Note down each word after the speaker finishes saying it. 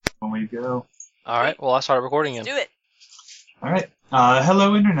we go. Alright, well, I started recording Let's him. do it. Alright.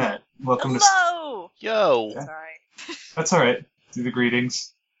 Hello, Internet. Welcome Hello! Yo! Okay. Sorry. That's alright. Do the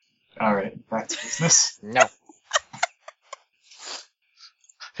greetings. Alright, back to business. No.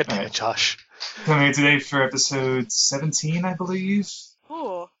 Damn Alright. it, Josh. Coming in today for episode 17, I believe?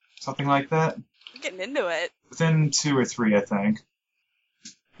 Ooh, Something like that. I'm getting into it. Within 2 or 3, I think.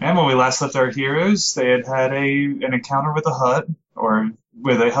 And when we last left our heroes, they had had an encounter with a hut, or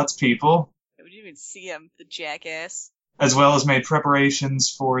with a hut's people, I wouldn't even see him, the jackass. as well as made preparations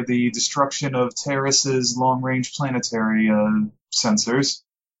for the destruction of Terrace's long-range planetary sensors.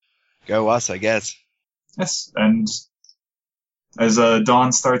 Go us, I guess. Yes, and as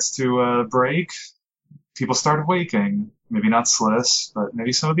dawn starts to break, people start waking. Maybe not Sliss, but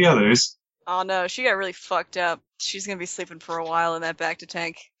maybe some of the others. Oh no, she got really fucked up. She's gonna be sleeping for a while in that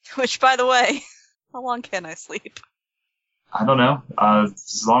back-to-tank. Which, by the way, how long can I sleep? I don't know.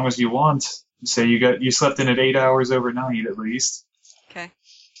 As long as you want. Say you slept in it 8 hours overnight at least. Okay.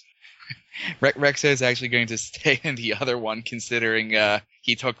 Rexo is actually going to stay in the other one, considering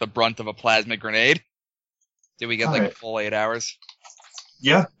he took the brunt of a plasma grenade. Did we get All like right. a full 8 hours?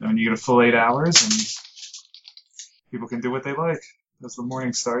 Yeah, I mean you get a full 8 hours, and people can do what they like as the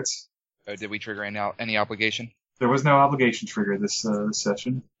morning starts. Or did we trigger any obligation? There was no obligation trigger this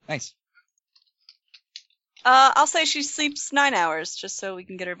session. Nice. I'll say she sleeps 9 hours, just so we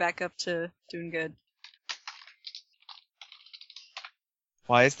can get her back up to doing good.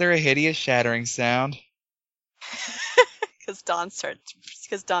 Why is there a hideous shattering sound? Because dawn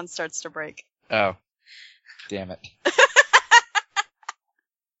starts to break. Oh. Damn it.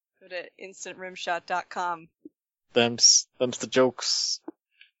 Go to instantrimshot.com. Them's the jokes.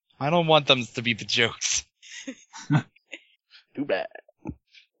 I don't want them to be the jokes. Too bad.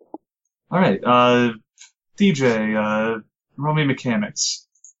 Alright, DJ, roll me mechanics.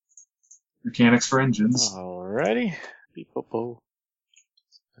 Mechanics for engines. Alrighty. Beep-bo-bo.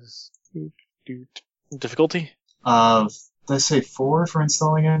 Difficulty? Did I say 4 for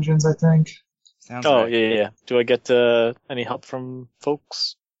installing engines, I think? Sounds Oh, right. yeah. Do I get any help from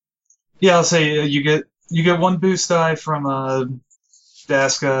folks? Yeah, I'll say you get 1 boost die from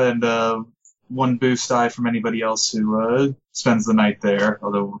Daska and 1 boost die from anybody else who spends the night there,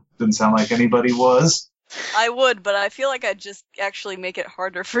 although it didn't sound like anybody was. I would, but I feel like I'd just actually make it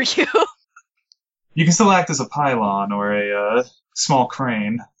harder for you. You can still act as a pylon or a small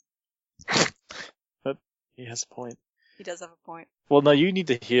crane. But he has a point. He does have a point. Well, no, you need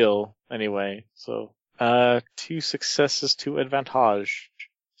to heal anyway, so 2 successes to advantage.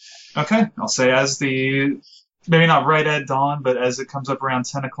 Okay, I'll say as maybe not right at dawn, but as it comes up around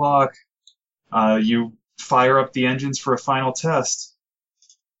 10 o'clock, you fire up the engines for a final test.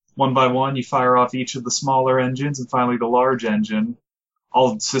 One by one, you fire off each of the smaller engines and finally the large engine.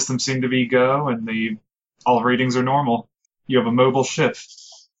 All systems seem to be go, and all ratings are normal. You have a mobile ship.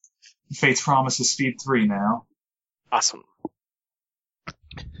 Fate's Promise is speed 3 now. Awesome.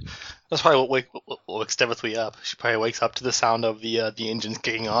 That's probably what wakes Devithwy up. She probably wakes up to the sound of the engines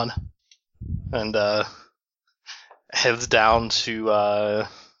kicking on, and heads down to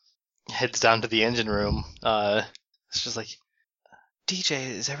the engine room. It's just like, DJ,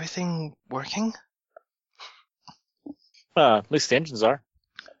 is everything working? At least the engines are.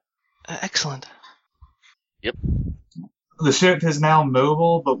 Excellent. The ship is now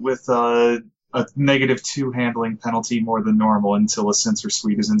mobile, but with a -2 handling penalty more than normal until a sensor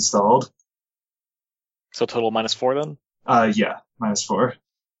suite is installed. So total -4 then? Yeah, -4.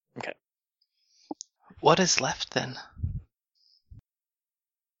 What is left then?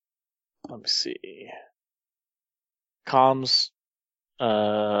 Let me see. Comms.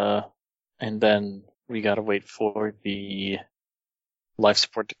 And then we gotta wait for the life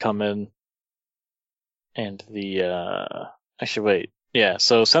support to come in. And actually wait. Yeah,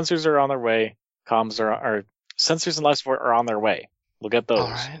 so sensors are on their way. Comms are sensors and life support are on their way. We'll get those.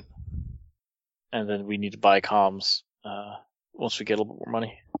 Alright. And then we need to buy comms, once we get a little bit more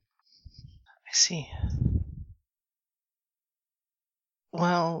money. I see.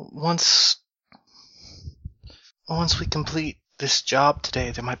 Well, once we complete this job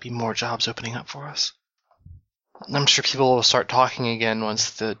today, there might be more jobs opening up for us. I'm sure people will start talking again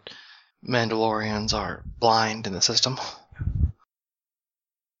once the Mandalorians are blind in the system.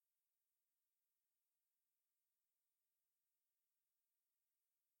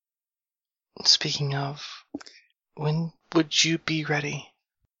 Speaking of, when would you be ready?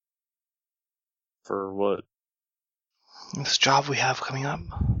 For what? This job we have coming up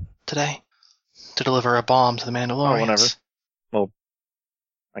today to deliver a bomb to the Mandalorians. Oh, whenever. Well,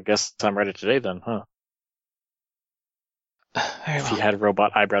 I guess I'm ready today then, huh? Very If he well. had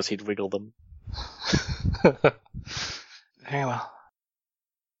robot eyebrows, he'd wiggle them. Very well.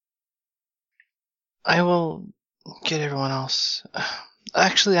 I will get everyone else.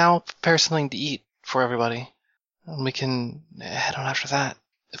 Actually, I'll prepare something to eat for everybody. And we can head on after that,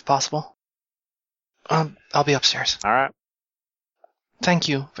 if possible. I'll be upstairs. All right, Thank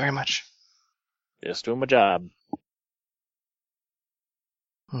you very much. just doing my job.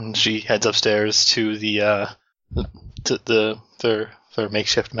 And she heads upstairs to their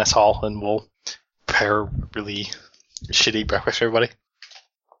makeshift mess hall, and will prepare a really shitty breakfast for everybody.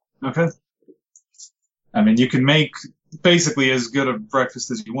 Okay. I mean, you can make basically as good a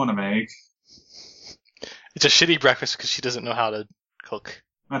breakfast as you want to make. It's a shitty breakfast because she doesn't know how to cook.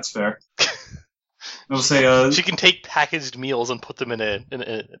 That's fair. I'll say, She can take packaged meals and put them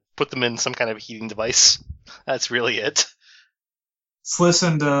in some kind of heating device. That's really it. Sliss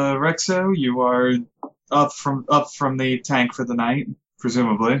and Rexo, you are up from the tank for the night,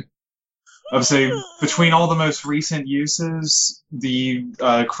 presumably. I would say between all the most recent uses, the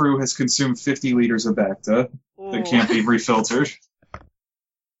crew has consumed 50 liters of Bacta that can't be refiltered.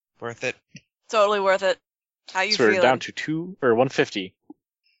 Worth it. Totally worth it. How you So we're feeling? down to 150.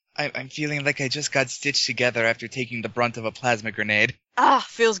 I'm feeling like I just got stitched together after taking the brunt of a plasma grenade.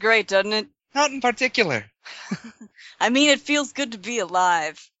 Feels great, doesn't it? Not in particular. I mean, it feels good to be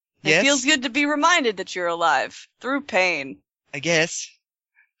alive. Yes? It feels good to be reminded that you're alive. Through pain. I guess.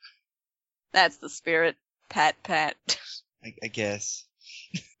 That's the spirit. Pat, pat. I guess.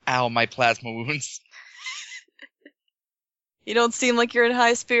 Ow, my plasma wounds. You don't seem like you're in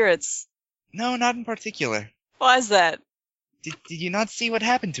high spirits. No, not in particular. Why's that? Did you not see what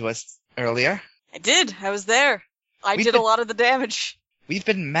happened to us earlier? I did. I was there. I We've did been- a lot of the damage. We've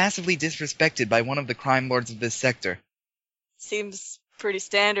been massively disrespected by one of the crime lords of this sector. Seems pretty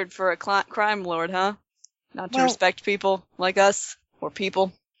standard for a crime lord, huh? Not to Well- respect people like us. Or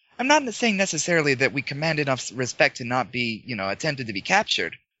people. I'm not saying necessarily that we command enough respect to not be, attempted to be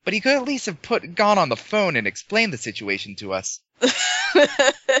captured. But he could at least have gone on the phone and explained the situation to us. I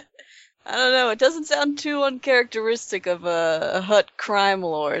don't know. It doesn't sound too uncharacteristic of a Hutt crime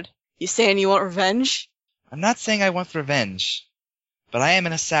lord. You saying you want revenge? I'm not saying I want revenge, but I am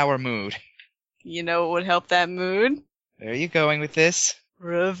in a sour mood. You know what would help that mood? Where are you going with this?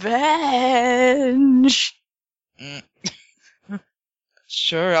 Revenge.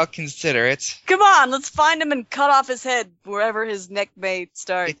 Sure, I'll consider it. Come on, let's find him and cut off his head wherever his neck may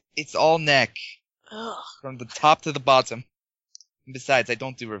start. It's all neck, Ugh. from the top to the bottom. And besides, I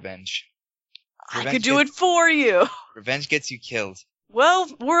don't do revenge. I could do it for you. Revenge gets you killed. Well,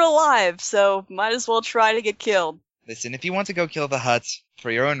 we're alive, so might as well try to get killed. Listen, if you want to go kill the Hutt for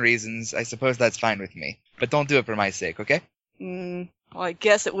your own reasons, I suppose that's fine with me. But don't do it for my sake, okay? Well, I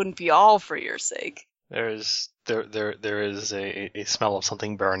guess it wouldn't be all for your sake. There is a smell of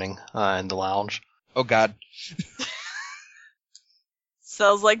something burning in the lounge. Oh god.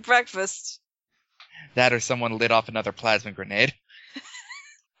 Sounds like breakfast. That or someone lit off another plasma grenade.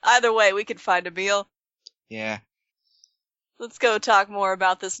 Either way, we could find a meal. Yeah. Let's go talk more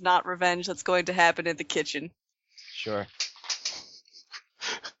about this not revenge that's going to happen in the kitchen. Sure.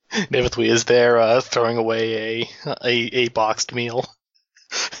 Nivithwe is there throwing away a boxed meal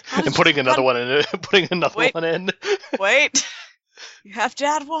and putting another one in. Wait. One in. Wait. You have to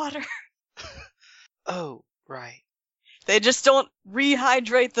add water. Oh, right. They just don't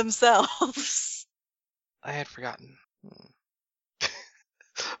rehydrate themselves. I had forgotten.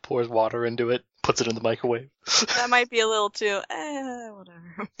 Pours water into it, puts it in the microwave. That might be a little too,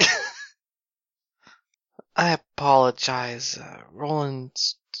 whatever. I apologize. Roland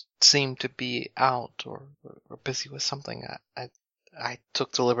seemed to be out or busy with something. I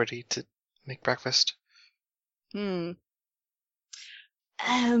took the liberty to make breakfast. You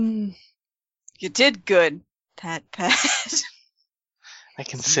did good, Pat. I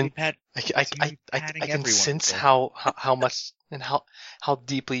can Seem to be sense. I patting can everyone sense today. how much and how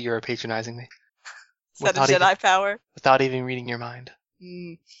deeply you're patronizing me Is that a Without Jedi even- power? without even reading your mind.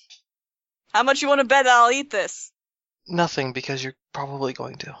 How much you want to bet that I'll eat this? Nothing, because you're probably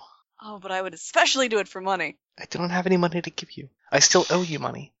going to. Oh, but I would especially do it for money. I don't have any money to give you. I still owe you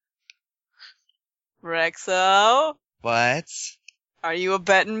money. Rexo, What? are you a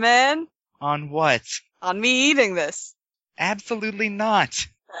betting man? On what? On me eating this? Absolutely not.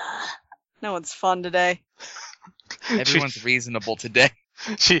 No one's fun today. Everyone's reasonable today.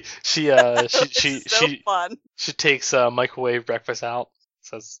 She It's so fun. she takes microwave breakfast out.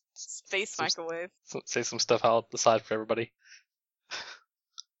 Says Space microwave. say some stuff out the side for everybody.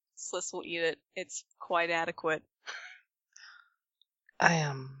 Sliss will eat it. It's quite adequate.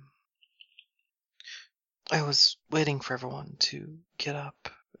 I I was waiting for everyone to get up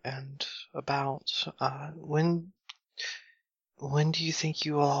and about. When do you think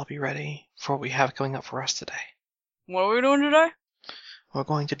you will all be ready for what we have going up for us today? What are we doing today? We're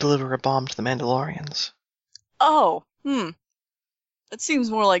going to deliver a bomb to the Mandalorians. Oh, that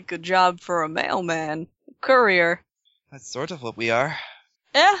seems more like a job for a mailman, courier. That's sort of what we are,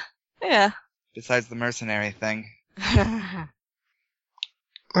 Yeah. besides the mercenary thing.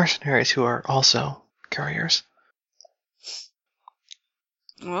 Mercenaries who are also couriers.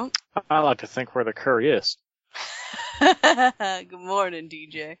 Well, I like to think we're the couriers. good morning,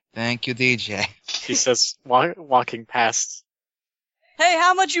 DJ. Thank you, DJ. He says, walking past. Hey,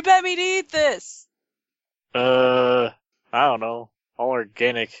 how much you bet me to eat this? I don't know. All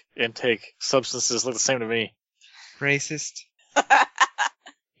organic intake substances look the same to me. Racist.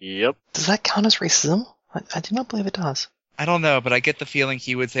 Yep. Does that count as racism? I do not believe it does. I don't know, but I get the feeling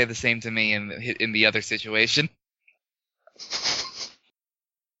he would say the same to me in the other situation.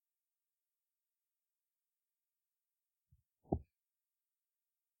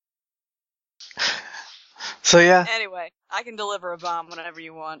 So yeah, Anyway, I can deliver a bomb whenever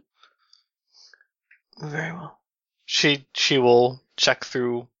you want. very well. She will check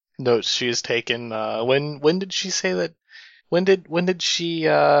through notes she has taken. When did she say that? When did she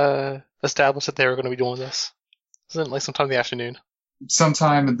establish that they were going to be doing this? Isn't it like sometime in the afternoon?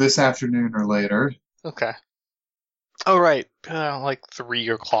 Sometime this afternoon or later. Okay. Oh right, like 3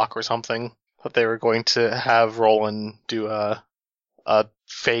 o'clock or something. That they were going to have Roland do a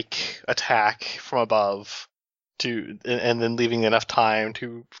fake attack from above, and then leaving enough time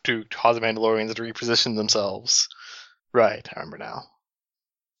to cause the Mandalorians to reposition themselves. Right, I remember now.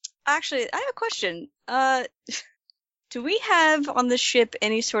 Actually, I have a question. Do we have on the ship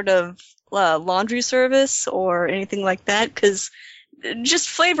any sort of laundry service or anything like that? Because just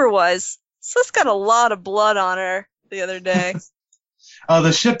flavor-wise, Sis got a lot of blood on her the other day.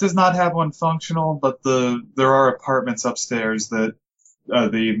 The ship does not have one functional, but there are apartments upstairs that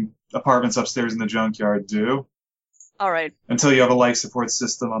the apartments upstairs in the junkyard do. All right. Until you have a life support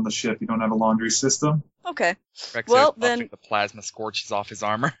system on the ship, you don't have a laundry system. Okay. Rexo's Well, puffing, then- the plasma scorches off his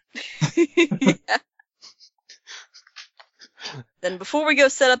armor. Yeah. Then before we go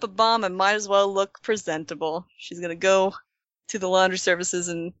set up a bomb, I might as well look presentable. She's gonna go to the laundry services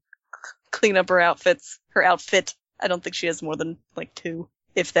and clean up her outfits. Her outfit. I don't think she has more than like 2,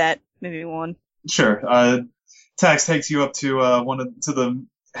 if that, maybe 1. Sure. Tax takes you up to to the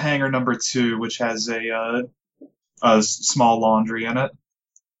hangar number 2, which has a small laundry in it.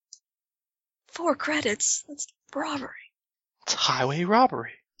 4 credits. That's robbery. It's highway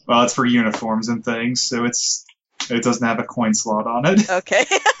robbery. Well, it's for uniforms and things, so it doesn't have a coin slot on it. Okay.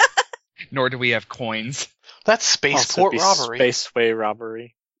 Nor do we have coins. That's Also spaceport be robbery. Spaceway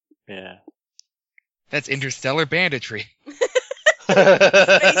robbery. Yeah. That's interstellar banditry.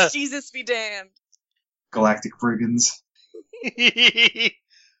 Space Jesus be damned. Galactic brigands.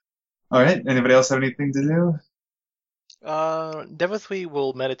 All right. Anybody else have anything to do? Devothy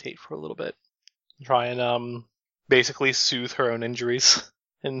will meditate for a little bit. Try and basically soothe her own injuries.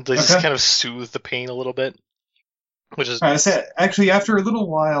 And just Okay. kind of soothe the pain a little bit. Which is All right, so actually, after a little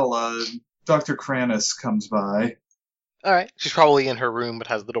while, Dr. Kranis comes by. alright. She's probably in her room but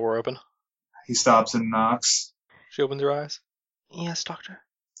has the door open. He stops and knocks. She opens her eyes. Yes, doctor.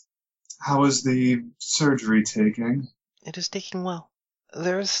 How is the surgery taking? It is taking well.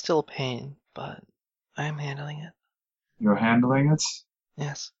 There is still pain, but I am handling it. You're handling it?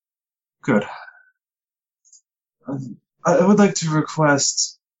 Yes. Good. I would like to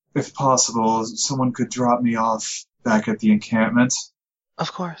request, if possible, someone could drop me off back at the encampment.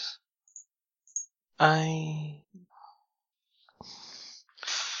 Of course. I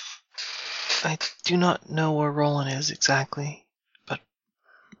do not know where Roland is exactly, but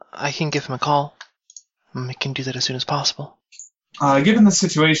I can give him a call. I can do that as soon as possible. Given the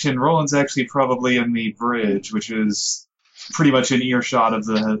situation, Roland's actually probably in the bridge, which is pretty much in earshot of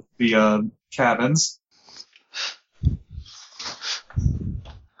the cabins.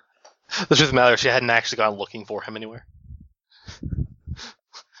 The truth of the matter is she hadn't actually gone looking for him anywhere.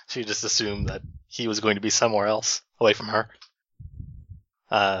 She just assumed that he was going to be somewhere else, away from her.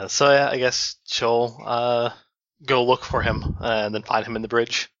 So yeah, I guess she'll go look for him and then find him in the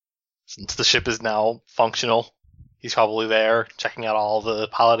bridge. Since the ship is now functional, he's probably there checking out all the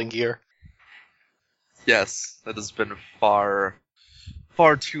piloting gear. Yes, that has been far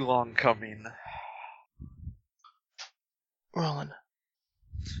too long coming. Roland,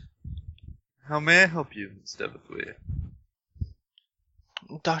 How may I help you, Miss Devothy?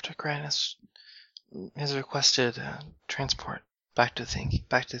 Dr. Kranis has requested transport back to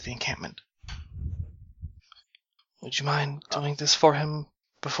the encampment. would you mind doing this for him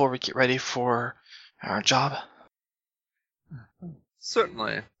before we get ready for our job?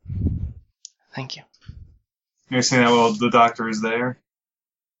 Certainly. Thank you. You're saying that while the doctor is there?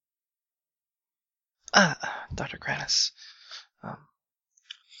 Dr. Kranis.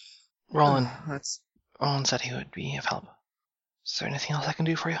 Roland That's said he would be of help. Is there anything else I can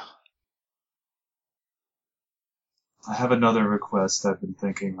do for you? I have another request I've been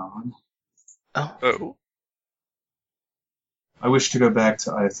thinking on. oh. I wish to go back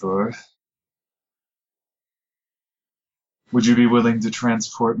to Ithor. Would you be willing to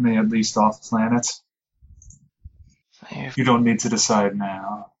transport me at least off planet? You don't need to decide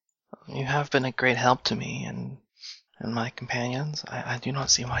now. You have been a great help to me and my companions. I do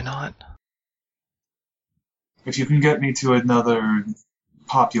not see why not. If you can get me to another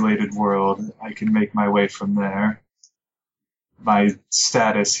populated world, I can make my way from there. My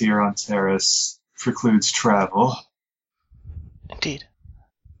status here on Terrace precludes travel. Indeed.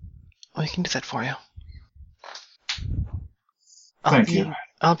 We can do that for you. Thank you.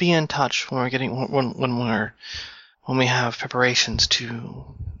 I'll be in touch when we have preparations to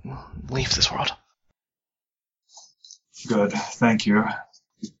leave this world. Good, thank you.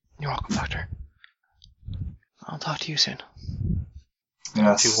 You're welcome, Doctor. I'll talk to you soon.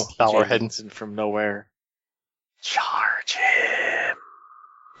 Yes. To bow our heads. Jensen from nowhere. Charge him.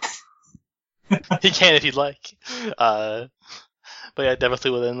 He can if he'd like. But yeah,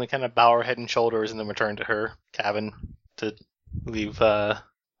 definitely within the kind of bow her head and shoulders and then return to her cabin to leave the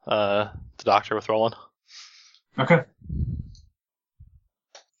doctor with Roland. Okay.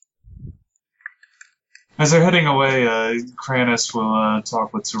 As they're heading away, Kranis will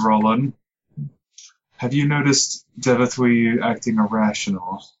talk with Sir Roland. Have you noticed Devithui acting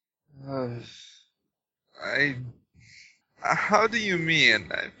irrational? How do you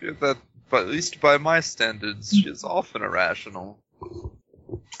mean? I fear that, at least by my standards, she is often irrational.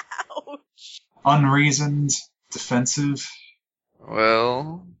 Ouch. Unreasoned? Defensive?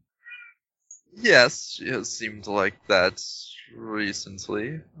 Well, yes, she has seemed like that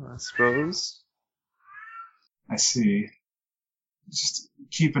recently, I suppose. I see. Just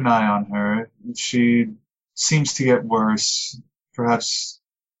keep an eye on her. If she seems to get worse, perhaps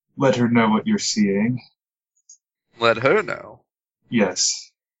let her know what you're seeing. Let her know.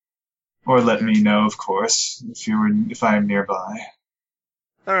 Yes. Or let me know, of course, if I am nearby.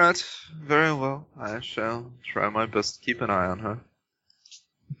 Alright, very well. I shall try my best to keep an eye on her.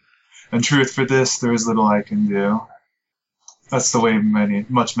 In truth, for this, there is little I can do. That's the way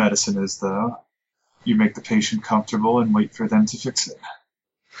much medicine is, though. You make the patient comfortable and wait for them to fix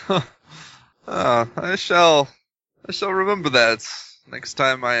it. I shall remember that next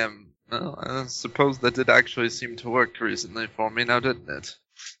time I am. Well, I suppose that did actually seem to work recently for me, now didn't it?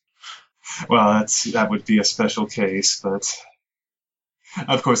 Well, that would be a special case, but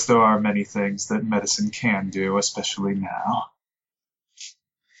of course there are many things that medicine can do, especially now.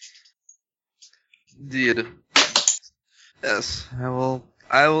 Indeed. Yes, I will,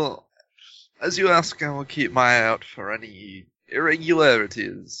 as you ask, I will keep my eye out for any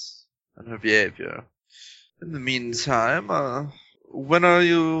irregularities in her behavior. In the meantime, when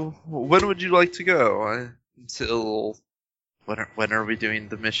would you like to go? When are we doing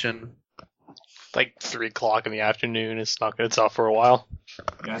the mission? Like 3 o'clock in the afternoon. It's not going to stop for a while.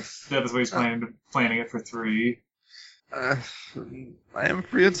 Yes, Devithui's planning it for 3. I am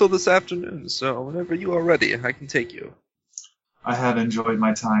free until this afternoon, so whenever you are ready, I can take you. I have enjoyed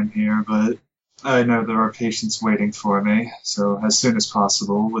my time here, but I know there are patients waiting for me, so as soon as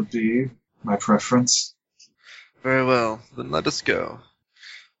possible would be my preference. Very well, then let us go.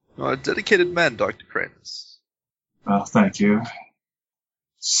 You are a dedicated man, Dr. Kranis. Well, thank you.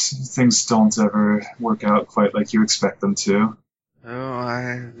 Things don't ever work out quite like you expect them to. Oh,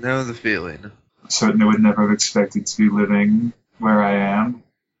 I know the feeling. I certainly would never have expected to be living where I am.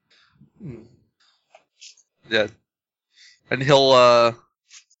 Yeah. And he'll,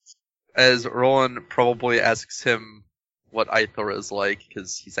 as Roland probably asks him what Ithor is like,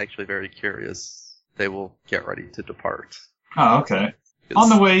 because he's actually very curious, they will get ready to depart. Oh, okay. On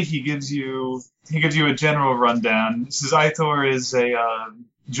the way, he gives you a general rundown. He says Ithor is a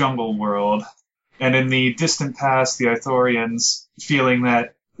jungle world, and in the distant past, the Ithorians, feeling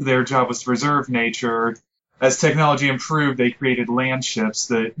that their job was to preserve nature, as technology improved, they created land ships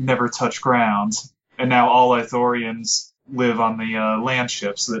that never touch ground, and now all Ithorians live on the land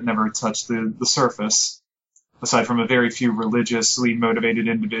ships that never touch the surface, aside from a very few religiously motivated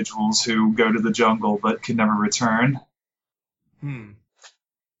individuals who go to the jungle but can never return.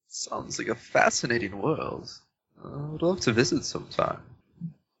 Sounds like a fascinating world. I would love to visit sometime.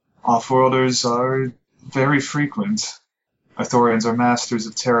 Off-worlders are Very frequent. Ithorians are masters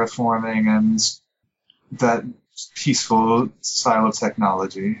of terraforming and that peaceful style of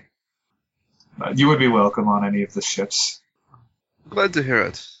technology. You would be welcome on any of the ships. Glad to hear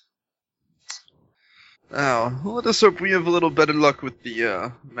it. Now, let us hope we have a little better luck with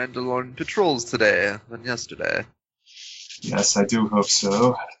the Mandalorian patrols today than yesterday. Yes, I do hope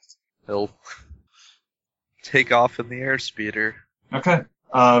so. He'll take off in the airspeeder. Okay,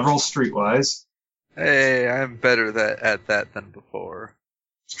 roll streetwise. Hey, I'm better at that than before.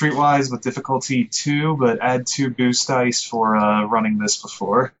 Streetwise with difficulty 2, but add 2 boost dice for running this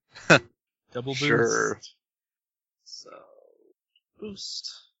before. Double boost. Sure. So,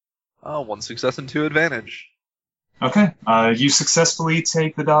 boost. Oh, 1 success and 2 advantage. Okay, you successfully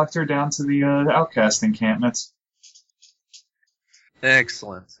take the doctor down to the outcast encampment.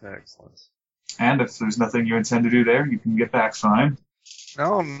 Excellent. And if there's nothing you intend to do there, you can get back fine.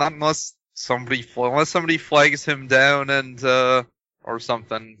 No, not unless somebody flags him down and or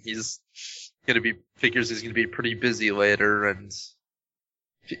something. Figures he's gonna be pretty busy later, and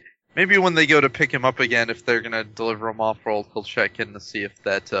maybe when they go to pick him up again, if they're gonna deliver him off world, he'll check in to see if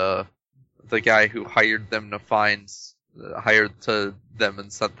that the guy who hired them and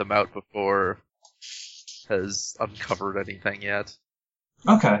sent them out before has uncovered anything yet.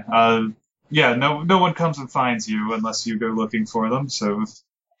 Okay, yeah, no one comes and finds you unless you go looking for them, so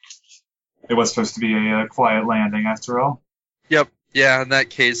it was supposed to be a quiet landing after all. Yep. Yeah. In that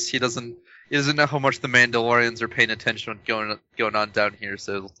case, he doesn't know how much the Mandalorians are paying attention to going on down here,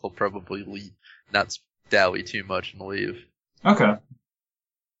 so he'll probably leave, not dally too much and leave. Okay.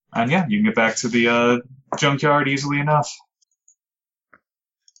 And yeah, you can get back to the junkyard easily enough.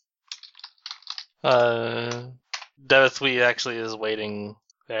 Devithwy actually is waiting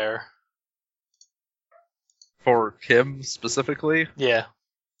there. For him specifically? Yeah.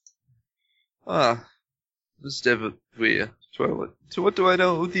 Miss Devithwy, to what do I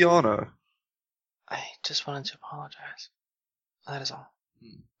know the honor? I just wanted to apologize. That is all.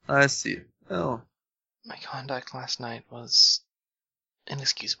 I see. Well, My conduct last night was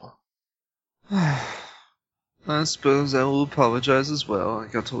inexcusable. I suppose I will apologize as well. I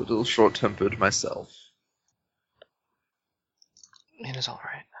got a little short-tempered myself. It is all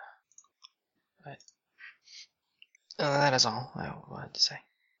right. But that is all I wanted to say.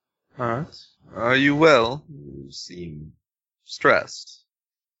 Alright. Are you well? You seem stressed.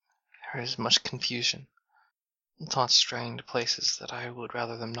 There is much confusion. Thoughts straying to places that I would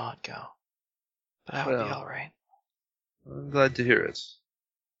rather them not go. But I would be Well. all right. I'm glad to hear it.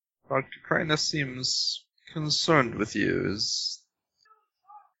 Dr. Kreiner seems concerned with you.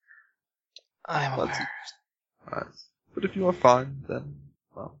 I am But- aware. Alright. But if you are fine, then,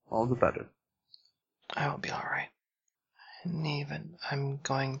 well, all the better. I will be all right. And even I'm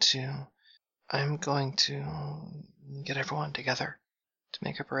going to get everyone together to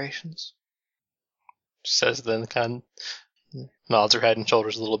make preparations. She says, then kind of nods her head and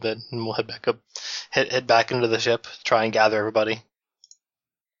shoulders a little bit, and we'll head back into the ship, try and gather everybody.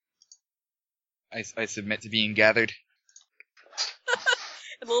 I submit to being gathered.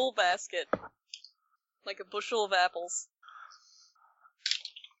 A little basket. Like a bushel of apples.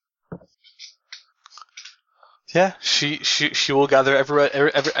 Yeah, she will gather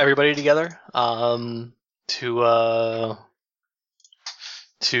everybody together to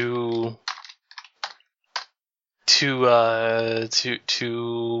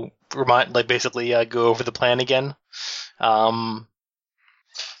remind, like, basically go over the plan again. I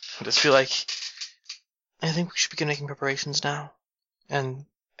just feel like I think we should begin making preparations now and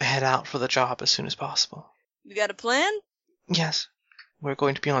head out for the job as soon as possible. You got a plan? Yes, we're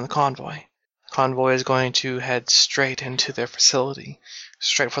going to be on the convoy. The convoy is going to head straight into their facility,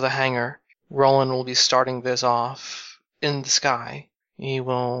 straight for the hangar. Roland will be starting this off in the sky. He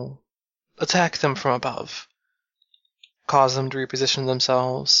will attack them from above, cause them to reposition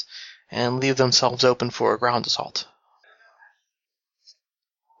themselves, and leave themselves open for a ground assault.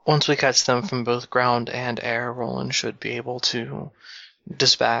 Once we catch them from both ground and air, Roland should be able to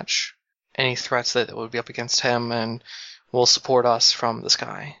dispatch any threats that would be up against him and will support us from the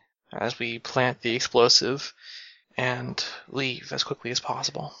sky as we plant the explosive and leave as quickly as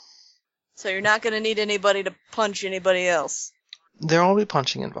possible. So you're not going to need anybody to punch anybody else. There will be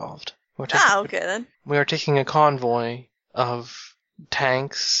punching involved. Okay then. We are taking a convoy of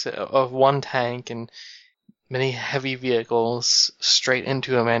tanks, of one tank and many heavy vehicles straight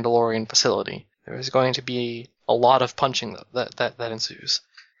into a Mandalorian facility. There is going to be a lot of punching that ensues.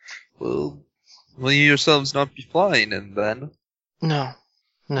 Well, will you yourselves not be flying in then? No,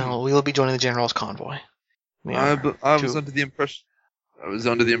 we will be joining the General's convoy. I was under the impression I was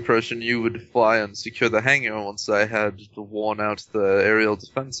under the impression you would fly and secure the hangar once I had worn out the aerial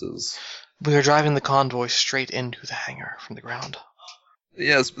defenses. We are driving the convoy straight into the hangar from the ground.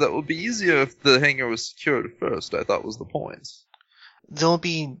 Yes, but that would be easier if the hangar was secured first, I thought was the point. They'll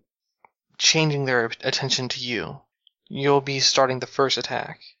be changing their attention to you. You'll be starting the first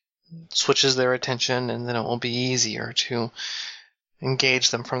attack. Switches their attention, and then it will be easier to engage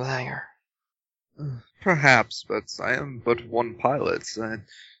them from the hangar. Perhaps, but I am but one pilot. I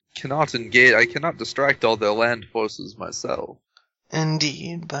cannot distract all their land forces myself.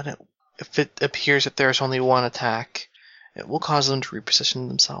 Indeed, but if it appears that there's only one attack, it will cause them to reposition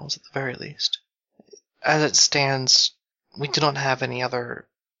themselves at the very least. As it stands, we do not have any other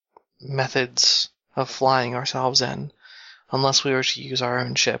methods of flying ourselves in, unless we were to use our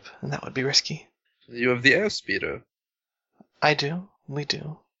own ship, and that would be risky. You have the airspeeder. I do. We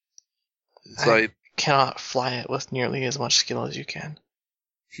do. So I cannot fly it with nearly as much skill as you can.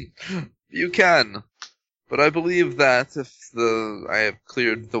 You can. But I believe that if I have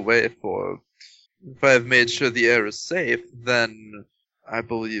cleared the way if I have made sure the air is safe, then I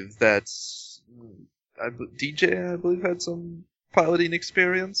believe that DJ, I believe, had some piloting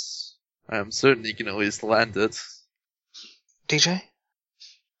experience. I am certain he can at least land it. DJ?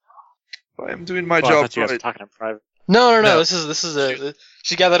 If I am doing my I job thought you guys were right. talking in private. No. No. This is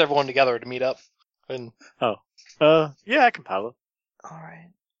she gathered everyone together to meet up. And Yeah, I can pilot. Alright.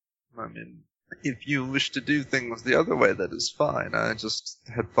 I mean, if you wish to do things the other way, that is fine. I just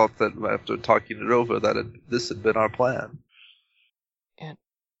had thought that after talking it over, this had been our plan.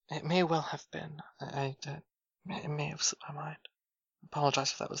 It may well have been. It may have slipped my mind. I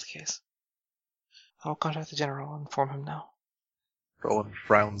apologize if that was the case. I will contact the general and inform him now. Rowan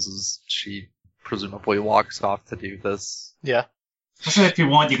frowns as she presumably walks off to do this. yeah. I say if you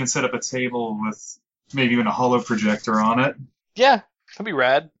want, you can set up a table with maybe even a holo projector on it. Yeah. That'd be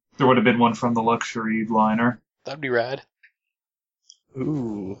rad. There would have been one from the luxury liner. That'd be rad.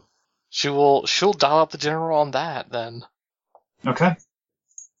 Ooh. She'll dial up the general on that then. Okay.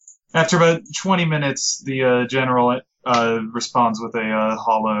 After about 20 minutes, the general responds with a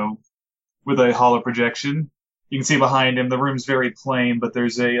holo projection. You can see behind him, the room's very plain, but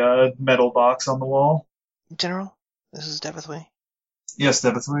there's a metal box on the wall. General, this is Devithway. Yes,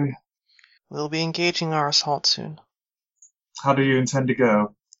 Devithway. We'll be engaging our assault soon. How do you intend to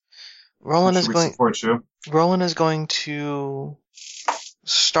go? Roland Should we support you? is going to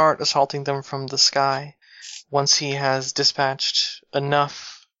start assaulting them from the sky once he has dispatched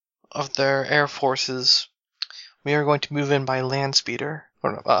enough of their air forces. We are going to move in by land speeder,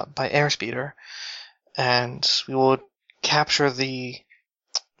 or by air speeder, and we will capture the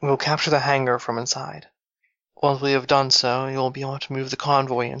hangar from inside. Once we have done so, you will be able to move the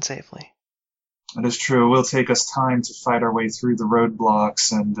convoy in safely. That is true. It will take us time to fight our way through the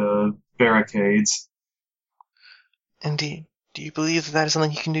roadblocks and barricades. Indeed. Do you believe that is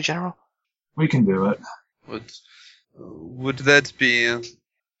something you can do, General? We can do it. Would that be...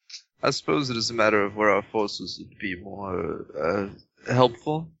 I suppose it is a matter of where our forces would be more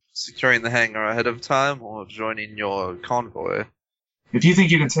helpful, securing the hangar ahead of time or joining your convoy. If you think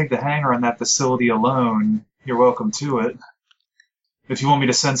you can take the hangar on that facility alone, you're welcome to it. If you want me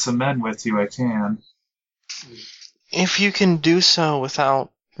to send some men with you, I can. If you can do so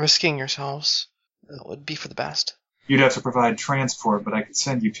without risking yourselves, that would be for the best. You'd have to provide transport, but I could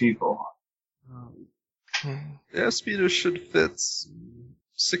send you people. The airspeeder should fit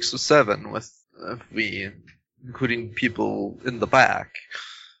 6 or 7 including people in the back.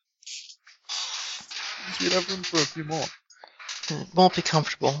 We'd have room for a few more. It won't be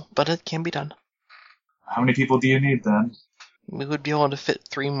comfortable, but it can be done. How many people do you need, then? We would be able to fit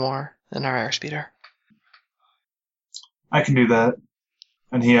 3 more in our airspeeder. I can do that.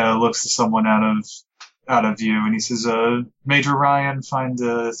 And he looks to someone out of view, and he says, Major Ryan, find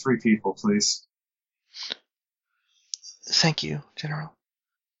 3 people, please. Thank you, General.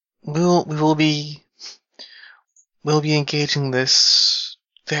 We'll be engaging this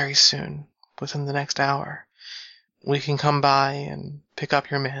very soon, within the next hour. We can come by and pick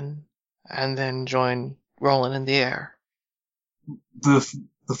up your men, and then join Roland in the air.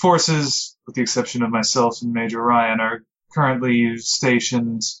 The forces, with the exception of myself and Major Ryan, are currently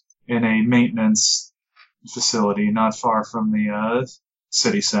stationed in a maintenance facility not far from the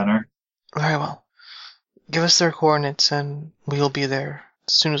city center. Very well. Give us their coordinates, and we'll be there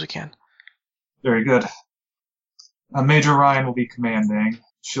as soon as we can. Very good. Major Ryan will be commanding.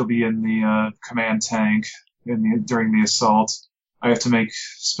 She'll be in the command tank during the assault. I have to make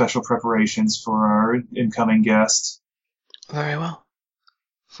special preparations for our incoming guest. Very well.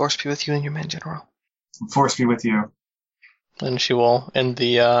 Force be with you and your men, General. Force be with you. And she will end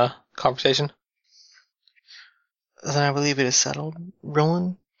the conversation. Then I believe it is settled.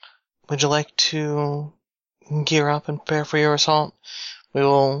 Roland, would you like to gear up and prepare for your assault? We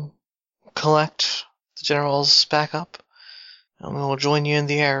will collect the general's backup, and we will join you in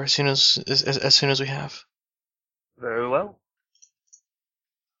the air as soon as we have. Very well.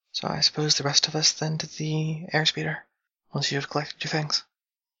 So I suppose the rest of us then to the airspeeder, once you have collected your things.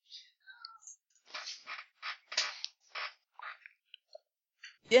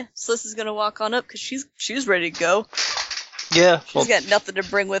 Yeah, Slissa's gonna walk on up because she's ready to go. Yeah. She's got nothing to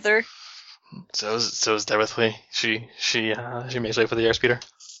bring with her. So is Devithly. She makes way for the airspeeder.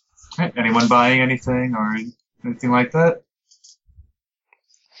 Okay, anyone buying anything or anything like that?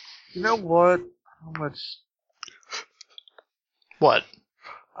 You know what? How much? What?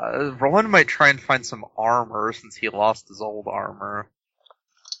 Roland might try and find some armor since he lost his old armor.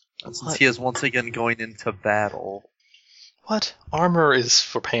 And since What? he is once again going into battle. What? Armor is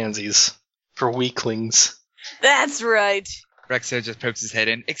for pansies. For weaklings. That's right. Rexo just pokes his head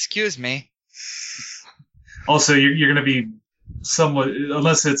in. Excuse me. Also, you're going to be somewhat,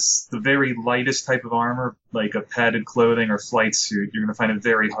 unless it's the very lightest type of armor, like a padded clothing or flight suit, you're going to find it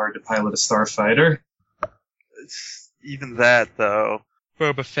very hard to pilot a starfighter. Even that, though.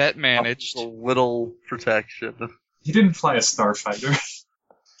 Boba Fett managed. A little protection. He didn't fly a starfighter.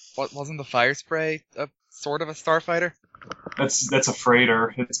 What wasn't the fire spray a sort of a starfighter? That's a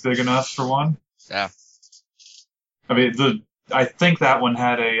freighter. It's big enough for one. Yeah. I mean, I think that one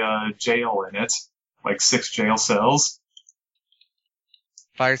had a jail in it, like 6 jail cells.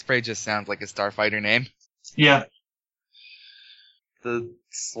 Fire spray just sounds like a starfighter name. Yeah, The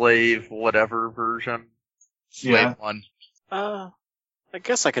slave whatever version. Slave yeah. one. I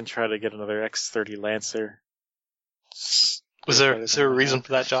guess I can try to get another X-30 Lancer. Is there a reason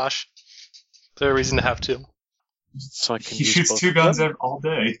for that, Josh? Is there a reason to have two? So I can He use shoots both 2 of guns them. all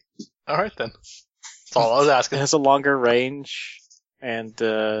day. Alright then. That's all I was It asking. has a longer range and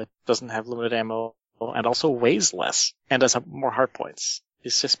doesn't have limited ammo and also weighs less and does have more hard points.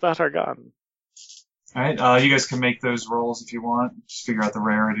 It's just about our gun. Alright, you guys can make those rolls if you want. Just figure out the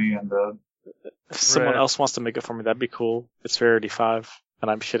rarity and If someone Right. else wants to make it for me, that'd be cool. It's rarity 5,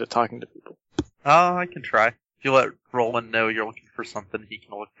 and I'm shit at talking to people. Oh, I can try. If you let Roland know you're looking for something, he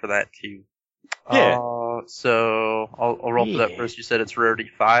can look for that too. Yeah. So I'll roll for that Yeah. first. You said it's rarity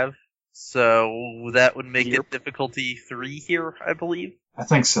 5. So that would make Yep. it difficulty 3 here, I believe. I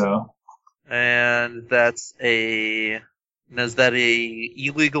think so. And that's is that a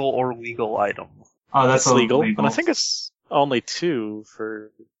illegal or legal item? Oh, that's It's legal, illegal. and I think it's only 2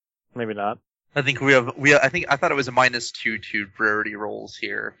 for... Maybe not. I think I thought it was a -2 to rarity rolls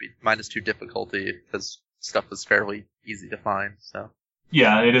here, -2 difficulty, because stuff was fairly easy to find. So.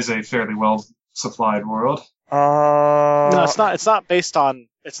 Yeah, it is a fairly well supplied world. No, it's not based on...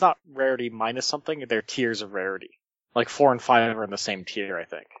 It's not rarity minus something, they're tiers of rarity. Like 4 and 5 are in the same tier, I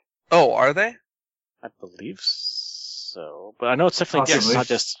think. Oh, are they? I believe so. But I know it's definitely Possibly. not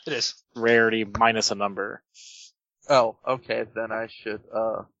just It is. rarity minus a number. Oh, okay. Then I should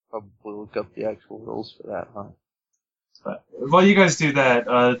probably look up the actual rules for that, huh? But while you guys do that,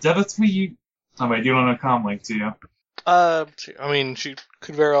 Devithly, oh wait, you don't know Comlink, do you? I mean, she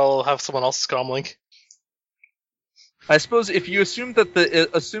could very well have someone else's comlink. I suppose if you assume that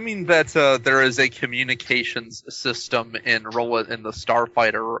assuming that there is a communications system in the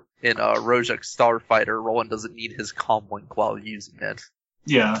Starfighter in Rojek's Starfighter, Roland doesn't need his comlink while using it.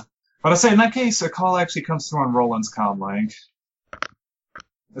 Yeah. But I say in that case, a call actually comes through on Roland's Comlink.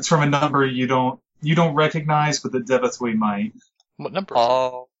 It's from a number you don't recognize, but that Devithly might. What number?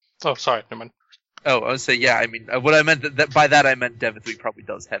 Oh, Sorry, never mind. I would say yeah. I mean, what I meant by that I meant Devithly probably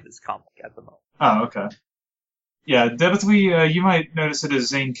does have his comlink at the moment. Oh, okay. Yeah, Devithly, you might notice it as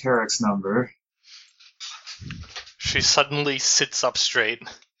Zane Carrick's number. She suddenly sits up straight,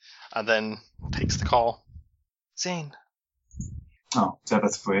 and then takes the call. Zane, Oh,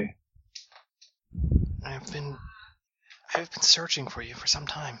 Devithly. I've been searching for you for some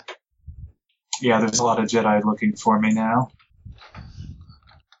time. Yeah, there's a lot of Jedi looking for me now.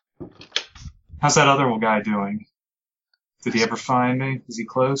 How's that other guy doing? Did he ever find me? Is he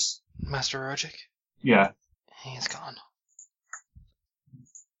close? Master Rojik, Yeah. he is gone.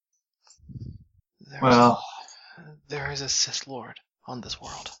 Well, There is a Sith Lord on this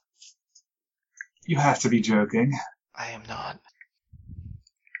world. you have to be joking. I am not.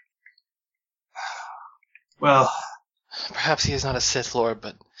 Well, Perhaps he is not a Sith Lord,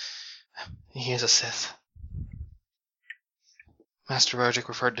 but he is a Sith. Master Rojik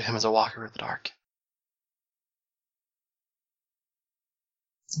referred to him as a Walker of the Dark.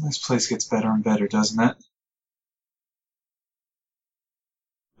 this place gets better and better, doesn't it?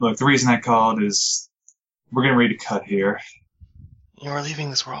 Look, the reason I called is we're getting ready to cut here. You are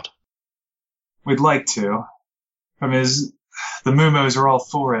leaving this world. We'd like to. Problem is, the Mumos are all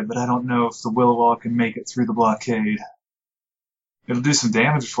for it, but I don't know if the Willowall can make it through the blockade. It'll do some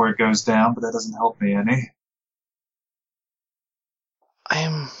damage before it goes down, but that doesn't help me any. I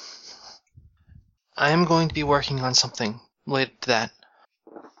am going to be working on something related to that.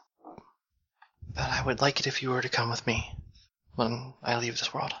 But I would like it if you were to come with me when I leave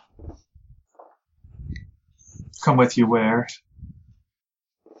this world. Come with you where?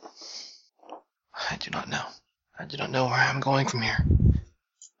 I do not know. I do not know where I'm going from here.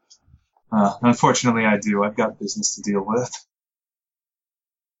 Unfortunately I do. I've got business to deal with.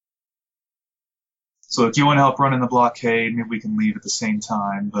 So if you want to help run in the blockade, maybe we can leave at the same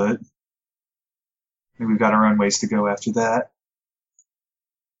time, but maybe we've got our own ways to go after that.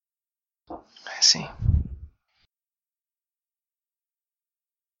 I see.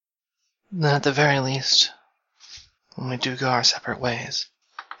 Then at the very least, when we do go our separate ways,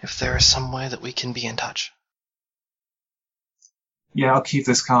 if there is some way that we can be in touch. Yeah, I'll keep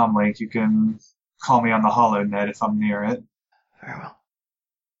this comm link. You can call me on the HoloNet if I'm near it. Very well.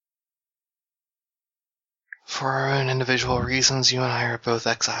 For our own individual reasons, you and I are both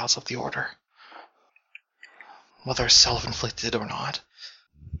exiles of the Order. Whether self-inflicted or not.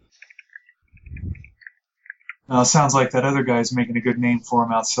 Sounds like that other guy's making a good name for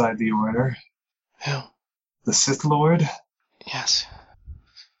him outside the Order. Who? The Sith Lord? Yes.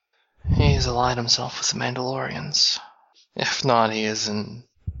 He's allied himself with the Mandalorians. If not, he is in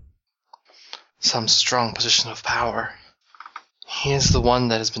some strong position of power. He is the one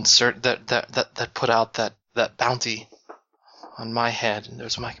that has been that put out that bounty on my head and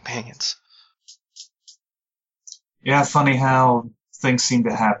those of my companions. Yeah, funny how things seem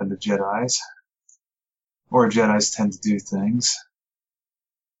to happen to Jedis. Or Jedis tend to do things.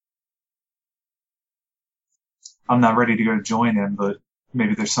 I'm not ready to go join him, but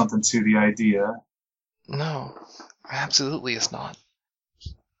maybe there's something to the idea. No, absolutely is not.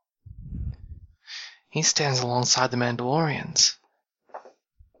 He stands alongside the Mandalorians.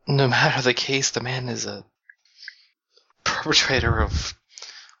 No matter the case, the man is a perpetrator of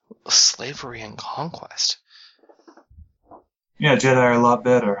slavery and conquest. Yeah, Jedi are a lot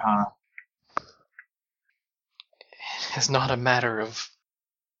better, huh? It's not a matter of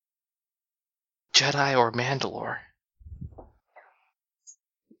Jedi or Mandalore.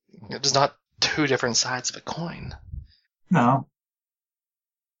 It is not two different sides of a coin. No.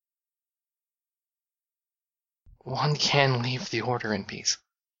 One can leave the Order in peace.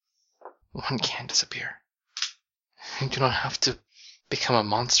 One can disappear. You do not have to become a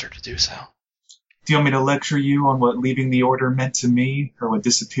monster to do so. Do you want me to lecture you on what leaving the Order meant to me, or what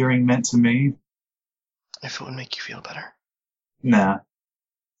disappearing meant to me? If it would make you feel better. Nah.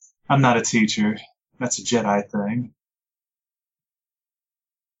 I'm not a teacher. That's a Jedi thing.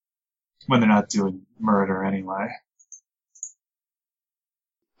 When they're not doing murder anyway.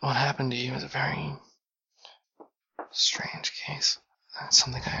 What happened to you is a very strange case. It's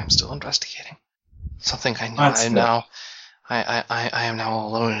something I am still investigating. Something I am now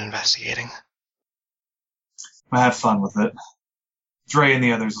alone in investigating. I have fun with it. Dre and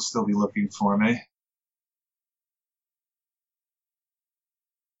the others will still be looking for me.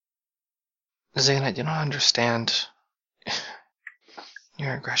 Zane, I do not understand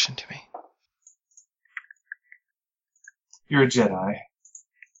your aggression to me. You're a Jedi.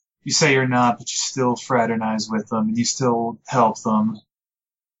 You say you're not, but you still fraternize with them, and you still help them.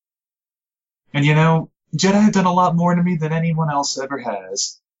 And you know, Jedi have done a lot more to me than anyone else ever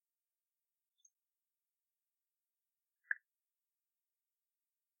has.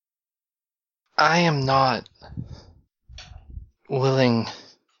 I am not willing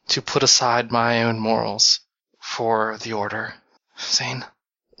to put aside my own morals for the Order, Zane.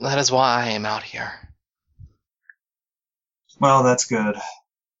 That is why I am out here. Well, that's good.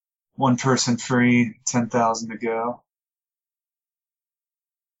 One person free, 10,000 to go.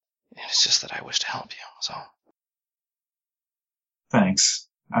 It's just that I wish to help you, so. Thanks.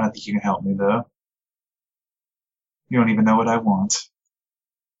 I don't think you can help me, though. You don't even know what I want.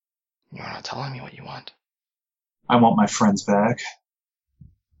 You're not telling me what you want. I want my friends back.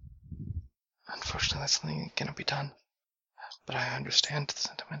 Unfortunately, that's something that cannot be done. But I understand the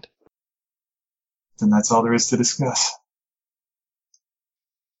sentiment. Then that's all there is to discuss.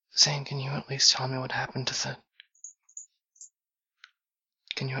 Zane, can you at least tell me what happened to the...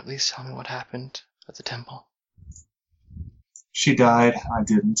 Can you at least tell me what happened at the temple? She died. I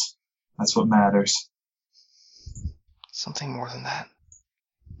didn't. That's what matters. Something more than that.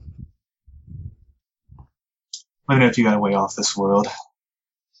 Let me know if you got a way off this world.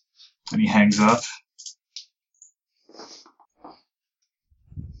 And he hangs up.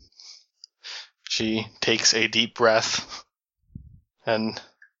 She takes a deep breath and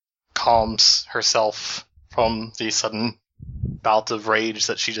calms herself from the sudden bout of rage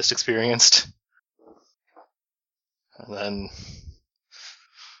that she just experienced. And then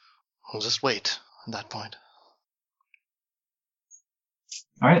we'll just wait at that point.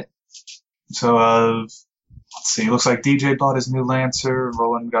 Alright. So, let's see. Looks like DJ bought his new Lancer.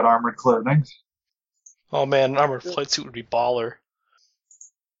 Roland got armored clothing. Oh man, an armored flight suit would be baller.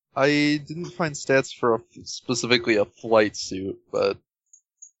 I didn't find stats for specifically a flight suit, but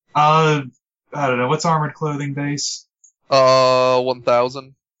I don't know. What's armored clothing base?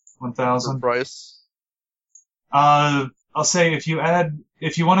 1,000 for 1,000? price. I'll say if you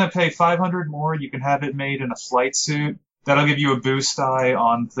want to pay 500 more, you can have it made in a flight suit. That'll give you a boost die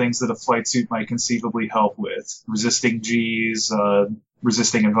on things that a flight suit might conceivably help with. Resisting Gs,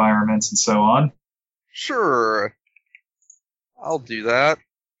 resisting environments, and so on. Sure, I'll do that.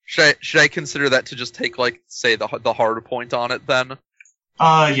 Should I consider that to just take, like, say, the hard point on it, then?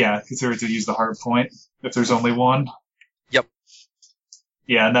 Yeah, consider to use the hard point, if there's only one. Yep.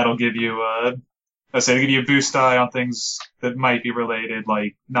 Yeah, and that'll give you, it'll give you a boost die on things that might be related,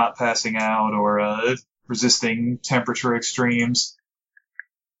 like not passing out or, resisting temperature extremes.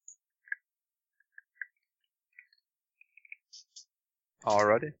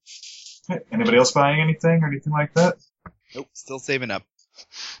 Alrighty. Anybody else buying anything or anything like that? Nope, still saving up.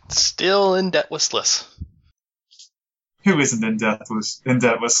 Still in debt with Sliss. Who isn't in debt with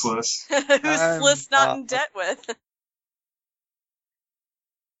Sliss? Who's I'm Sliss not not- in debt with?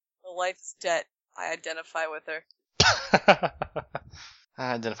 Well, life is debt. I identify with her.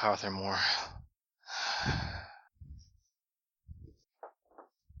 I identify with her more.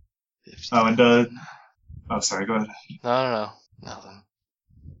 Oh, and oh, sorry, go ahead. No. Nothing.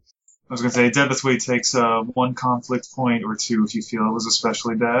 I was gonna say, Debithway takes 1 conflict point or 2 if you feel it was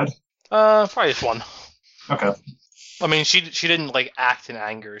especially bad. Probably just one. Okay. I mean, she didn't like act in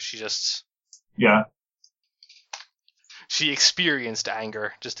anger. She Yeah. experienced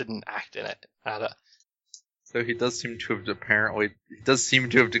anger, just didn't act in it. So he does seem to have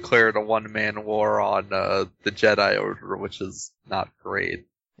declared a one-man war on the Jedi Order, which is not great.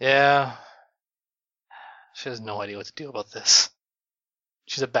 Yeah. She has no idea what to do about this.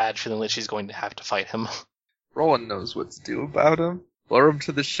 She's a bad feeling that she's going to have to fight him. Rowan knows what to do about him. Lure him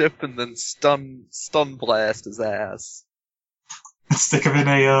to the ship and then stun blast his ass. Stick him in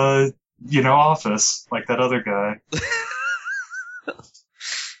a, office, like that other guy.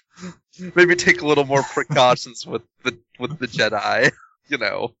 Maybe take a little more precautions with the Jedi.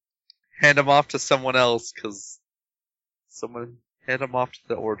 Hand him off to someone else, cause hand him off to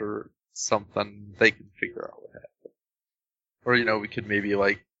the Order, something, they can figure out what happened. Or, we could maybe,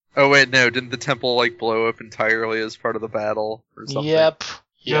 oh wait, no, didn't the temple, blow up entirely as part of the battle, or something? Yep.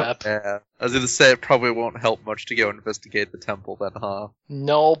 Yeah. I was gonna say, it probably won't help much to go investigate the temple then, huh?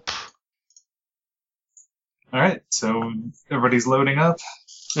 Nope. Alright, so everybody's loading up.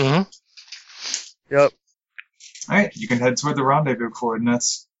 Mm-hmm. Yep. Alright, you can head toward the rendezvous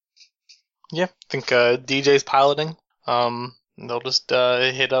coordinates. Yeah, I think DJ's piloting. They'll just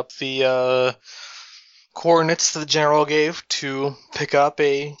hit up the coordinates that the general gave to pick up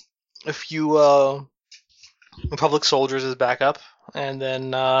a few Republic soldiers as backup, and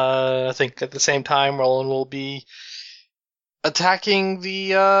then I think at the same time Roland will be attacking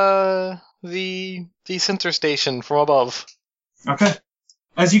the center station from above. Okay.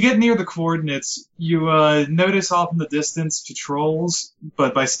 As you get near the coordinates, you notice off in the distance patrols,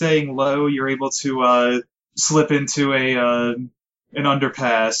 but by staying low, you're able to slip into an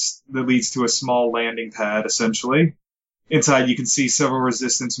underpass that leads to a small landing pad, essentially. Inside, you can see several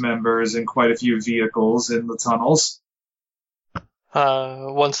resistance members and quite a few vehicles in the tunnels.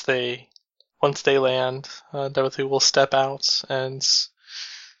 Once they land, Dorothy will step out, and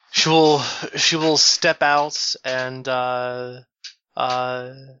she will step out and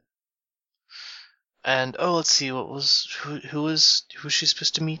let's see, who was she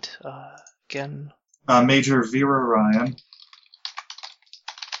supposed to meet again? Major Vera Ryan.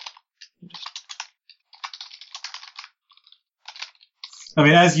 I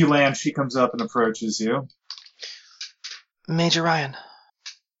mean, as you land, she comes up and approaches you. Major Ryan.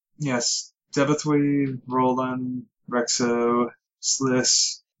 Yes, Debithwy, Roland, Rexo,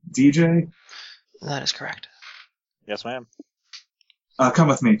 Sliss, DJ. That is correct. Yes, ma'am. Come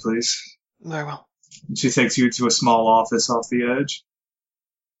with me, please. Very well. She takes you to a small office off the edge.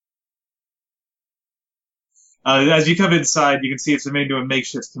 As you come inside, you can see it's made into a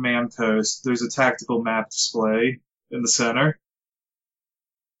makeshift command post. There's a tactical map display in the center.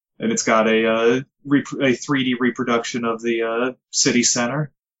 and it's got a 3D reproduction of the city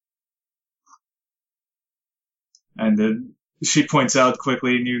center. And then she points out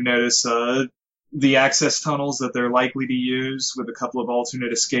quickly, and you notice the access tunnels that they're likely to use with a couple of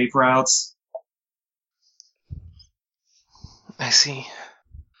alternate escape routes. I see.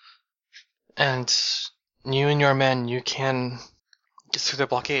 And you and your men, you can get through their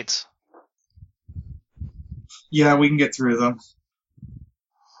blockades. Yeah, we can get through them.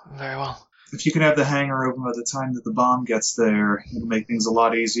 Very well. If you can have the hangar open by the time that the bomb gets there, it'll make things a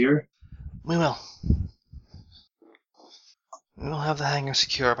lot easier. We will. We will have the hangar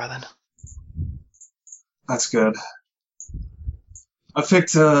secure by then. That's good.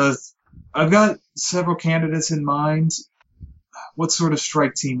 I've got several candidates in mind. What sort of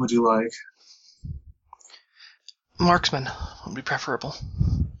strike team would you like? Marksman would be preferable.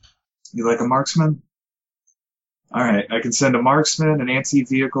 You like a marksman? Alright, I can send a marksman, an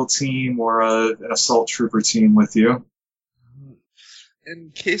anti-vehicle team, or an assault trooper team with you.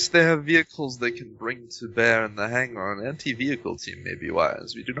 In case they have vehicles they can bring to bear in the hangar, an anti-vehicle team may be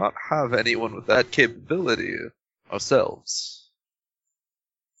wise. We do not have anyone with that capability ourselves.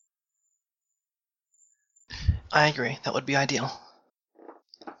 I agree, that would be ideal.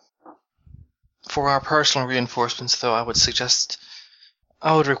 For our personal reinforcements, though, I would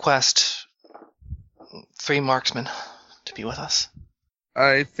request 3 marksmen to be with us.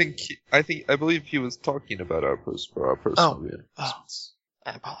 I believe he was talking about our personal reinforcements.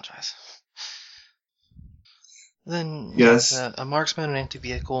 I apologize. Then Yes. A marksman, an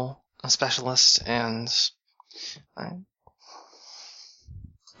anti-vehicle, a specialist, and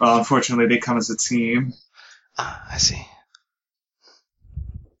Unfortunately, they come as a team. I see.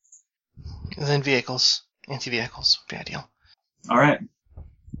 Then vehicles, anti-vehicles would be ideal. Alright,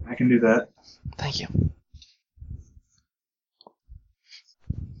 I can do that. Thank you.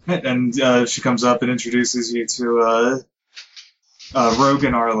 And she comes up and introduces you to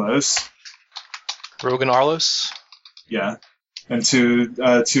Rogan Arlos. Rogan Arlos? Yeah. And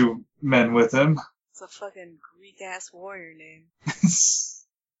two men with him. It's a fucking Greek-ass warrior name.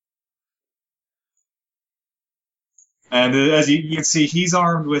 And as you can see, he's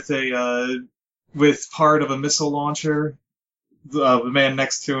armed with with part of a missile launcher. The man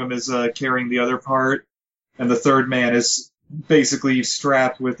next to him is carrying the other part, and the third man is basically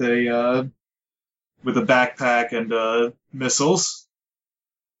strapped with a backpack and missiles.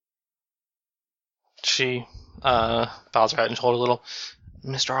 She bows her head and shoulder a little.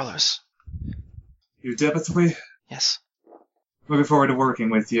 Mr. Arlos. You Debithwy? Yes. Looking forward to working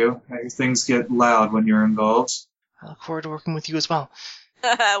with you. Things get loud when you're involved. I look forward to working with you as well.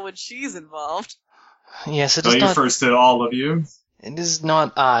 When she's involved. Yes, it So is you're not. first to all of you. It is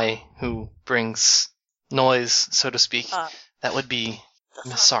not I who brings noise, so to speak. That would be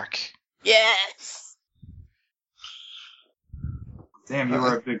Miss Sark. Yes! Damn, you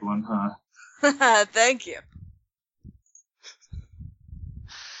are a big one, huh? Thank you.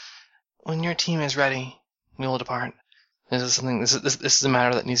 When your team is ready, we will depart. This is a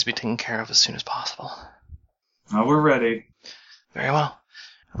matter that needs to be taken care of as soon as possible. Oh, we're ready. Very well.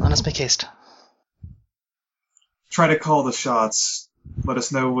 Let us make haste. Try to call the shots. Let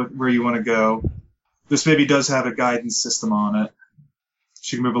us know where you want to go. This baby does have a guidance system on it.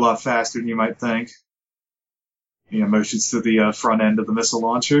 She can move a lot faster than you might think. He motions to the front end of the missile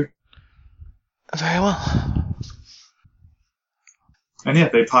launcher. Very well. And yeah,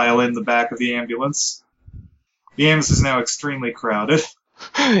 they pile in the back of the ambulance. The ambulance is now extremely crowded.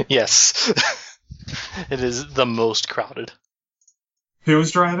 Yes. It is the most crowded. Who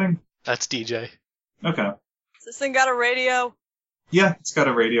is driving? That's DJ. Okay. Has this thing got a radio? Yeah, it's got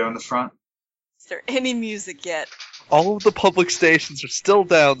a radio in the front. Is there any music yet? All of the public stations are still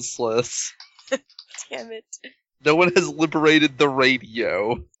down, Sliss. Damn it. No one has liberated the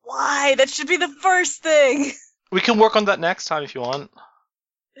radio. Why? That should be the first thing! We can work on that next time if you want.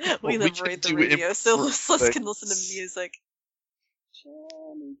 We we liberate can the do it radio so in Sliss can listen to music.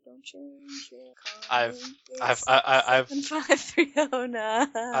 I've 5309.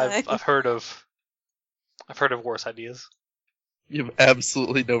 I've heard of worse ideas. You have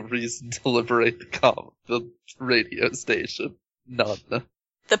absolutely no reason to liberate the radio station. None.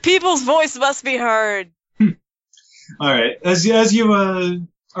 The people's voice must be heard. Alright, as you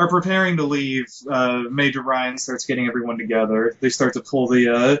are preparing to leave, Major Ryan starts getting everyone together. They start to pull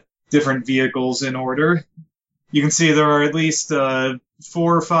the different vehicles in order. You can see there are at least 4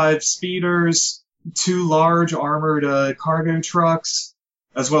 or 5 speeders, 2 large armored cargo trucks,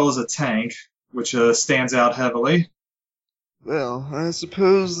 as well as a tank, which stands out heavily. Well, I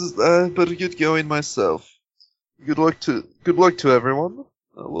suppose I better get going myself. Good luck to everyone.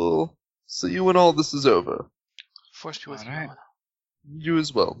 I will see you when all this is over. Force be with you. Alright. Owen. You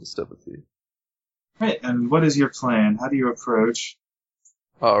as well, Miss Timothy. Right, and what is your plan? How do you approach?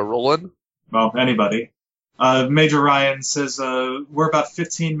 Roland? Well, anybody. Major Ryan says, we're about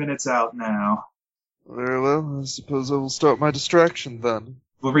 15 minutes out now. Very well, I suppose I will start my distraction then.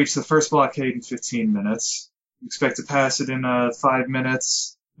 We'll reach the first blockade in 15 minutes. Expect to pass it in 5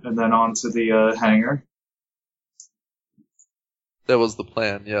 minutes, and then on to the hangar. That was the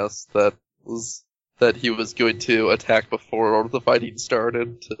plan, yes. That he was going to attack before the fighting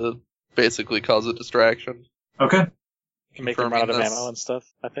started to basically cause a distraction. Okay. Can make them run out of Confirming this. ammo and stuff,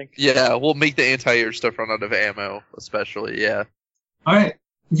 I think. Yeah, we'll make the anti-air stuff run out of ammo, especially, yeah. Alright.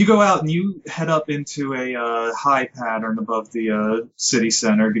 You go out and you head up into a high pattern above the city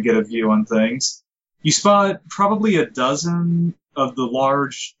center to get a view on things. You spot probably a dozen of the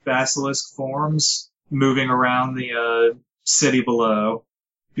large basilisk forms moving around the city below.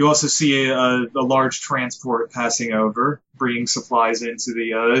 You also see a large transport passing over, bringing supplies into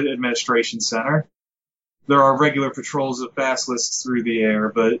the administration center. There are regular patrols of basilisks through the air,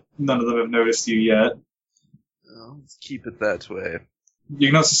 but none of them have noticed you yet. Well, let's keep it that way. You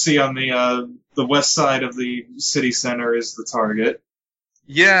can also see on the west side of the city center is the target.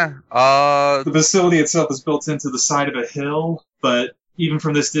 Yeah, The facility itself is built into the side of a hill, but even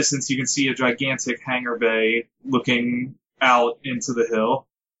from this distance you can see a gigantic hangar bay looking out into the hill,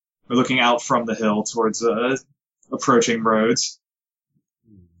 or looking out from the hill towards approaching roads.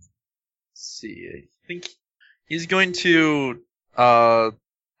 let's see. I think he's going to,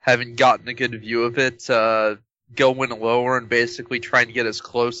 having gotten a good view of it, go in lower and basically try and get as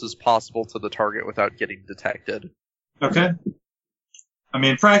close as possible to the target without getting detected. Okay. I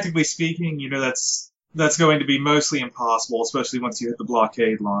mean, practically speaking, that's going to be mostly impossible, especially once you hit the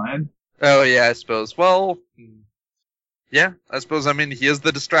blockade line. Oh yeah, I suppose. Well, yeah, I suppose. I mean, he is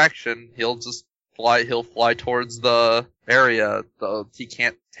the distraction. He'll just fly. He'll fly towards the area. Though he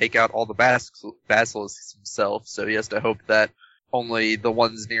can't take out all the basilisks himself, so he has to hope that only the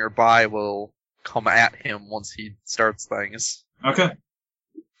ones nearby will come at him once he starts things. Okay.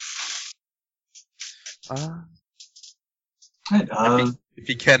 Right, If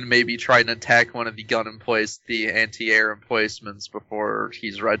he can, maybe try and attack one of the anti-air emplacements before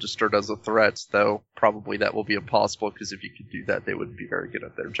he's registered as a threat, though probably that will be impossible, because if you could do that, they wouldn't be very good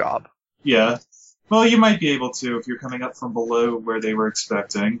at their job. yeah. Well, you might be able to if you're coming up from below where they were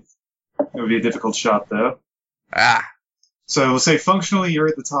expecting. It would be a difficult shot, though. Ah, So we'll say functionally you're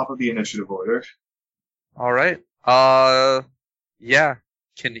at the top of the initiative order. alright. Yeah.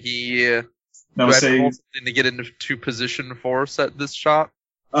 Can he, Now do I we'll have to say, roll something to get into position for set this shot?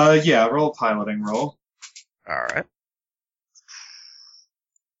 yeah, roll a piloting roll. Alright.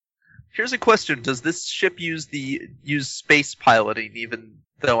 Here's a question. Does this ship use space piloting even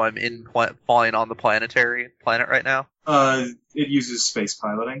though I'm flying on the planet right now? It uses space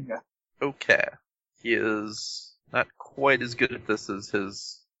piloting, yeah. Okay. He is not quite as good at this as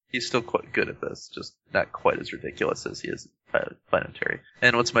he's still quite good at this, just not quite as ridiculous as he is at planetary.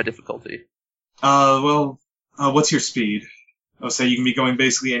 And what's my difficulty? What's your speed? I'll say you can be going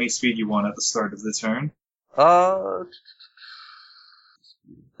basically any speed you want at the start of the turn.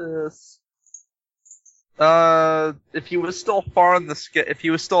 This. If he was still far on if he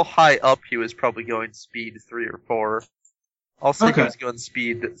was still high up, he was probably going speed 3 or 4. I'll say he Okay. was going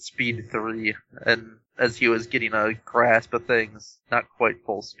speed 3, and as he was getting a grasp of things, not quite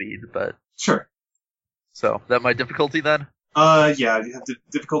full speed, but Sure. so that my difficulty then. Yeah, you have the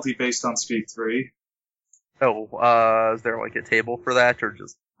difficulty based on speed 3. Oh, is there like a table for that, or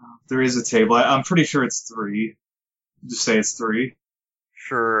just There is a table. I'm pretty sure it's 3. Just say it's 3.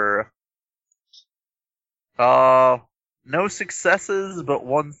 sure? No successes, but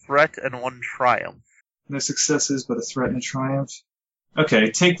 1 threat and 1 triumph. No successes, but a threat and a triumph.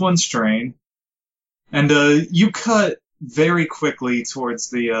 Okay, take 1 strain. And, you cut very quickly towards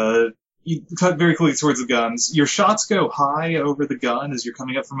the guns. Your shots go high over the gun as you're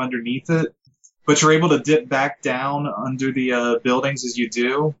coming up from underneath it, but you're able to dip back down under the, buildings as you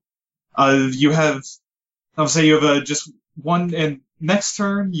do. You have just 1, and next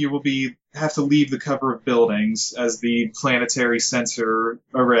turn you will have to leave the cover of buildings as the planetary sensor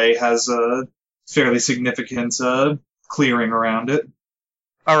array has a fairly significant clearing around it.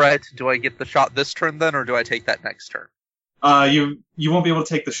 Alright, do I get the shot this turn then, or do I take that next turn? You won't be able to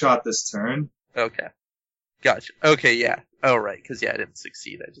take the shot this turn. Okay. Gotcha. Okay, yeah. Oh, right, because, yeah, I didn't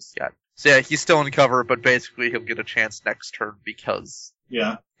succeed. I just got... So, yeah, he's still in cover, but basically he'll get a chance next turn because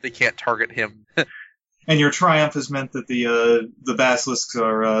Yeah. they can't target him. And your triumph has meant that the basilisks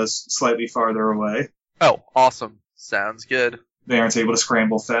are slightly farther away. Oh, awesome. Sounds good. They aren't able to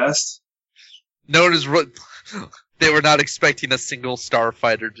scramble fast. No one is. They were not expecting a single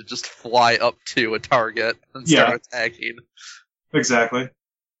starfighter to just fly up to a target and start attacking. Exactly.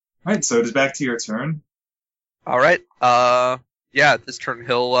 Alright, so it is back to your turn. Alright, yeah, this turn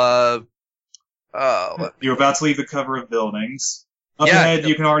he'll, You're about to leave the cover of buildings. Up ahead,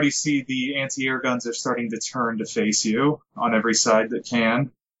 you can already see the anti-air guns are starting to turn to face you on every side that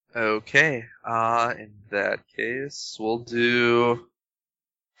can. Okay, in that case, we'll do,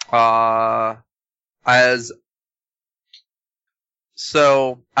 so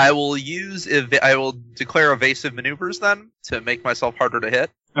I will I will declare evasive maneuvers then to make myself harder to hit.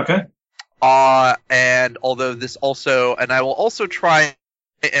 Okay. And although this also, and I will also try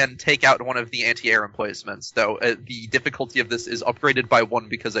and take out one of the anti-air emplacements, though the difficulty of this is upgraded by 1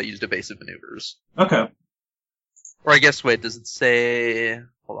 because I used evasive maneuvers. Okay. Or I guess, wait, does it say,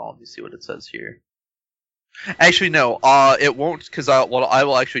 hold on, let me see what it says here. Actually, no, it won't, because I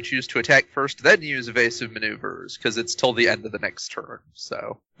will actually choose to attack first, then use evasive maneuvers, because it's till the end of the next turn,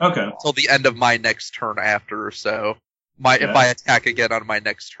 so. Okay. Till the end of my next turn after, so. If I attack again on my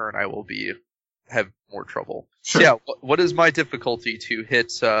next turn, I will have more trouble. Sure. So yeah, what is my difficulty to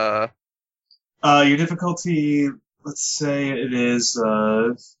hit, your difficulty, let's say it is,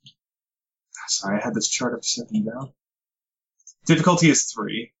 sorry, I had this chart up a second ago. Difficulty is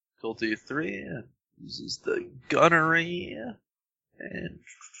 3. Difficulty 3, uses the gunnery, and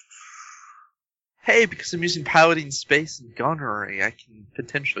hey, because I'm using piloting space and gunnery, I can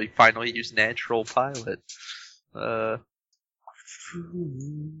potentially finally use natural pilot.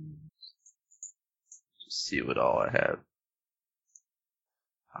 Just see what all I have.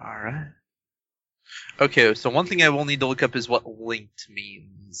 Alright. Okay, so one thing I will need to look up is what linked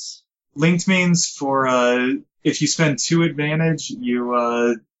means. Linked means for, if you spend 2 advantage,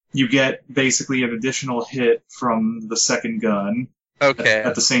 you get basically an additional hit from the second gun. Okay.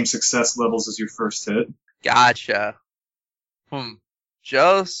 At the same success levels as your first hit. Gotcha.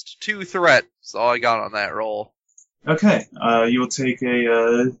 Just 2 threat. That's all I got on that roll. Okay, you will take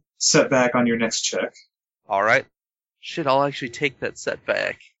a setback on your next check. Alright. Shit, I'll actually take that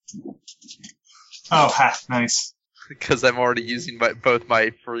setback. Oh, nice. Because I'm already using both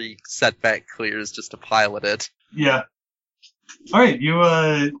my free setback clears just to pilot it. Yeah. Alright,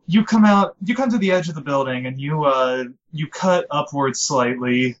 you come to the edge of the building, and you cut upwards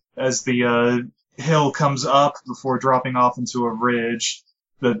slightly as the, hill comes up before dropping off into a ridge.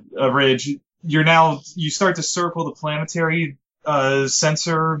 You start to circle the planetary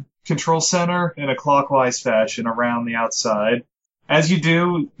sensor control center in a clockwise fashion around the outside. As you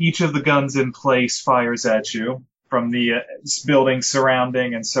do, each of the guns in place fires at you from the building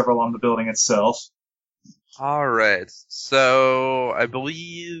surrounding and several on the building itself. Alright, so I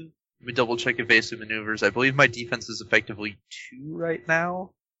believe, let me double check evasive maneuvers, I believe my defense is effectively 2 right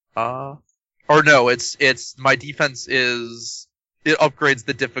now. Or no, it's my defense is, it upgrades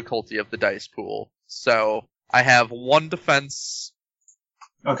the difficulty of the dice pool. So I have 1 defense.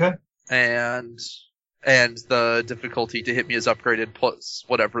 Okay. And the difficulty to hit me is upgraded plus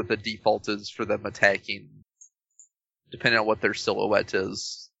whatever the default is for them attacking, depending on what their silhouette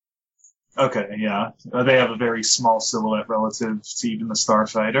is. Okay, yeah. They have a very small silhouette relative to even the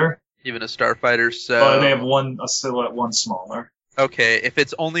Starfighter. Even a Starfighter, so... they have a silhouette 1 smaller. Okay, if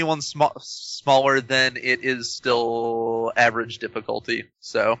it's only 1 smaller, then it is still average difficulty.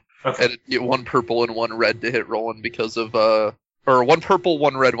 So, okay. And get 1 purple and 1 red to hit Roland because of, or 1 purple,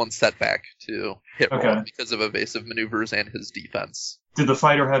 1 red, 1 setback to hit Roland because of evasive maneuvers and his defense. Did the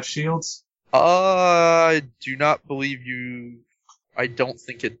fighter have shields? I do not believe I don't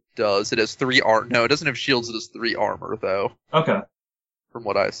think it does. It has 3 no, it doesn't have shields, it has 3 armor, though. Okay. From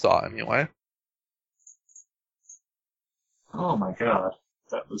what I saw, anyway. Oh my god.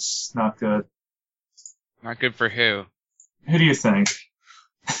 That was not good. Not good for who? Who do you think?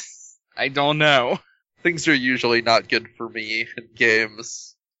 I don't know. Things are usually not good for me in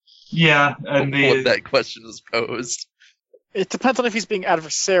games. Yeah, and when that question is posed. It depends on if he's being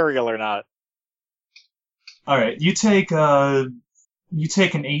adversarial or not. Alright, you take an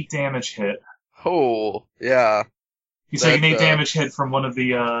 8 damage hit. Oh, yeah. You take an 8 damage hit from one of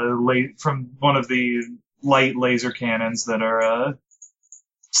the light laser cannons that are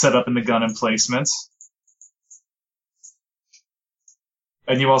set up in the gun emplacements.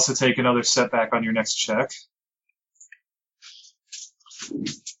 And you also take another setback on your next check.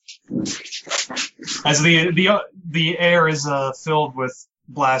 As the air is filled with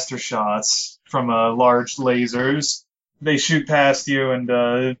blaster shots from large lasers, they shoot past you,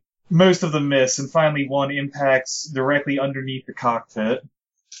 and most of them miss, and finally one impacts directly underneath the cockpit,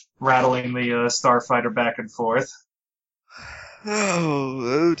 rattling the starfighter back and forth.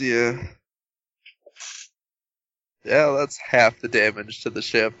 Oh dear. Yeah, that's half the damage to the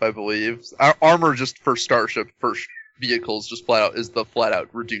ship, I believe. Our armor just for starship, for vehicles, just flat out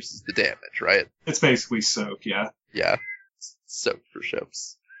reduces the damage, right? It's basically soak, yeah. Yeah. Soak for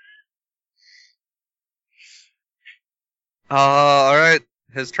ships. Alright.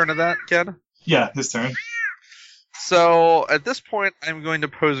 His turn of that, Ken? Yeah, his turn. So, at this point, I'm going to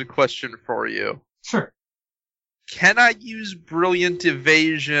pose a question for you. Sure. Can I use Brilliant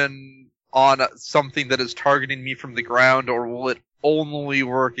Evasion on something that is targeting me from the ground, or will it only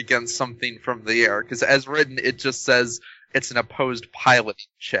work against something from the air? Because as written, it just says it's an opposed piloting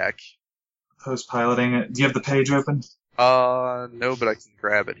check. Post piloting it. Do you have the page open? No, but I can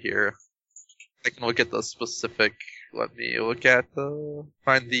grab it here. I can look at the specific. Let me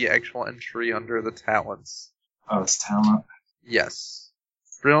find the actual entry under the talents. Oh, it's talent. Yes.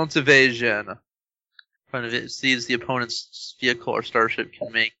 Brilliant Evasion. When it sees the opponent's vehicle or starship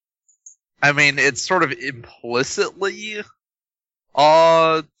can make. I mean, it's sort of implicitly,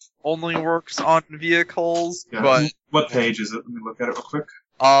 only works on vehicles, Yeah. but. What page is it? Let me look at it real quick.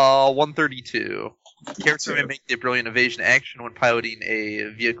 132. Character may make the Brilliant Evasion action when piloting a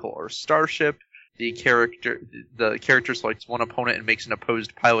vehicle or starship. The character selects one opponent and makes an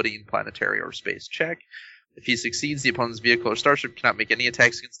opposed piloting, planetary, or space check. If he succeeds, the opponent's vehicle or starship cannot make any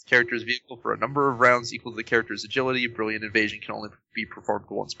attacks against the character's vehicle for a number of rounds equal to the character's agility. Brilliant Evasion can only be performed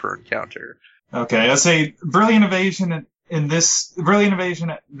once per encounter. Okay, I'll say Brilliant Evasion Brilliant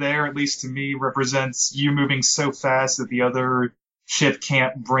Evasion there, at least to me, represents you moving so fast that the other ship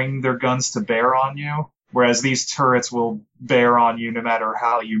can't bring their guns to bear on you, whereas these turrets will bear on you no matter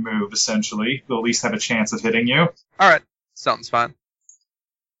how you move, essentially. They'll at least have a chance of hitting you. Alright, sounds fine.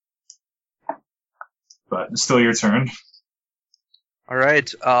 But it's still your turn.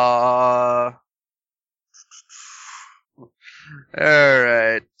 Alright,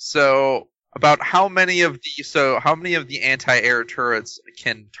 Alright, so about how many of the anti-air turrets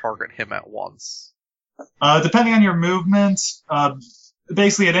can target him at once? Depending on your movement,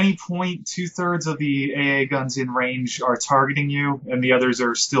 basically at any point, 2/3 of the AA guns in range are targeting you, and the others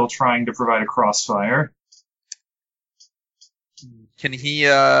are still trying to provide a crossfire. Can he,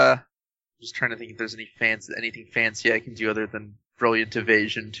 just trying to think if there's anything fancy I can do other than Brilliant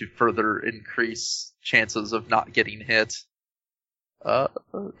Evasion to further increase chances of not getting hit. Or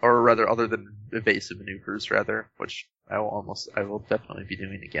rather, other than evasive maneuvers, rather, which I will definitely be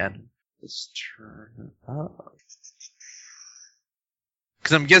doing again this turn.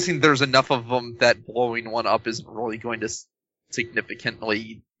 Because I'm guessing there's enough of them that blowing one up isn't really going to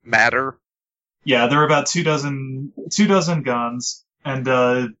significantly matter. Yeah, there are about two dozen guns,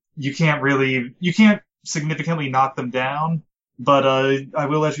 and you can't significantly knock them down, but I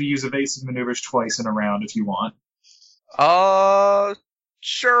will let you use evasive maneuvers twice in a round if you want.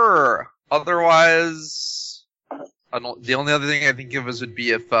 Sure. Otherwise, the only other thing I think of would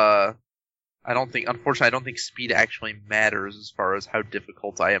be if, unfortunately, I don't think speed actually matters as far as how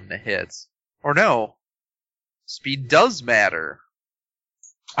difficult I am to hit. Or no. Speed does matter.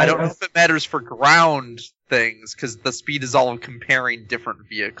 I don't know if it matters for ground things, because the speed is all comparing different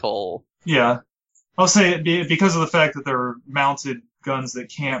vehicle. Yeah. I'll say because of the fact that they're mounted guns that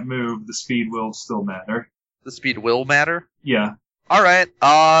can't move, the speed will still matter. The speed will matter? Yeah. Alright,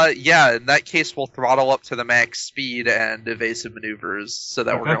 yeah, in that case we'll throttle up to the max speed and evasive maneuvers, so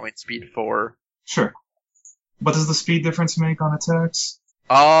that we're going speed 4. Sure. What does the speed difference make on attacks?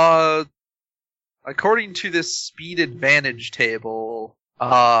 According to this speed advantage table,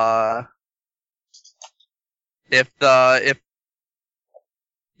 if the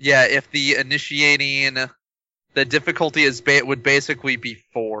initiating, the difficulty would basically be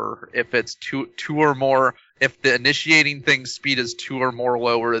 4 if it's two or more. If the initiating thing's speed is 2 or more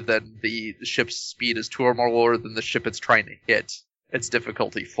lower than the ship's speed is 2 or more lower than the ship it's trying to hit, it's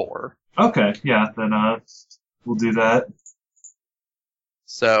difficulty 4. Okay, yeah, then we'll do that.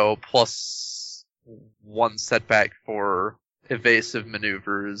 So plus 1 setback for evasive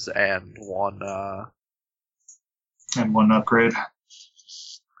maneuvers and one upgrade.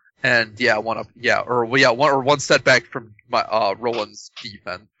 And one setback from Roland's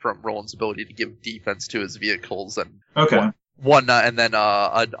defense, from Roland's ability to give defense to his vehicles, and and then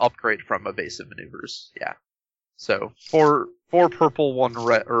an upgrade from evasive maneuvers. Yeah. So 4 purple, 1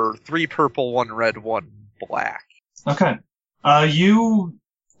 red, or 3 purple, 1 red, 1 black. Okay. You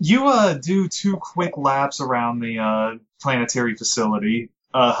do 2 quick laps around the planetary facility,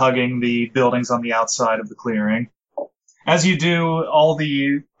 hugging the buildings on the outside of the clearing. As you do, all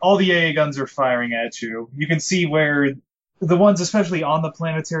the AA guns are firing at you. You can see where the ones, especially on the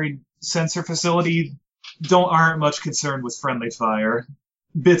planetary sensor facility, aren't much concerned with friendly fire.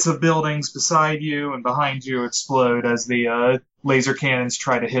 Bits of buildings beside you and behind you explode as the laser cannons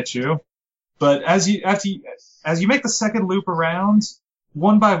try to hit you. But as you make the second loop around,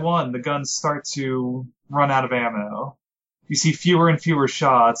 one by one the guns start to run out of ammo. You see fewer and fewer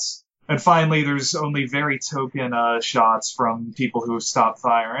shots, and finally there's only very token shots from people who have stopped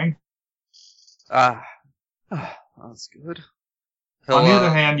firing. That's good. On the other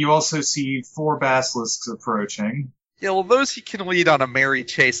hand, you also see 4 basilisks approaching. Yeah, well, those he can lead on a merry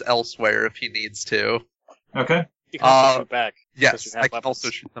chase elsewhere if he needs to. Okay. You can also shoot back. because Yes, you have I can weapons. also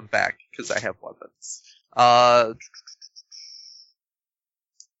shoot them back because I have weapons.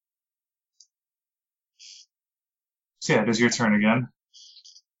 So yeah, it is your turn again.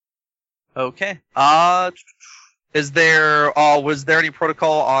 Okay. Was there any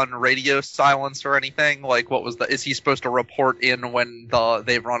protocol on radio silence or anything? Like, is he supposed to report in when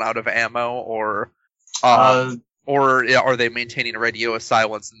they've run out of ammo, or are they maintaining radio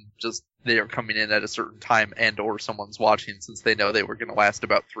silence and just they are coming in at a certain time or someone's watching since they know they were going to last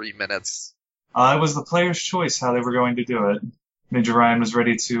about 3 minutes? It was the player's choice how they were going to do it. Major Ryan was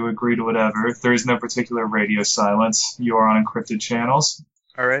ready to agree to whatever. There is no particular radio silence. You are on encrypted channels.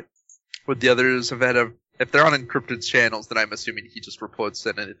 All right. Would the others have if they're on encrypted channels, then I'm assuming he just reports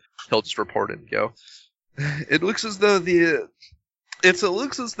in and he'll just report and go. It looks as though the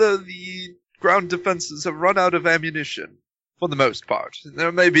ground defenses have run out of ammunition. For the most part.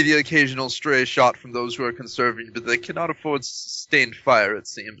 There may be the occasional stray shot from those who are conserving, but they cannot afford sustained fire, it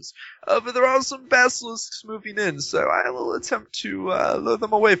seems. But there are some basilisks moving in, so I will attempt to lure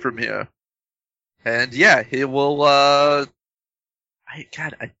them away from here. And yeah, he will, what the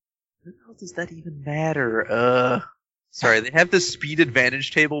hell does that even matter? Sorry, they have this speed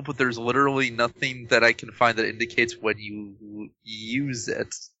advantage table, but there's literally nothing that I can find that indicates when you use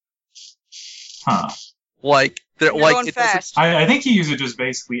it. Huh. You're going fast. I think you use it just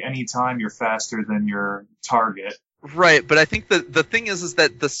basically any time you're faster than your target. Right, but I think the thing is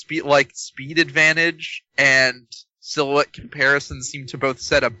that the speed advantage and silhouette comparison seem to both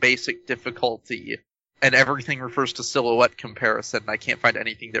set a basic difficulty, and everything refers to silhouette comparison. I can't find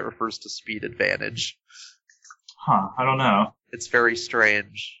anything that refers to speed advantage. Huh, I don't know. It's very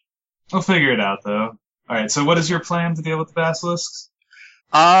strange. We'll figure it out, though. Alright, so what is your plan to deal with the basilisks?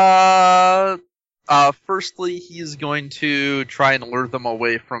 Firstly, he's going to try and lure them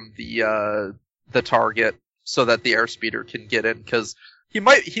away from the target so that the airspeeder can get in, because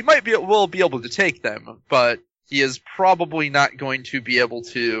will be able to take them, but he is probably not going to be able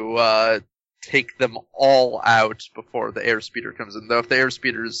to take them all out before the airspeeder comes in. Though if the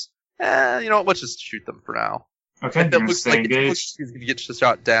airspeeder's, let's just shoot them for now. Okay, If it looks like he's going to get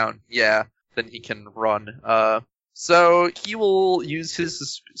shot down, yeah, then he can run. So he will use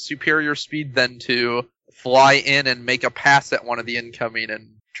his superior speed then to fly in and make a pass at one of the incoming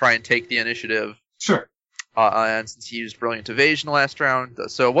and try and take the initiative. Sure. And since he used Brilliant Evasion last round,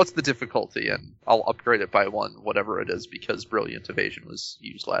 so what's the difficulty? And I'll upgrade it by 1, whatever it is, because Brilliant Evasion was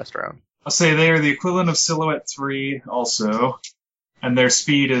used last round. I'll say they are the equivalent of Silhouette 3 also, and their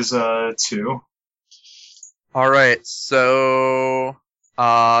speed is 2. Alright, so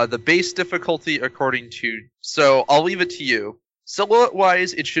the base difficulty so I'll leave it to you.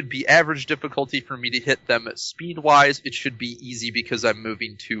 Silhouette-wise, it should be average difficulty for me to hit them. Speed-wise, it should be easy because I'm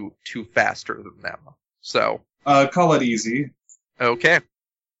moving too faster than them. So. Call it easy. Okay. In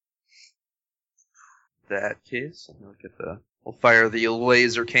that case, we'll fire the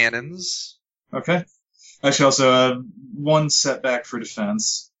laser cannons. Okay. Actually, also, 1 setback for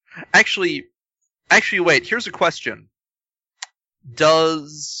defense. Actually, wait, here's a question.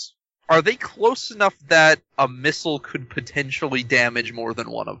 Are they close enough that a missile could potentially damage more than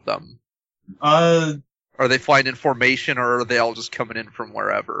one of them? Are they flying in formation, or are they all just coming in from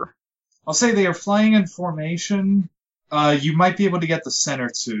wherever? I'll say they are flying in formation. You might be able to get the center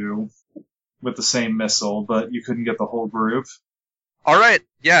 2 with the same missile, but you couldn't get the whole group. Alright,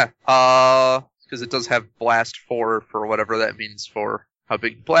 yeah. Because it does have blast 4 for whatever that means for how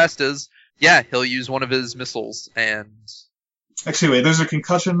big the blast is. Yeah, he'll use one of his missiles and... Actually, wait, those are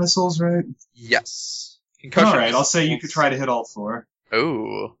concussion missiles, right? Yes. Concussion Alright, missiles. I'll say you could try to hit all 4.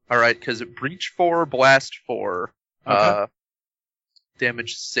 Oh, alright, because breach 4, blast 4, Okay.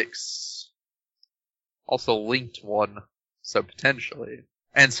 damage 6. Also linked 1, so potentially.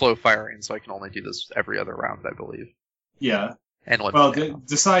 And slow firing, so I can only do this every other round, I believe. Yeah. And Well,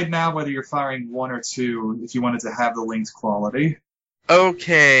 decide now whether you're firing 1 or 2 if you wanted to have the linked quality.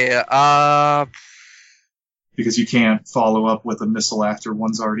 Okay, Because you can't follow up with a missile after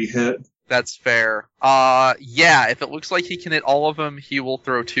one's already hit. that's fair. Yeah, if it looks like he can hit all of them, he will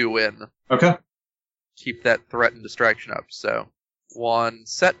throw 2 in. Okay. keep that threat and distraction up. So 1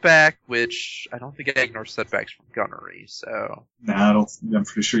 setback, which I don't think I ignore setbacks from gunnery. So Nah, I'm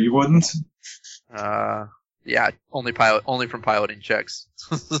pretty sure you wouldn't. yeah, only from piloting checks.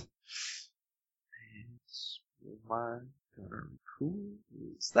 My gunnery. Who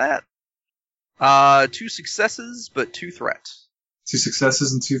is that? 2 successes, but 2 threat. 2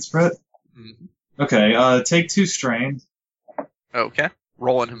 successes and 2 threat? Mm-hmm. Okay, take 2 strain. Okay.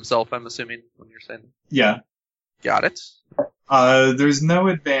 Rolling himself, I'm assuming, when you're saying. Yeah. Got it. There's no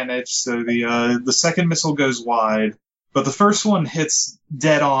advantage, so the second missile goes wide, but the first one hits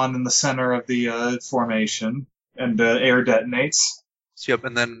dead on in the center of the formation, and air detonates. So, yep,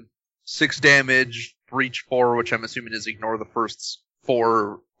 and then 6 damage, breach 4, which I'm assuming is ignore the first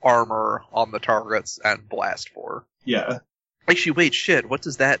 4 armor on the targets, and blast 4. Yeah. Actually, wait, shit, what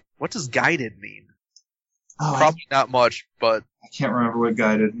does guided mean? Oh, Probably not much, but I can't remember what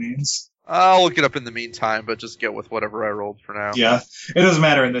guided means. I'll look it up in the meantime, but just go with whatever I rolled for now. Yeah, it doesn't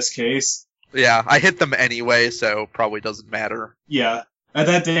matter in this case. Yeah, I hit them anyway, so probably doesn't matter. Yeah. At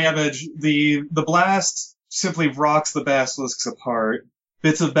that damage, the blast simply rocks the basilisks apart.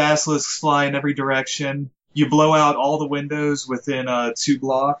 Bits of basilisks fly in every direction. You blow out all the windows within 2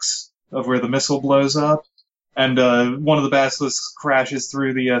 blocks of where the missile blows up. And one of the basilisks crashes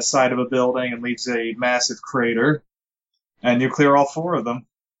through the side of a building and leaves a massive crater. And you clear all 4 of them.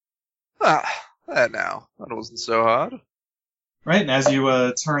 That wasn't so hard. Right, and as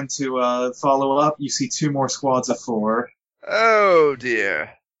you turn to follow up, you see 2 more squads of 4. Oh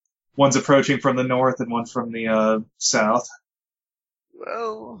dear. One's approaching from the north and one from the south.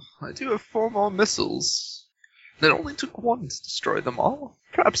 Well, I do have 4 more missiles. It only took 1 to destroy them all.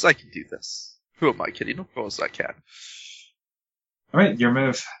 Perhaps I can do this. Who am I kidding? Of course I can. Alright, your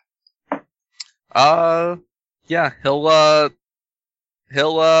move. Yeah, he'll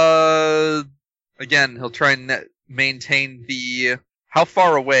try and maintain the, how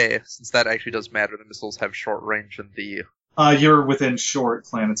far away, since that actually does matter, the missiles have short range and the... You're within short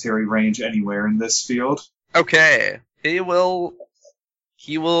planetary range anywhere in this field. Okay, he will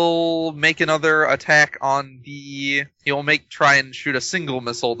make another attack on the, try and shoot a single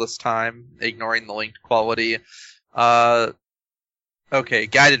missile this time, ignoring the linked quality. Okay,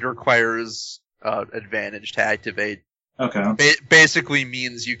 guided requires, advantage to activate. Okay. Basically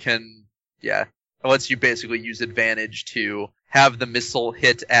means you can, it lets you basically use advantage to have the missile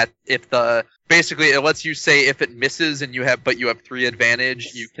hit basically it lets you say if it misses and you have 3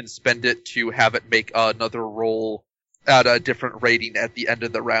 advantage, you can spend it to have it make another roll at a different rating at the end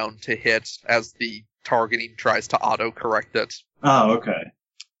of the round to hit as the targeting tries to auto-correct it. Oh, okay.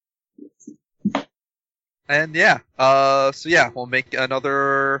 And we'll make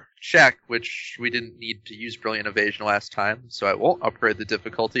another check, which we didn't need to use Brilliant Evasion last time, so I won't upgrade the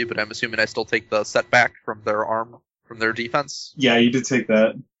difficulty, but I'm assuming I still take the setback from their defense. Yeah, you did take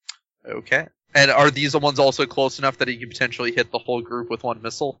that. Okay. And are these the ones also close enough that he can potentially hit the whole group with 1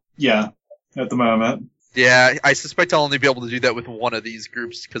 missile? Yeah, at the moment. Yeah, I suspect I'll only be able to do that with one of these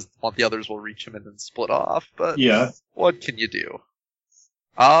groups, because the others will reach him and then split off, but yeah. What can you do?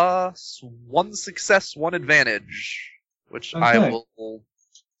 1 success, 1 advantage, which Okay. I will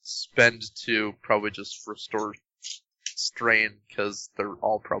spend to probably just restore strain, because they're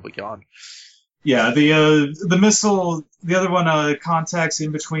all probably gone. Yeah, the missile, the other one contacts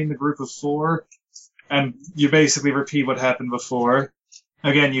in between the group of 4, and you basically repeat what happened before.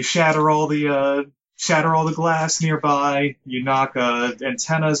 Again, you shatter all the glass nearby, you knock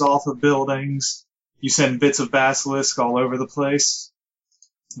antennas off of buildings, you send bits of basilisk all over the place.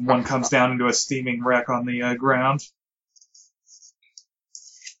 One comes down into a steaming wreck on the ground.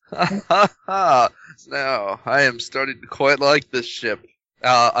 No, I am starting to quite like this ship.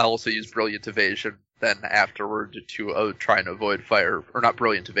 I also use Brilliant Evasion then afterward to try and avoid fire, or not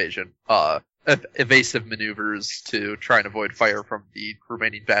Brilliant Evasion, evasive maneuvers to try and avoid fire from the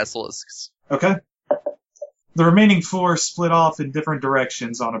remaining basilisks. Okay. The remaining 4 split off in different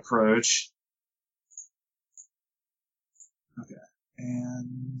directions on approach. Okay.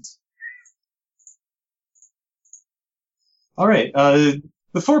 And... Alright,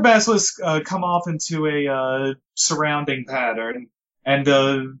 the 4 basilisks come off into a surrounding pattern,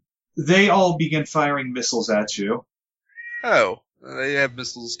 and they all begin firing missiles at you. Oh, they have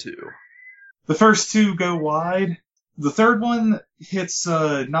missiles too. The first 2 go wide. The third one hits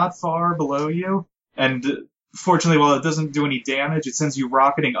not far below you, and fortunately, while it doesn't do any damage, it sends you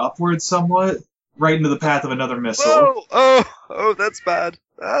rocketing upwards somewhat, right into the path of another missile. Oh, that's bad.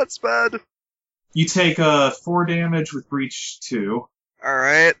 That's bad. You take 4 damage with breach 2.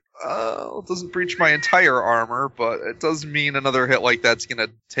 Alright. It doesn't breach my entire armor, but it does mean another hit like that's gonna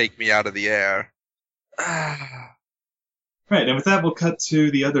take me out of the air. Right, and with that, we'll cut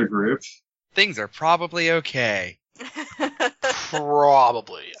to the other group. Things are probably okay.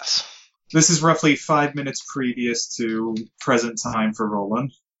 Probably, yes. This is roughly 5 minutes previous to present time for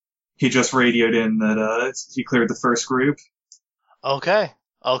Roland. He just radioed in that he cleared the first group. Okay.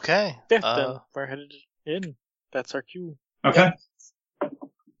 Yeah, then we're headed in. That's our cue. Okay.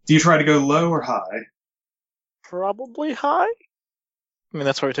 Do you try to go low or high? Probably high. I mean,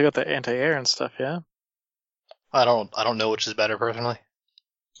 that's why we took out the anti-air and stuff, yeah? I don't know which is better personally.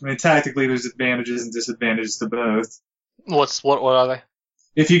 I mean, tactically, there's advantages and disadvantages to both. What are they?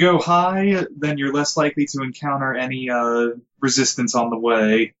 If you go high, then you're less likely to encounter any resistance on the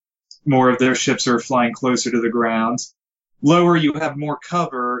way. More of their ships are flying closer to the ground. Lower, you have more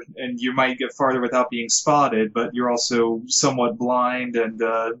cover, and you might get farther without being spotted, but you're also somewhat blind and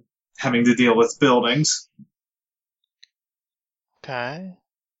having to deal with buildings. Okay.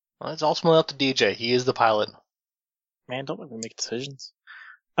 Well, it's ultimately up to DJ. He is the pilot. Man, don't let me make decisions.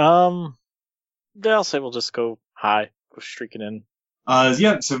 Yeah, I'll say we'll just go high. Go streaking in.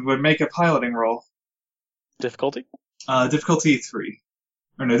 Yeah, so we'd make a piloting roll. Difficulty? Difficulty 3.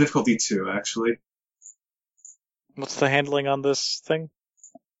 Or no, difficulty 2, actually. What's the handling on this thing?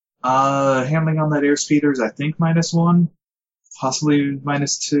 Handling on that airspeeder is, I think, -1. Possibly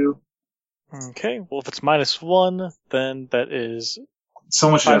 -2. Okay, well, if it's -1, then that is So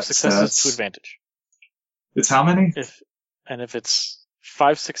much 5 successes to stats. advantage. It's how many? If it's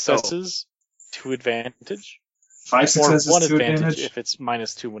 5 successes to advantage, 5 or successes 1 to advantage advantage? if it's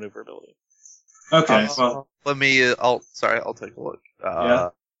 -2 maneuverability. Okay, well, Let me. I'll take a look. Yeah.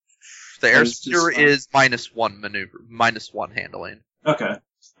 The It's just airspeeder fine. is -1 maneuver, -1 handling. okay.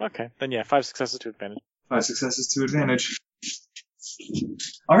 Okay, then yeah, 5 successes to advantage. 5 successes to advantage.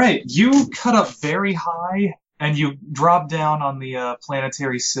 Alright, you cut up very high, and you drop down on the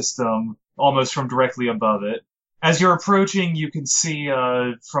planetary system, almost from directly above it. As you're approaching, you can see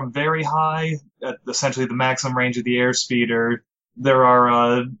from very high, at essentially the maximum range of the airspeeder, there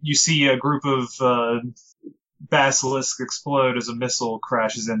are, you see a group of basilisks explode as a missile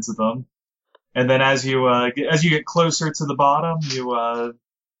crashes into them. And then as you get closer to the bottom,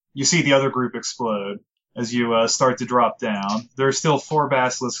 you see the other group explode as you start to drop down. There are still 4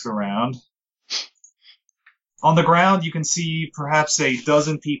 basilisks around. On the ground, you can see perhaps a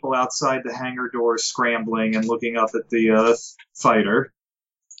dozen people outside the hangar doors scrambling and looking up at the fighter.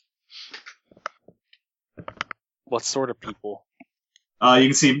 What sort of people? You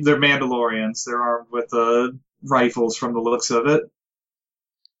can see they're Mandalorians. They're armed with rifles from the looks of it.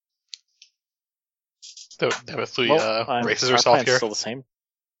 Definitely Well, races our herself plan's here. still the same.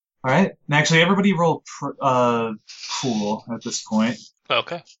 All right. And actually, everybody roll pool at this point.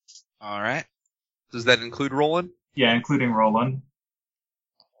 Okay. All right. Does that include Roland? Yeah, including Roland.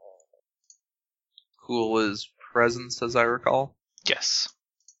 Cool is presence, as I recall. Yes.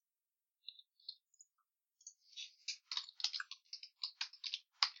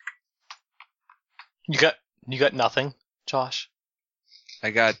 You got nothing, Josh.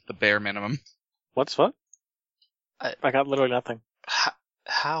 I got the bare minimum. What's what? I got literally nothing.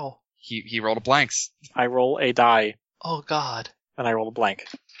 How? He rolled a blanks. I roll a die, Oh God. and I roll a blank.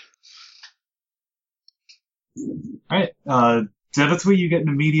 All right. Devitwi, you get an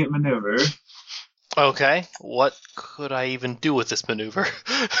immediate maneuver. Okay. What could I even do with this maneuver?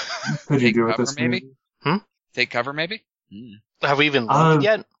 Could you Take do with cover, this maybe? maneuver? Take cover, maybe? Have we even landed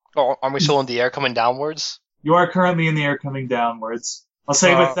yet? Or are we still in the air coming downwards? You are currently in the air coming downwards. I'll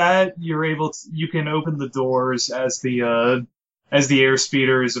say Uh, with that, you can open the doors as the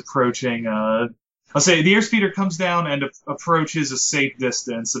airspeeder is approaching. I'll say the airspeeder comes down and approaches a safe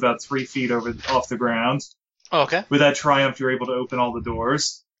distance, about 3 feet off the ground. Okay. With that triumph, you're able to open all the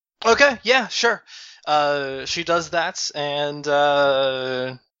doors. Okay, yeah, sure. She does that, and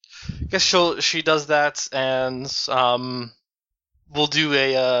guess she does that, and we'll do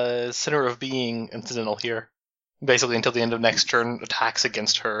a center of being incidental here. Basically, until the end of next turn, attacks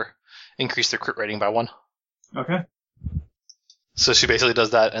against her increase their crit rating by 1. Okay. So she basically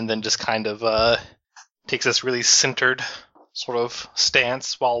does that, and then just kind of takes this really centered sort of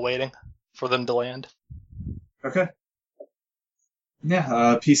stance while waiting for them to land. Okay.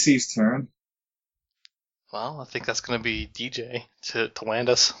 Yeah. PC's turn. Well, I think that's going to be DJ to land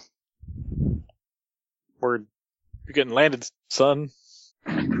us. Word. You're getting landed, son.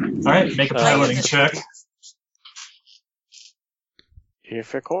 All right. Make a piloting check.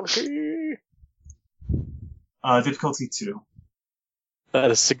 Difficulty. Difficulty 2.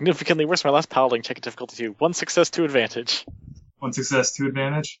 That is significantly worse than my last piloting check at difficulty 2. 1 success, 2 advantage. 1 success, 2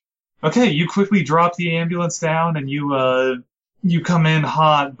 advantage. Okay, you quickly drop the ambulance down and you come in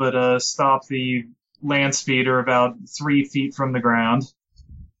hot, but stop the land speed are about 3 feet from the ground.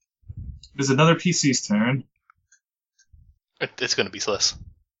 It is another PC's turn. It's going to be Sliss.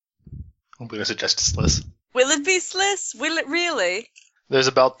 I'm going to suggest Sliss. Will it be Sliss? Will it really? There's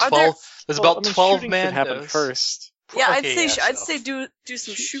about Are 12. There's about I mean, 12 shooting should happen Mandos. first. Yeah, I'd Okay, say yeah, I'd so- say do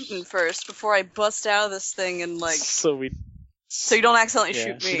some shooting first before I bust out of this thing and So you don't accidentally yeah,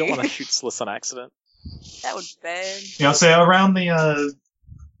 shoot me. we don't want to shoot Sliss on accident. That would be bad. Yeah, I'll say around the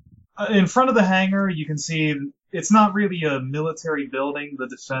in front of the hangar, you can see it's not really a military building,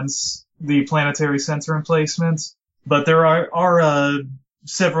 the planetary center emplacement, but there are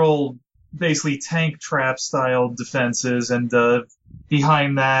several basically tank trap style defenses, and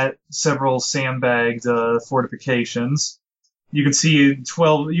behind that several sandbagged fortifications. You can see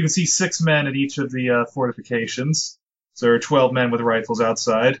 6 men at each of the fortifications. So there are 12 men with rifles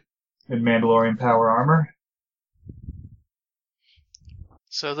outside in Mandalorian power armor.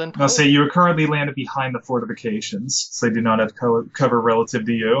 So then, I'll say you are currently landed behind the fortifications, so they do not have cover relative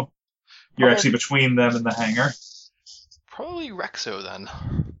to you. You're Oh. actually between them and the hangar. probably Rexo then.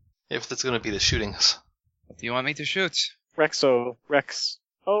 If that's going to be the shootings. What do you want me to shoot? Rex.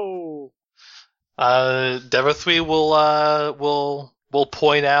 Oh. Devathui will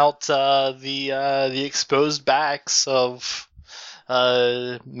point out the exposed backs of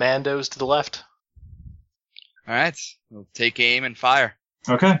Mandos to the left. All right, we'll take aim and fire.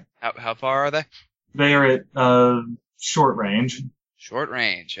 Okay. How far are they? They are at short range. Short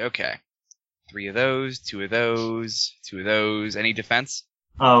range. Okay. 3 of those, 2 of those, 2 of those. Any defense?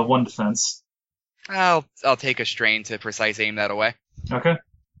 1 defense. I'll take a strain to precise aim that away. Okay.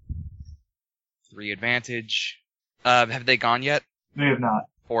 3 advantage. Have they gone yet? They have not.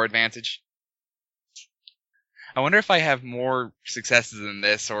 4 advantage. I wonder if I have more successes than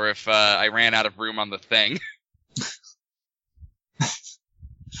this, or if I ran out of room on the thing.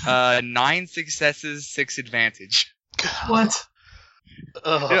 9 successes, 6 advantage. What?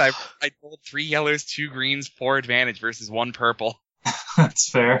 Ugh. Dude, I rolled 3 yellows, 2 greens, 4 advantage versus 1 purple. That's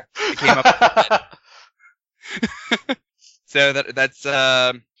fair. It came up. So that's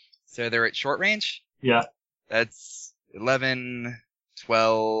so they're at short range. Yeah. That's 11,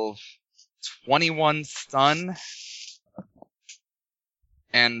 12, 21 stun,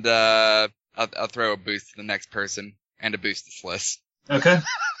 and I'll throw a boost to the next person and a boost to Sliss, Okay.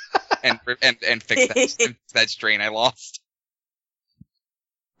 and fix that strain I lost.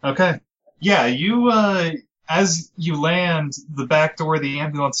 Okay. Yeah, you, as you land, the back door of the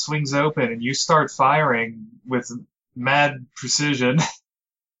ambulance swings open and you start firing with mad precision.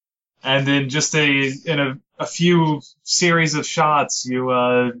 And then just in a few series of shots,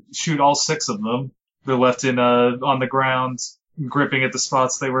 you, shoot all 6 of them. They're left on the ground, gripping at the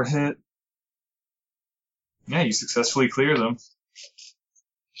spots they were hit. Yeah, you successfully clear them.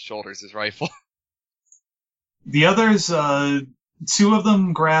 Shoulders his rifle. The others, 2 of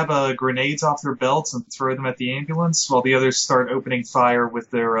them grab grenades off their belts and throw them at the ambulance, while the others start opening fire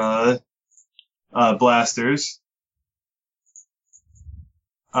with their blasters.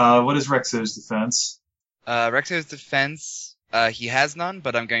 What is Rexo's defense? Rexo's defense, he has none,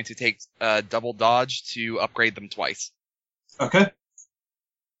 but I'm going to take double dodge to upgrade them twice. Okay.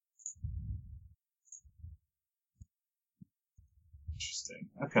 Interesting.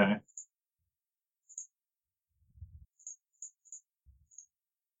 Okay.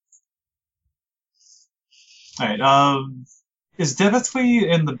 Alright, is Devathui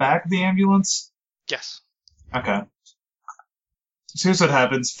in the back of the ambulance? Yes. Okay. So here's what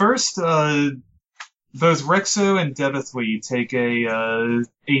happens. First, both Rexo and Devathui take a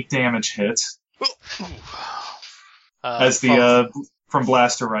 8 damage hit as from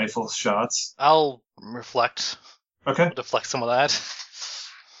blaster rifle shots. I'll reflect. Okay. Deflect some of that.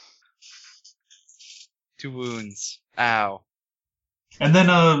 2 wounds. Ow. And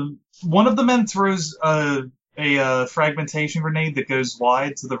then one of the men throws a fragmentation grenade that goes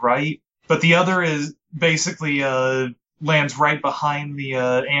wide to the right, but the other is basically lands right behind the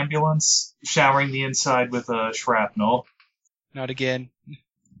ambulance, showering the inside with shrapnel. Not again.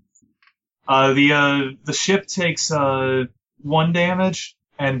 The ship takes 1 damage,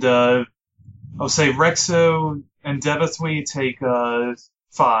 and I'll say Rexo and Devathui take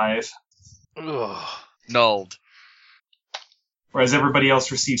 5, Ugh. Nulled. whereas everybody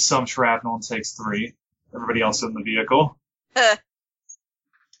else receives some shrapnel and takes 3. Everybody else in the vehicle. Because,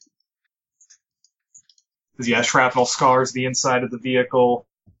 yeah, shrapnel scars the inside of the vehicle.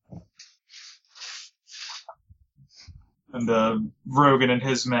 And Rogan and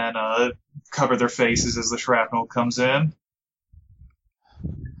his men cover their faces as the shrapnel comes in.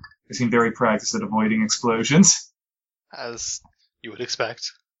 They seem very practiced at avoiding explosions. As you would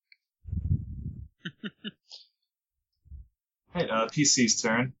expect. Hey, PC's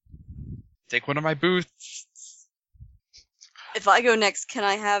turn. Take one of my boosts. If I go next, can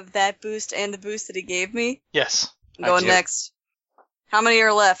I have that boost and the boost that he gave me? Yes. I'm going Yep. next. How many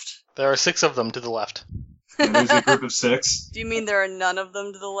are left? There are 6 of them to the left. Yeah, there's a group of 6. Do you mean there are none of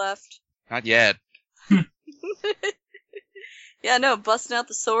them to the left? Not yet. Yeah, no, busting out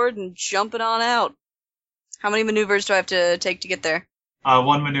the sword and jumping on out. How many maneuvers do I have to take to get there?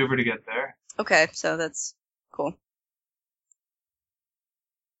 1 maneuver to get there. Okay, so that's cool.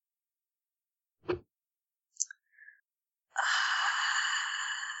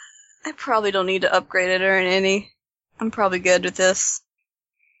 I probably don't need to upgrade it or any. I'm probably good with this.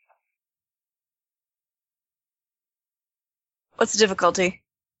 What's the difficulty?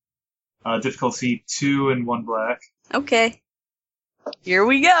 Difficulty 2 and 1 black. Okay. Here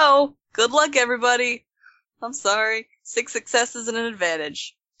we go. Good luck, everybody. I'm sorry. 6 successes and an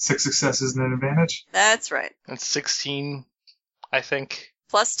advantage. 6 successes and an advantage. That's right. That's 16, I think.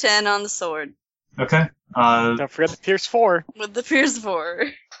 Plus 10 on the sword. Okay. Don't forget the Pierce 4. With the Pierce 4.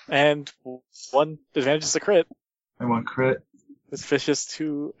 And 1 advantage is a crit. And 1 crit. With Vicious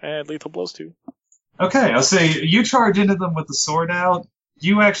 2 and Lethal Blows 2. Okay, I'll say you charge into them with the sword out.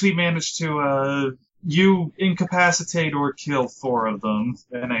 You actually manage to, you incapacitate or kill 4 of them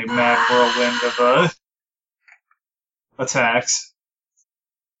in a mad whirlwind of, attacks.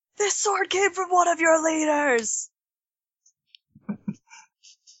 This sword came from one of your leaders.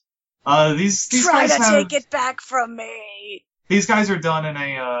 These Try guys to have, take it back from me. These guys are done in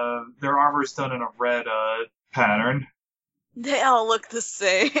a, their armor's done in a red, pattern. They all look the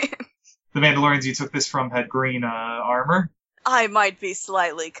same. The Mandalorians you took this from had green, armor. I might be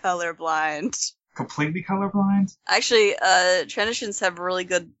slightly colorblind. Completely colorblind? Actually, Trenishans have really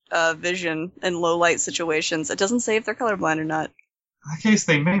good vision in low light situations. It doesn't say if they're colorblind or not. In that case,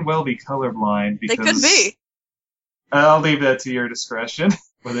 they may well be colorblind because... They could be. I'll leave that to your discretion,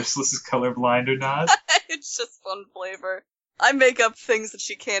 whether this is colorblind or not. It's just fun flavor. I make up things that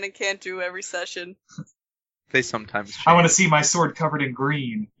she can and can't do every session. They sometimes change. I want to see my sword covered in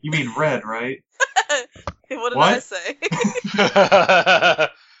green. You mean red, right? What did What? I say?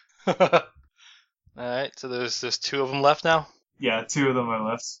 Alright, so there's 2 of them left now? Yeah, 2 of them are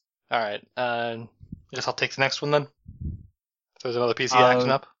left. Alright, I guess I'll take the next one then. If there's another PC Uh, action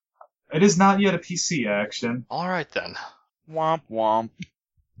up. It is not yet a PC action. Alright then. Womp womp.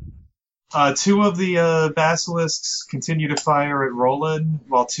 2 of the basilisks continue to fire at Roland,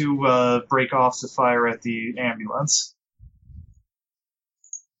 while 2 break off to fire at the ambulance.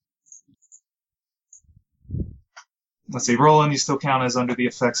 Let's see, Roland, you still count as under the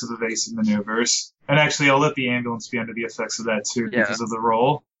effects of evasive maneuvers. And actually, I'll let the ambulance be under the effects of that too, Yeah. because of the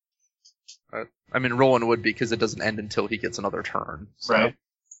roll. I mean, Roland would be because it doesn't end until he gets another turn. So. Right.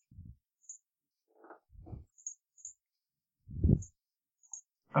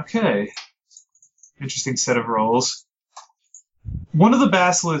 Okay. Interesting set of rolls. One of the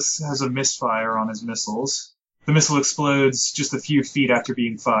basilisks has a misfire on his missiles. The missile explodes just a few feet after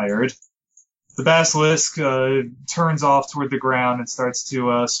being fired. The basilisk turns off toward the ground and starts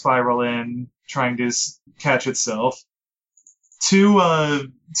to spiral in, trying to catch itself. Two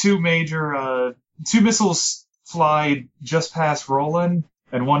missiles fly just past Roland,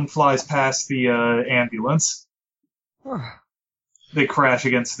 and 1 flies past the ambulance. They crash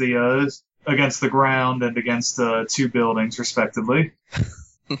against the ground and against 2 buildings, respectively.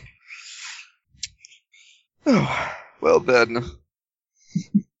 Well then.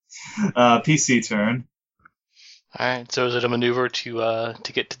 PC turn. Alright, so is it a maneuver to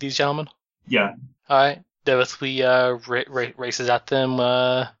get to these gentlemen? Yeah. Alright, Devithly races at them,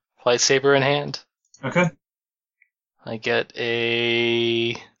 lightsaber in hand. Okay. I get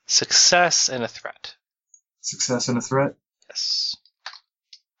a success and a threat. Success and a threat. Yes.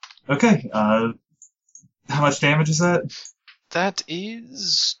 Okay. How much damage is that? That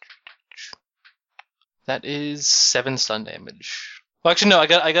is 7 stun damage. Well, actually, no. I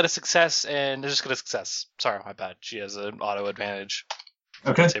got a success and I just got a success. Sorry, my bad. She has an auto advantage.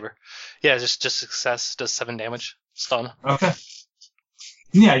 Okay. Saber. Yeah, just success does 7 damage. Stun. Okay.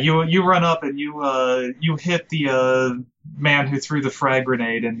 Yeah, you run up and you hit the man who threw the frag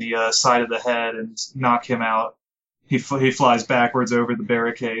grenade in the side of the head and knock him out. He flies backwards over the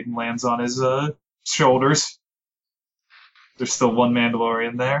barricade and lands on his shoulders. There's still 1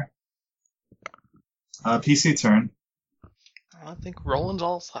 Mandalorian there. PC turn. I think Roland's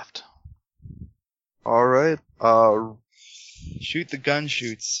all that's left. Alright. Shoot the gun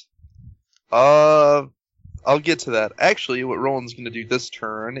shoots. I'll get to that. Actually, what Roland's going to do this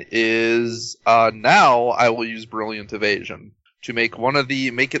turn is now I will use Brilliant Evasion to make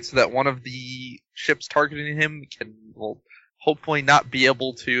it so that one of the ships targeting him will hopefully not be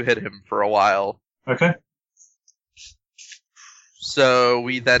able to hit him for a while. Okay. So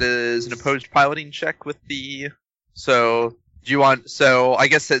that is an opposed piloting check with the. So do you want? So I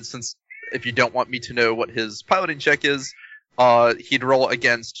guess that since if you don't want me to know what his piloting check is, he'd roll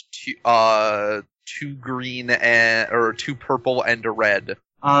against two green or two purple and a red.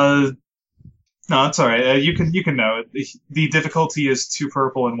 No, it's alright. You can know it. The difficulty is 2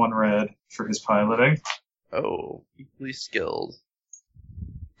 purple and 1 red for his piloting. Oh, equally skilled.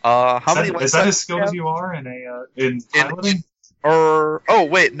 How many? Is that as skilled as you are in piloting? Oh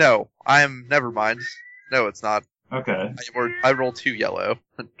wait, no. Never mind. No, it's not. Okay. I roll 2 yellow.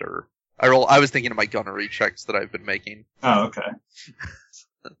 I was thinking of my gunnery checks that I've been making. Oh, okay.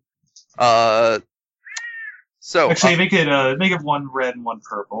 So actually, make it 1 red and 1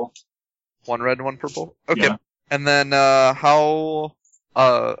 purple. 1 red and 1 purple. Okay. Yeah. And then how?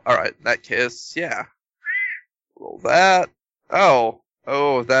 All right. In that case, yeah. Roll that.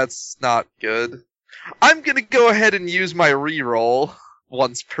 Oh, that's not good. I'm gonna go ahead and use my reroll.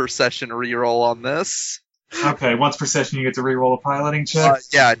 Once per session reroll on this. Okay, once per session you get to reroll a piloting check?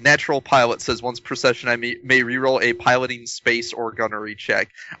 Yeah, natural pilot says once per session I may reroll a piloting, space, or gunnery check.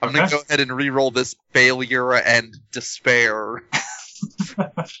 I'm gonna go ahead and reroll this failure and despair.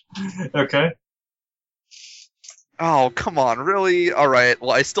 Okay. Oh, come on, really? Alright,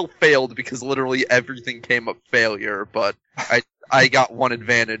 well I still failed because literally everything came up failure, but I got 1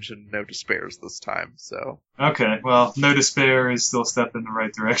 advantage and no despairs this time, so. Okay, well, no despair is still a step in the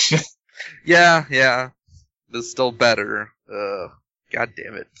right direction. Yeah. This is still better. God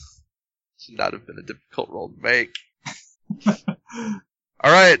damn it. Should not have been a difficult roll to make.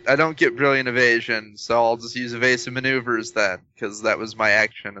 Alright, I don't get brilliant evasion, so I'll just use evasive maneuvers then, because that was my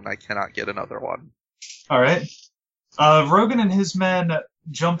action and I cannot get another one. Alright. Rogan and his men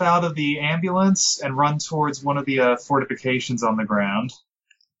jump out of the ambulance and run towards one of the fortifications on the ground.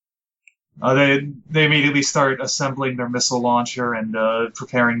 They immediately start assembling their missile launcher and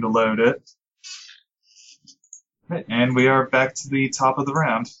preparing to load it. And we are back to the top of the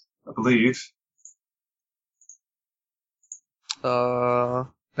round, I believe.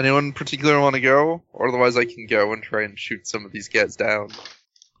 Anyone in particular want to go? Or otherwise I can go and try and shoot some of these guys down.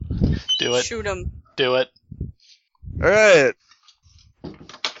 Do it. Shoot him. Do it. Alright.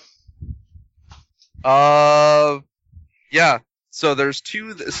 Yeah. So there's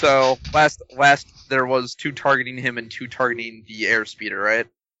 2, so last there was 2 targeting him and 2 targeting the airspeeder, right?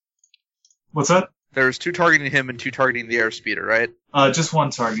 What's that? There's 2 targeting him and 2 targeting the airspeeder, right? Just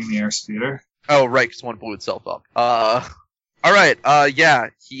 1 targeting the airspeeder. Oh, right, because 1 blew itself up. Alright, yeah,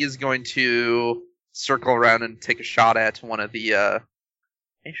 he is going to circle around and take a shot at one of the,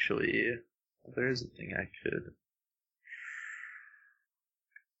 actually, there is a thing I could.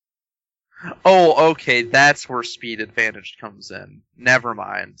 Oh, okay, that's where speed advantage comes in. Never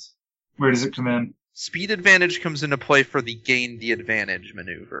mind. Where does it come in? Speed advantage comes into play for the gain the advantage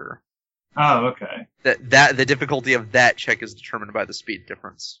maneuver. Oh, okay. That the difficulty of that check is determined by the speed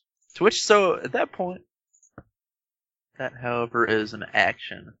difference. To which, so at that point, that however is an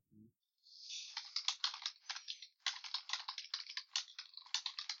action.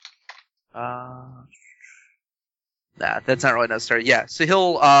 Nah, that's not really necessary. Yeah, so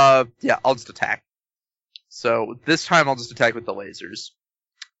he'll, yeah, I'll just attack. So this time I'll just attack with the lasers.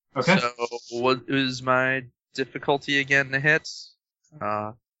 Okay. So what is my difficulty again to hit?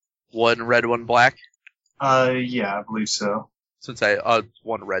 1 red, 1 black. Yeah, I believe so. Since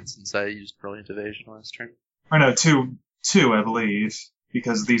 1 red since I used brilliant evasion last turn. Or no, two, I believe,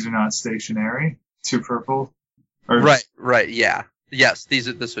 because these are not stationary. 2 purple. Right, yeah. Yes,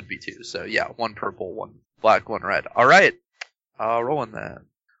 this would be 2. So yeah, 1 purple, 1 black, 1 red. Alright. Rolling that.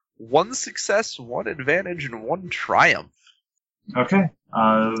 1 success, 1 advantage, and 1 triumph. Okay.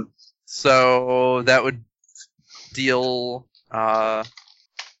 So that would deal, I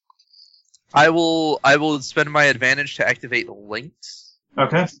will spend my advantage to activate linked.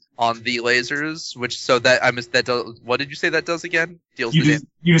 Okay. On the lasers, that does, what did you say that does again? Deals you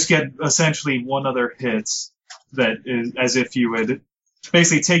just get essentially 1 other hit that is as if you would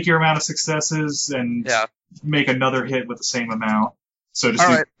basically take your amount of successes and make another hit with the same amount. So just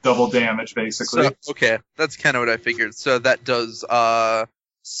do double damage, basically. So, okay, that's kind of what I figured. So that does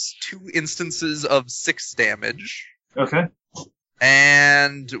 2 instances of 6 damage. Okay.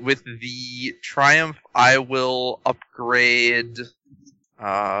 And with the Triumph, I will upgrade...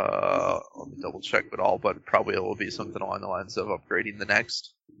 let me double check it all, but probably it will be something along the lines of upgrading the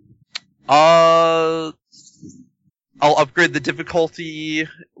next. I'll upgrade the difficulty.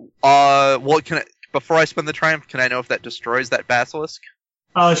 Before I spend the Triumph, can I know if that destroys that Basilisk?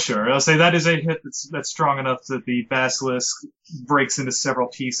 Sure. I'll say that is a hit that's strong enough that the basilisk breaks into several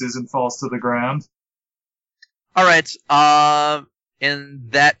pieces and falls to the ground. Alright, in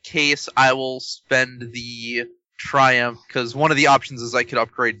that case, I will spend the triumph, because one of the options is I could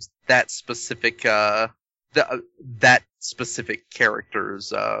upgrade that specific, that specific character's,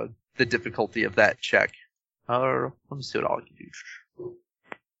 the difficulty of that check. Let me see what all I can do.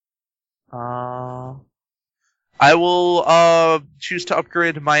 I will, choose to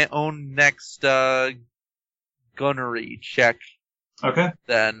upgrade my own next, gunnery check. Okay.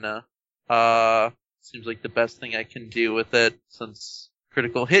 Then, seems like the best thing I can do with it, since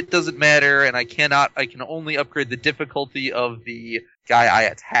critical hit doesn't matter, and I can only upgrade the difficulty of the guy I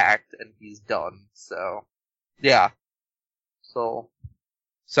attacked, and he's done, so, yeah. So,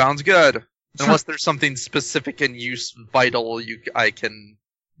 sounds good. Unless there's something specific and vital I can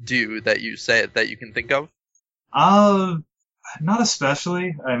do that you can think of. Not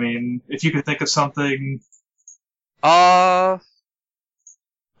especially. I mean, if you could think of something, Uh,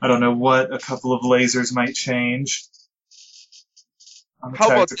 I don't know what a couple of lasers might change on a how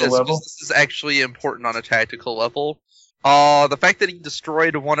about tactical this? level. 'Cause this is actually important on a tactical level. The fact that he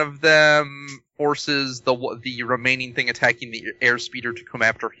destroyed one of them forces the remaining thing attacking the airspeeder to come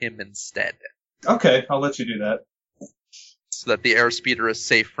after him instead, Okay, I'll let you do that. so that the airspeeder is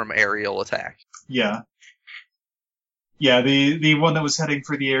safe from aerial attack. Yeah. Yeah, the one that was heading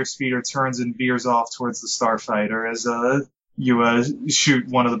for the airspeeder turns and veers off towards the starfighter as you shoot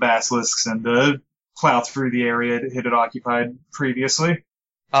one of the basilisks and plow through the area it had occupied previously.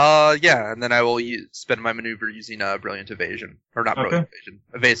 Yeah, and then I will spend my maneuver using brilliant evasion, or not brilliant evasion,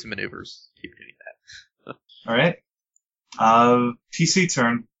 evasive maneuvers. Keep doing that. All right. PC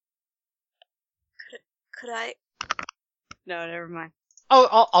turn. Could I? No, never mind.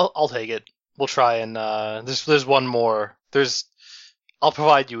 Oh, I'll take it. We'll try and there's one more. I'll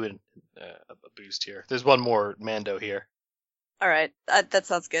provide you a boost here. There's one more Mando here. All right, that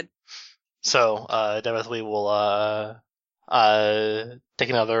sounds good. So Demethley will take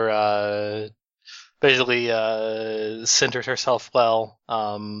another basically centers herself well,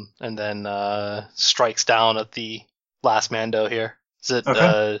 and then strikes down at the last Mando here. Is it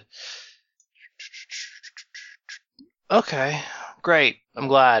Okay. Okay, great. I'm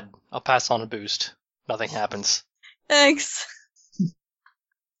glad. I'll pass on a boost. Nothing happens. Thanks.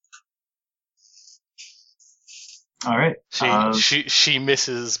 All right. She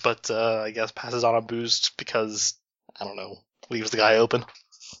misses, but I guess passes on a boost because I don't know, leaves the guy open.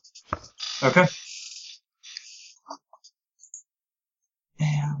 Okay.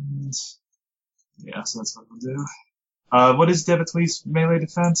 And yeah, so that's what we'll do. What is Demethley's melee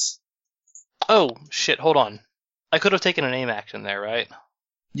defense? Oh shit! Hold on. I could have taken an aim action there, right?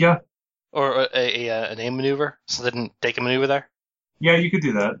 Yeah. Or an aim maneuver, so they didn't take a maneuver there. Yeah, you could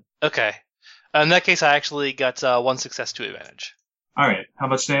do that. Okay. In that case, I actually got 1 success, 2 advantage. All right. How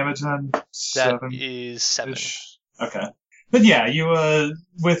much damage then? That 7. is 7. Okay. But yeah, you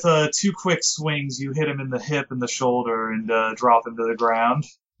with 2 quick swings, you hit him in the hip and the shoulder and drop him to the ground.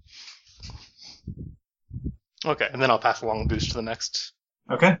 Okay, and then I'll pass along the boost to the next.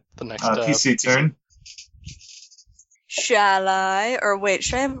 Okay. PC turn. Shall I? Or wait,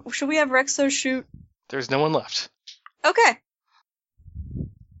 should we have Rexo shoot? There's no one left. Okay.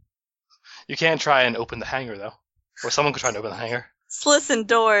 You can try and open the hangar, though. Or someone could try and open the hangar. Listen,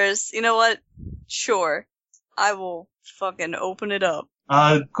 doors. You know what? Sure. I will fucking open it up. Go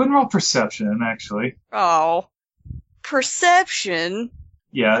ahead and roll perception, actually. Oh. Perception?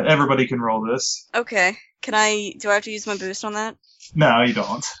 Yeah, everybody can roll this. Okay. Do I have to use my boost on that? No, you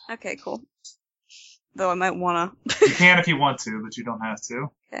don't. Okay, cool. Though I might wanna. You can if you want to, but you don't have to.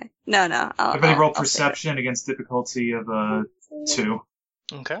 Okay. No. Everybody roll I'll save perception against difficulty of 2.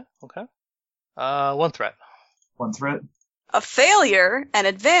 Okay. 1 threat. it. 1 threat. A failure, an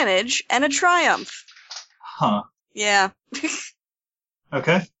advantage, and a triumph. Huh. Yeah.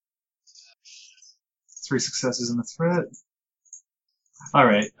 Okay. 3 successes in the threat.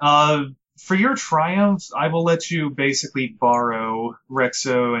 Alright. For your triumph, I will let you basically borrow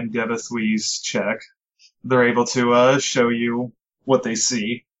Rexo and Demethley's check. They're able to show you what they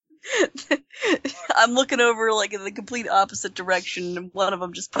see. I'm looking over like in the complete opposite direction, and one of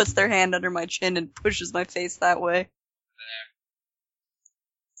them just puts their hand under my chin and pushes my face that way.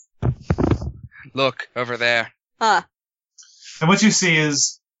 Look, over there. Huh. And what you see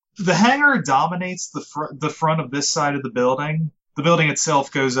is the hangar dominates the front of this side of the building. The building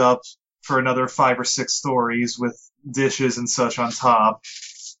itself goes up for another 5 or 6 stories with dishes and such on top.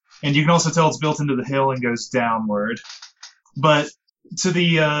 And you can also tell it's built into the hill and goes downward. But to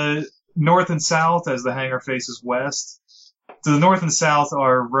the north and south, as the hangar faces west, To the north and south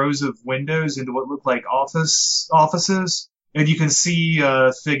are rows of windows into what look like offices, and you can see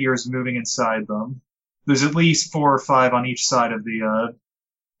figures moving inside them. There's at least 4 or 5 on each side of the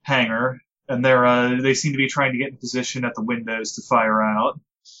hangar, and they seem to be trying to get in position at the windows to fire out.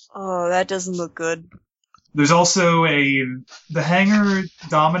 Oh, that doesn't look good. There's also the hangar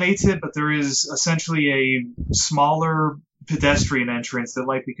dominates it, but there is essentially a smaller pedestrian entrance that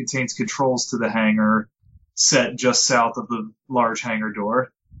likely contains controls to the hangar set just south of the large hangar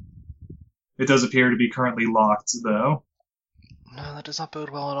door. It does appear to be currently locked, though. No, that does not bode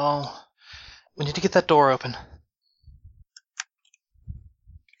well at all. We need to get that door open.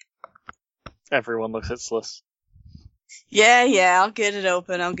 Everyone looks at Sliss. Yeah, I'll get it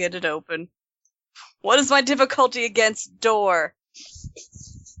open. What is my difficulty against door?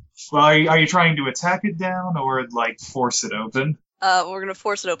 Well, are you trying to attack it down or, like, force it open? We're gonna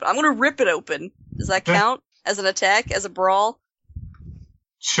force it open. I'm gonna rip it open. Does that Okay. count? As an attack? As a brawl?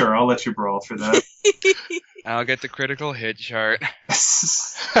 Sure, I'll let you brawl for that. I'll get the critical hit chart.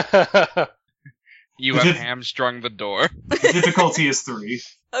 You The have dif- hamstrung the door. The difficulty is 3.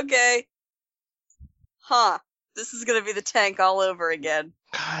 Okay. Huh. This is gonna be the tank all over again.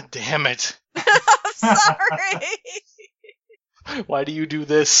 God damn it. I'm sorry! Why do you do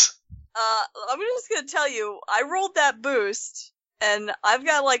this? I'm just gonna tell you, I rolled that boost, and I've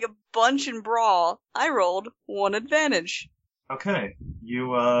got like a bunch in brawl. I rolled 1 advantage. Okay,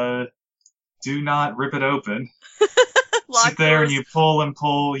 you do not rip it open. Lock Sit there and doors. you pull and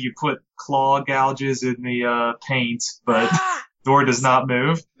pull. You put claw gouges in the paint, but Ah! door does not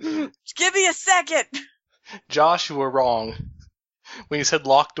move. Give me a second! Josh, you were wrong. When you said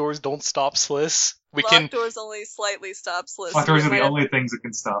locked doors don't stop Sliss, we Lock can... doors only slightly stop Sliss. Locked doors You are the might have- only things that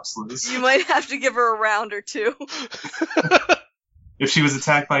can stop Sliz. You might have to give her a round or two. If she was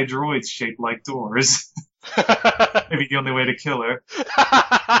attacked by droids shaped like doors, maybe the only way to kill her.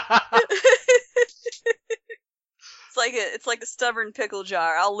 It's like a stubborn pickle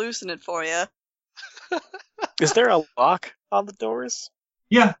jar. I'll loosen it for you. Is there a lock on the doors?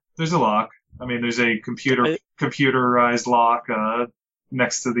 Yeah, there's a lock. I mean, there's a computerized lock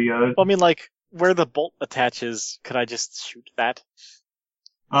next to the. Well, I mean, like, where the bolt attaches, could I just shoot that?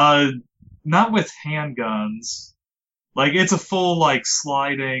 Not with handguns. Like, it's a full, like,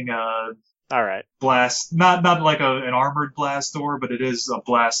 sliding Alright. blast. Not like an armored blast door, but it is a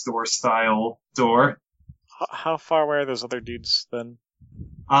blast door style door. How far away are those other dudes, then?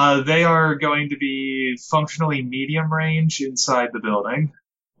 They are going to be functionally medium range inside the building,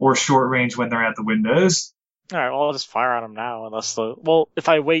 or short range when they're at the windows. Alright, well, I'll just fire on them now, unless well, if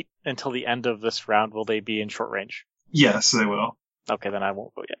I wait until the end of this round, will they be in short range? Yes, they will. Okay, then I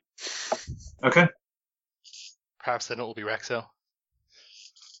won't go yet. Okay. Perhaps then it will be Rexo.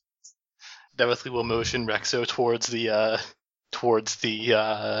 Devothy will motion Rexo towards the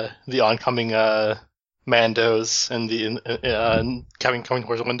oncoming Mandos and the coming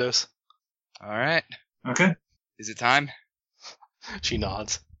towards the windows. All right. Okay. Is it time? She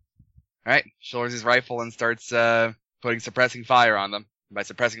nods. All right. Shoulders his rifle and starts putting suppressing fire on them. By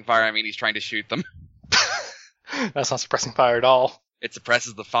suppressing fire, I mean he's trying to shoot them. That's not suppressing fire at all. It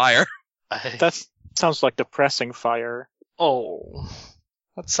suppresses the fire. That sounds like depressing fire. Oh,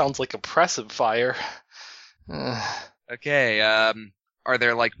 that sounds like oppressive fire. Okay. Are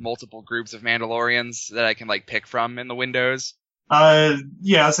there like multiple groups of Mandalorians that I can like pick from in the windows?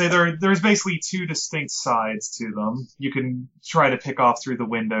 Yeah, I'd say there's basically 2 distinct sides to them. You can try to pick off through the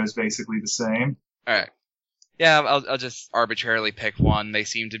windows, basically the same. All right. Yeah, I'll just arbitrarily pick one. They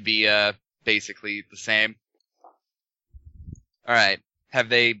seem to be basically the same. All right. Have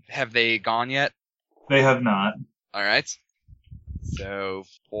they gone yet? They have not. All right. So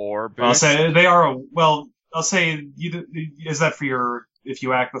 4 I'll boosts. say they are. I'll say is that for your if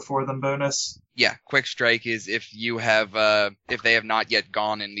you act before them bonus? Yeah, quick strike is if they have not yet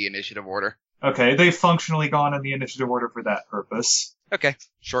gone in the initiative order. Okay, they've functionally gone in the initiative order for that purpose. Okay,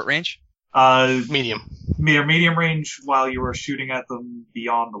 short range. Medium. Medium range while you are shooting at them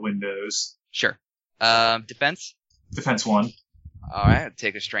beyond the windows. Sure. Defense. Defense 1. All right,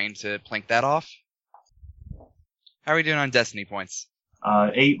 take a strain to plink that off. How are we doing on destiny points?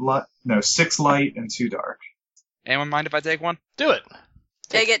 6 light and 2 dark. Anyone mind if I take one? Do it.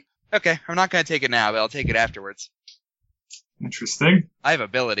 Take it. Okay, I'm not gonna take it now, but I'll take it afterwards. Interesting. I have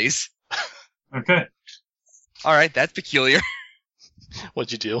abilities. Okay. All right, that's peculiar.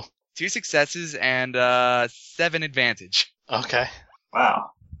 What'd you do? 2 successes and 7 advantage. Okay.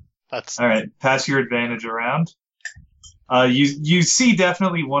 Wow. That's All right. Pass your advantage around. You see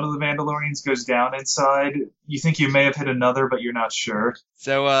definitely one of the Mandalorians goes down inside. You think you may have hit another, but you're not sure.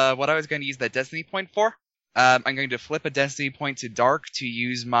 So what I was going to use that destiny point for I'm going to flip a destiny point to dark to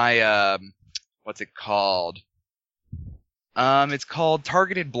use my, what's it called? It's called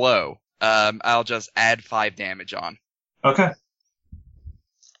targeted blow. I'll just add 5 damage on. Okay.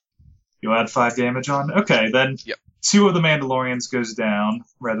 You add 5 damage on? Okay, then Yep. 2 of the Mandalorians goes down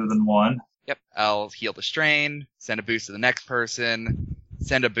rather than 1. Yep. I'll heal the strain, send a boost to the next person,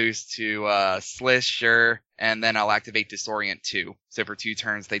 send a boost to, Slish, sure, and then I'll activate Disorient too. So for 2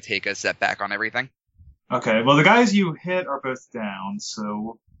 turns, they take a setback on everything. Okay, well the guys you hit are both down,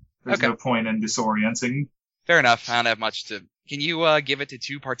 so there's Okay. no point in disorienting. Fair enough. I don't have much to... Can you, give it to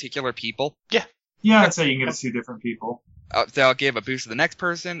 2 particular people? Yeah, I'd say you can give it to 2 different people. So I'll give a boost to the next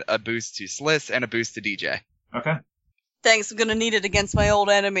person, a boost to Sliss, and a boost to DJ. Okay. Thanks, I'm gonna need it against my old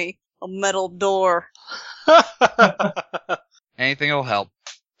enemy, a metal door. Anything will help.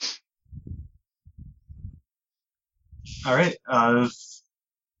 Alright, it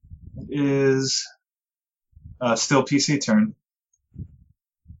is still PC turn,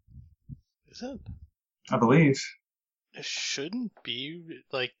 Is it? I believe. It shouldn't be.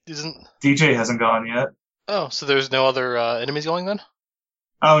 Like, isn't. DJ hasn't gone yet. Oh, so there's no other enemies going then?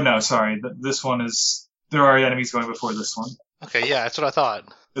 Oh no, sorry. This one is. There are enemies going before this one. Okay, yeah, that's what I thought.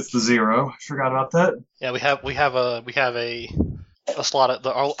 It's the 0. Forgot about that. Yeah, we have a slot at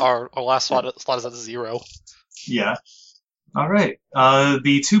our last slot is at 0. Yeah. All right.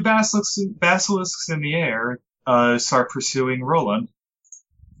 The 2 basilisks in the air start pursuing Roland.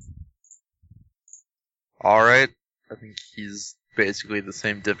 Alright. I think he's basically the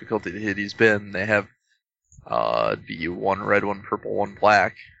same difficulty that he's been. They have the 1 red, 1 purple, 1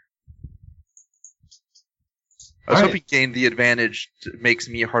 black. I was Alright. hoping gain the advantage makes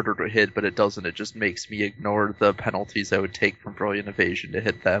me harder to hit, but it doesn't. It just makes me ignore the penalties I would take from Brilliant Evasion to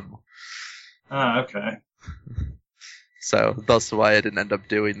hit them. Okay. So that's why I didn't end up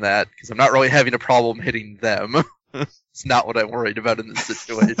doing that, because I'm not really having a problem hitting them. It's not what I'm worried about in this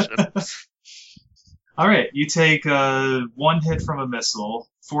situation. All right. You take 1 hit from a missile,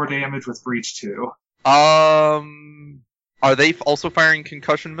 4 damage with breach 2. Are they also firing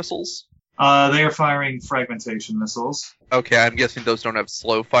concussion missiles? They are firing fragmentation missiles. Okay, I'm guessing those don't have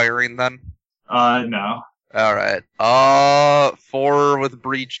slow firing then. No. Alright. 4 with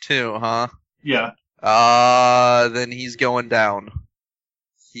breach 2, huh? Yeah. Then he's going down.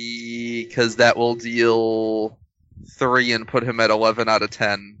 Cause that will deal 3 and put him at 11 out of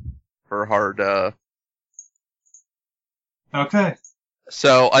 10 for hard, Okay.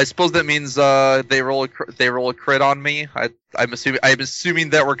 So I suppose that means, they roll a crit on me. I'm assuming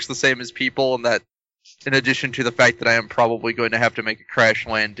that works the same as people, and that in addition to the fact that I am probably going to have to make a crash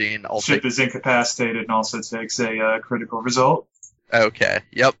landing, I'll Ship take... is incapacitated and also takes a critical result. Okay,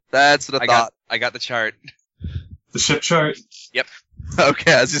 yep, that's what I thought. I got the chart. The ship chart.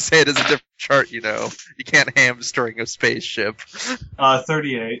 Okay, as you say, it is a different chart, you know. You can't hamstring a spaceship.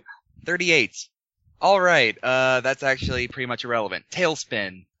 38. 38. Alright, that's actually pretty much irrelevant.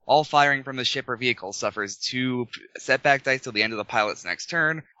 Tailspin. All firing from the ship or vehicle suffers 2 setback dice till the end of the pilot's next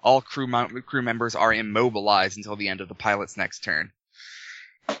turn. All crew members are immobilized until the end of the pilot's next turn.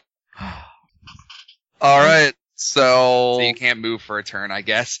 Alright, So you can't move for a turn, I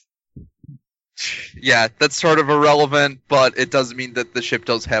guess. yeah, that's sort of irrelevant, but it does mean that the ship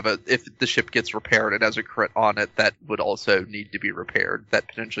does have if the ship gets repaired and has a crit on it, that would also need to be repaired. That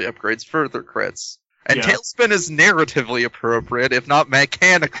potentially upgrades further crits. And Yeah. Tailspin is narratively appropriate, if not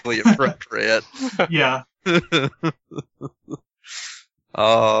mechanically appropriate. Yeah.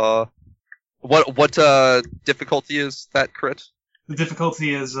 What difficulty is that crit? The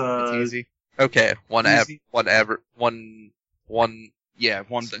difficulty is It's easy. Okay, One So,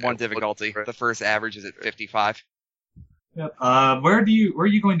 difficulty. The first average is at 55. Yep. Where are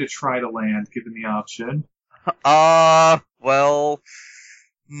you going to try to land, given the option? Well,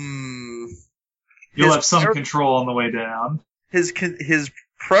 You'll His have some air- control on the way down. his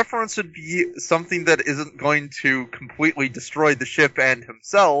preference would be something that isn't going to completely destroy the ship and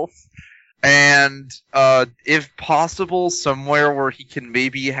himself, and if possible, somewhere where he can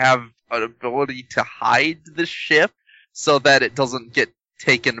maybe have an ability to hide the ship so that it doesn't get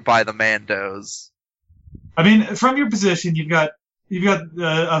taken by the Mandos. I mean, from your position, you've got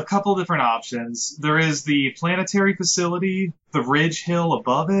a couple different options. There is the planetary facility, the ridge hill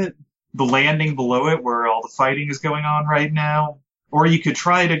above it, the landing below it where all the fighting is going on right now, or you could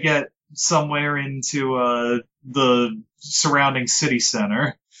try to get somewhere into the surrounding city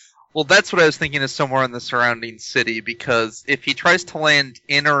center. Well, that's what I was thinking, is somewhere in the surrounding city, because if he tries to land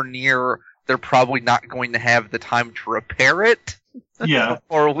in or near, they're probably not going to have the time to repair it Yeah.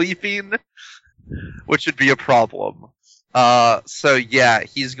 before leaving, which would be a problem. So yeah,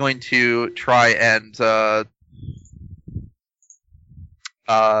 he's going to try and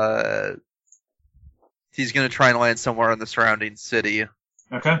he's going to try and land somewhere in the surrounding city.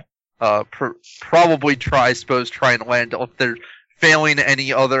 Okay. Probably try and land if they're failing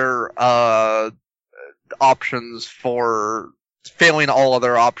any other failing all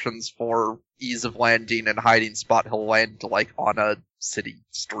other options for ease of landing and hiding spot. He'll land like on a city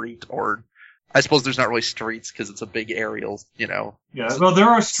street, or I suppose there's not really streets because it's a big aerial, Yeah, well, there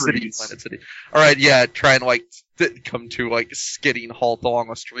are streets. City. All right, yeah, try and like come to like skidding halt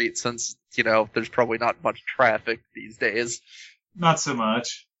along a street since there's probably not much traffic these days. Not so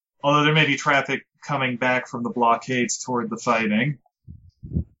much. Although there may be traffic coming back from the blockades toward the fighting.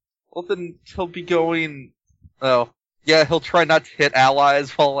 Well, then he'll be going. Oh, yeah, he'll try not to hit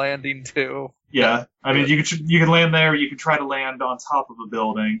allies while landing too. Yeah, I mean, you can land there. You can try to land on top of a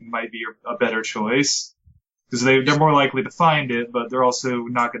building. Might be a better choice because they're more likely to find it, but they're also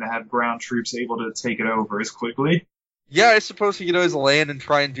not going to have ground troops able to take it over as quickly. Yeah, I suppose he could always land and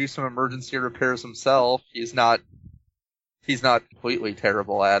try and do some emergency repairs himself. He's not completely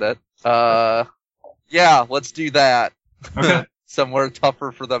terrible at it. Yeah, let's do that. Okay. Somewhere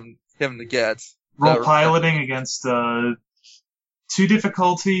tougher for him to get. Roll piloting against 2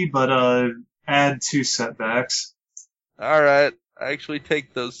 difficulty, but add 2 setbacks. Alright, I actually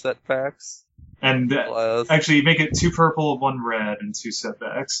take those setbacks. And actually make it 2 purple, 1 red, and 2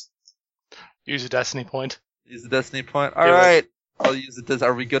 setbacks. Use a destiny point. Use the destiny point. Alright, I'll use it.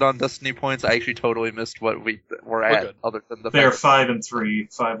 Are we good on destiny points? I actually totally missed what we're at, good. other than the They're fact 5 and 3,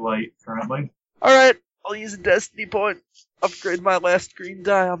 5 light currently. Alright, I'll use a destiny point. Upgrade my last green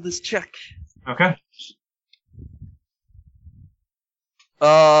die on this check. Okay.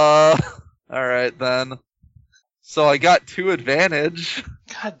 Alright then. So I got 2 advantage.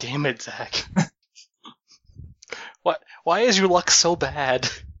 God damn it, Zach. Why is your luck so bad?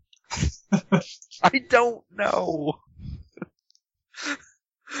 I don't know.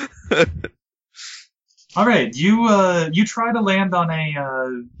 Alright, you try to land on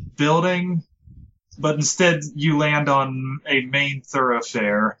a building, but instead you land on a main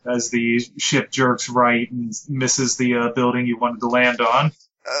thoroughfare as the ship jerks right and misses the building you wanted to land on.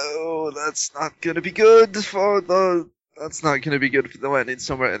 Oh, that's not gonna be good for the landing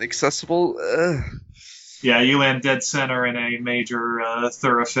somewhere inaccessible. Yeah, you land dead center in a major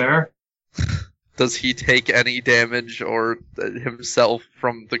thoroughfare. Does he take any damage or himself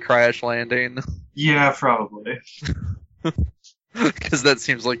from the crash landing? Yeah, probably. Because that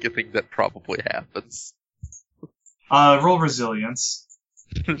seems like a thing that probably happens. Roll resilience.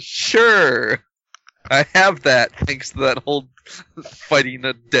 Sure. I have that thanks to that whole fighting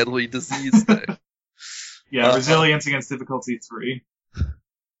a deadly disease thing. Yeah, resilience against difficulty 3.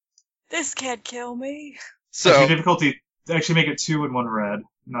 This can't kill me. So Actually, difficulty, actually make it 2 and 1 red,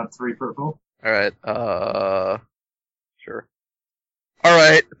 not 3 purple. alright, sure.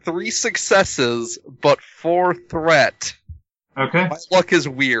 Alright, 3 successes, but 4 threat. Okay. My luck is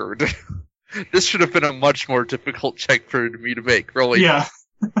weird. This should have been a much more difficult check for me to make, really. Yeah.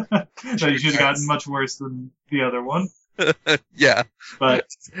 So you should have gotten much worse than the other one. Yeah. But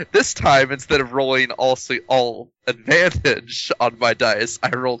This time, instead of rolling all advantage on my dice, I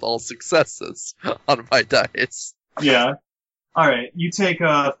rolled all successes on my dice. yeah. Alright, you take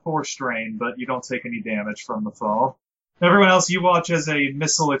 4 strain, but you don't take any damage from the fall. Everyone else, you watch as a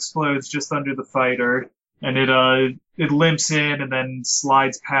missile explodes just under the fighter, and it limps in and then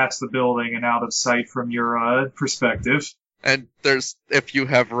slides past the building and out of sight from your perspective. And if you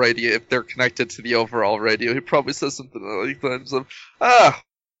have radio, if they're connected to the overall radio, he probably says something like the lines of,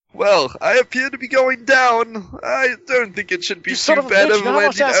 well, I appear to be going down. I don't think it should be too bad of you know how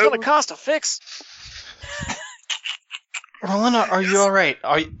much landing that's over. gonna cost to fix? Rolina, are you alright?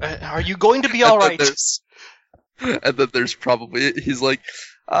 Are you going to be alright? And then there's probably, he's like,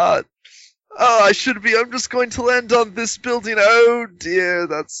 I should be, I'm just going to land on this building. Oh dear,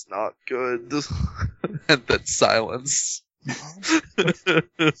 that's not good. And then silence.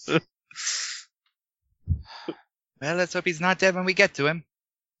 Well, let's hope he's not dead when we get to him.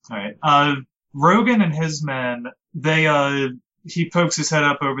 Alright, Rogan and his men, he pokes his head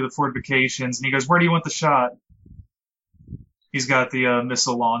up over the fortifications and he goes, where do you want the shot? He's got the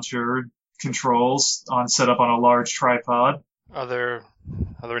missile launcher controls set up on a large tripod. Are there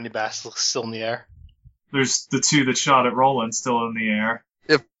any basilisks still in the air? There's the 2 that shot at Roland still in the air.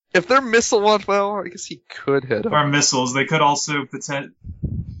 If they're missile launch, well, I guess he could hit him. Or missiles. They could also They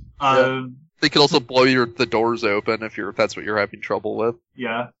could also blow the doors open if that's what you're having trouble with.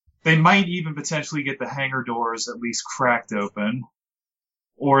 yeah. They might even potentially get the hangar doors at least cracked open.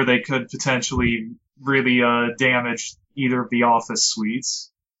 Or they could potentially really damage either of the office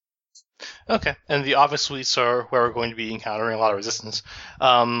suites. Okay, and the office suites are where we're going to be encountering a lot of resistance.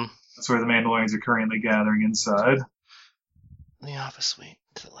 That's where the Mandalorians are currently gathering inside. The office suite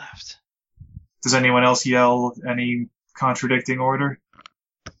to the left. Does anyone else yell any contradicting order?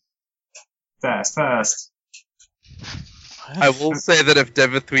 Fast, fast. I will say that if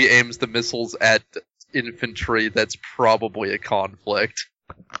Devithui aims the missiles at infantry, that's probably a conflict.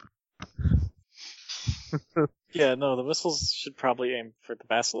 Yeah, no, the missiles should probably aim for the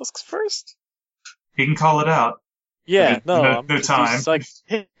basilisks first. He can call it out. Yeah, No- no, no I'm just time. Just like,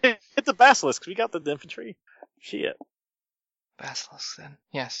 hit the basilisks. We got the infantry. Shit. Basilisk then.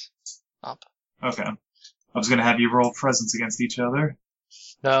 Yes. Up. Okay. I was going to have you roll presence against each other.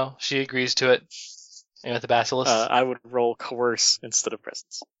 No, she agrees to it. And with the basilisk. I would roll coerce instead of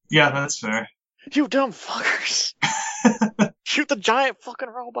presence. Yeah, that's fair. You dumb fuckers! Shoot the giant fucking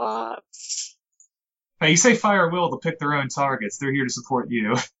robots! Hey, you say fire at will to pick their own targets. They're here to support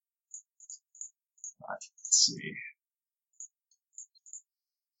you. Let's see.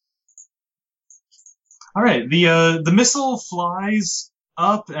 Alright, the missile flies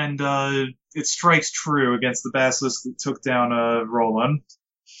up and it strikes true against the basilisk that took down Roland.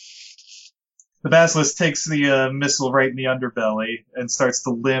 The basilisk takes the missile right in the underbelly and starts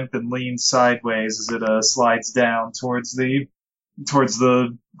to limp and lean sideways as it slides down towards the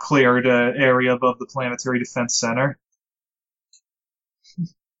cleared area above the Planetary Defense Center.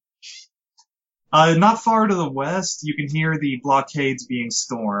 Not far to the west, you can hear the blockades being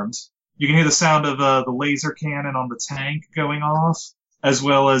stormed. You can hear the sound of the laser cannon on the tank going off, as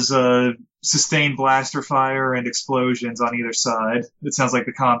well as sustained blaster fire and explosions on either side. It sounds like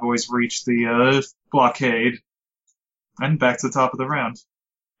the convoys reached the blockade. And back to the top of the round.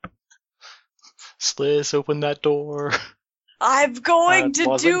 Sliss, open that door. I'm going to well,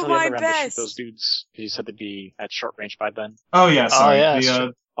 I was do waiting till the my end of the round to shoot best. those dudes. You said they'd be at short range by then. Oh yeah, sorry. yeah, the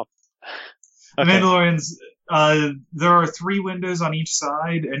sure. the Okay. Mandalorians, there are 3 windows on each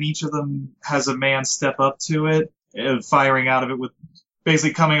side, and each of them has a man step up to it, firing out of it with,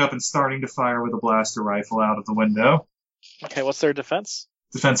 basically coming up and starting to fire with a blaster rifle out of the window. Okay, what's their defense?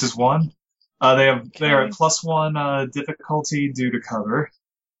 Defense is 1. They are Okay. at +1 difficulty due to cover.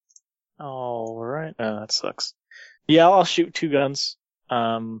 Alright. That sucks. Yeah, I'll shoot 2 guns.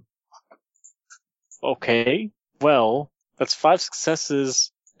 Okay. Well, that's 5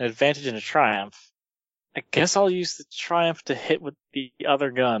 successes, an advantage, and a triumph. I guess I'll use the triumph to hit with the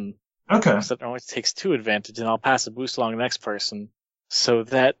other gun. Okay. So that always takes 2 advantage, and I'll pass a boost along the next person. So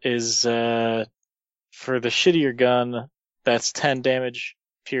that is, for the shittier gun, that's 10 damage,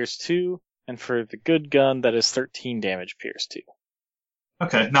 Pierce 2, and for the good gun, that is 13 damage, Pierce 2.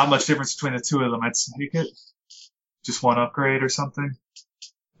 Okay, not much difference between the 2 of them, I'd take it. Just 1 upgrade or something.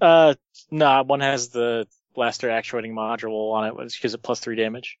 Nah, one has the blaster actuating module on it, which gives it plus 3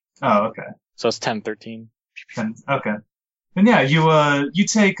 damage. Oh, okay. So it's 10, 13. Then, okay. And yeah, you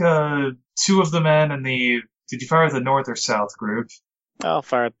take 2 of the men in the. Did you fire at the north or south group? I'll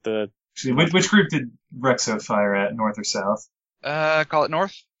fire at the... Actually, which group did Rexo fire at, north or south? Call it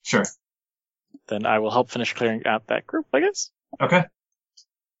north. Sure. Then I will help finish clearing out that group, I guess. Okay.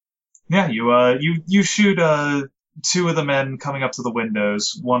 Yeah, you shoot 2 of the men coming up to the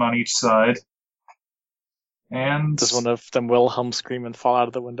windows, 1 on each side. And Does one of them Wilhelm scream and fall out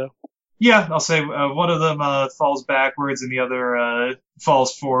of the window? yeah, I'll say one of them falls backwards and the other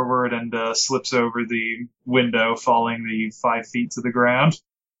falls forward and slips over the window, falling the 5 feet to the ground.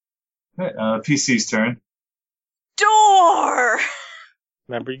 Okay, PC's turn. Door!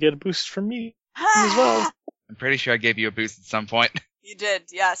 Remember, you get a boost from me as well. I'm pretty sure I gave you a boost at some point. You did,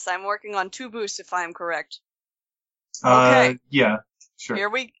 yes. I'm working on 2 boosts if I am correct. Okay. Yeah, sure.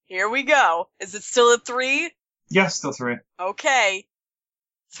 Here we go. Is it still a 3? Yeah, still 3. Okay.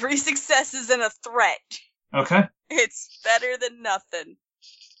 3 successes and a threat. Okay. It's better than nothing.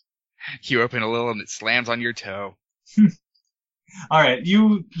 You open a little and it slams on your toe. Alright,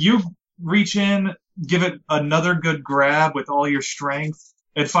 you reach in, give it another good grab with all your strength,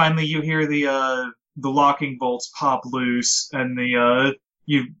 and finally you hear the locking bolts pop loose, and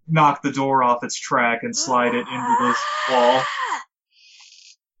you knock the door off its track and slide it into the wall.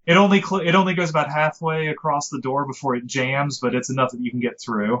 It only goes about halfway across the door before it jams, but it's enough that you can get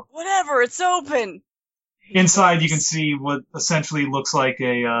through. Whatever, it's open. Inside, you can see what essentially looks like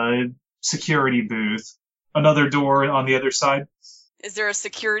a security booth. Another door on the other side Is there a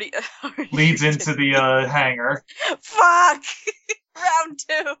security? leads into the hangar. Fuck! Round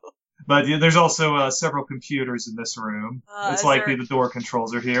 2. But yeah, there's also several computers in this room. It's Is likely there- the door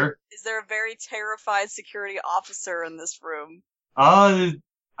controls are here. Is there a very terrified security officer in this room? I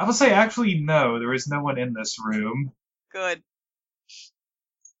would say actually no, there is no one in this room. Good.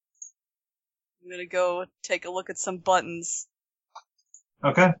 I'm gonna go take a look at some buttons.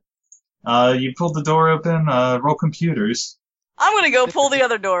 Okay. You pulled the door open. Roll computers. I'm gonna go pull the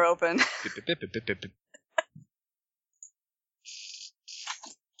other door open.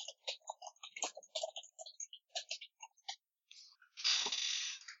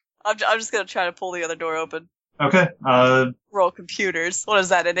 I'm just gonna try to pull the other door open. Okay. Roll computers. What is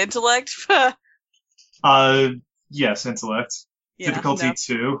that, an intellect? Yes, intellect. Yeah, Difficulty no.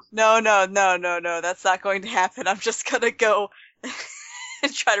 2. No. That's not going to happen. I'm just gonna go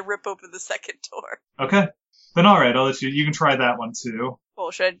and try to rip open the second door. Okay. Then alright, I'll let you. You can try that one too.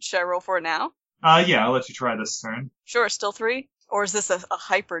 Well, should I roll for it now? Yeah, I'll let you try this turn. Sure, still 3? Or is this a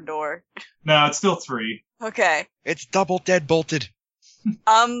hyper door? No, it's still 3. Okay. It's double dead bolted.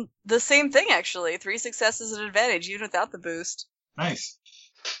 The same thing actually. 3 successes and advantage, even without the boost. Nice.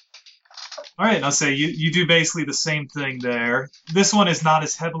 Alright, I'll say you do basically the same thing there. This one is not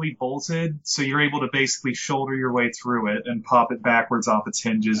as heavily bolted, so you're able to basically shoulder your way through it and pop it backwards off its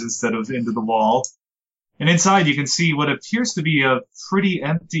hinges instead of into the wall. And inside you can see what appears to be a pretty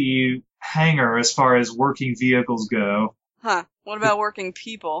empty hangar as far as working vehicles go. Huh. What about working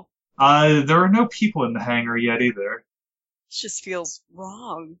people? There are no people in the hangar yet either. It just feels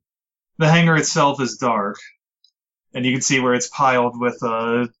wrong. The hangar itself is dark, and you can see where it's piled with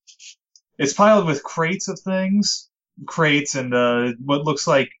crates of things, crates and what looks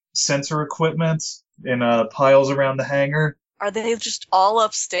like sensor equipment in piles around the hangar. Are they just all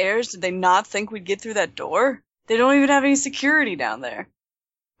upstairs? Did they not think we'd get through that door? They don't even have any security down there.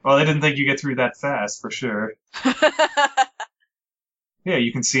 Well, they didn't think you get through that fast, for sure. Yeah,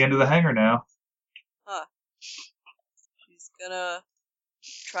 you can see into the hangar now. Huh. She's gonna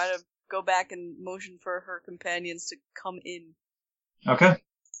try to go back and motion for her companions to come in. Okay.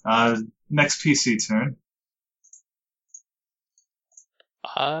 Next PC turn.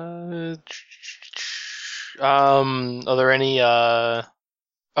 Are there any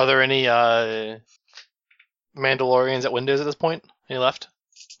Mandalorians at windows at this point? Any left?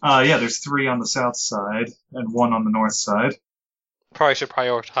 Yeah, there's 3 on the south side and 1 on the north side. Probably should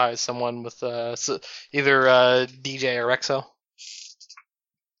prioritize either DJ or Rexo.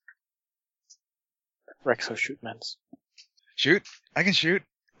 Rexo shoot men's. Shoot. I can shoot.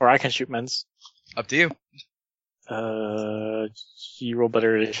 Or I can shoot men's. Up to you. You roll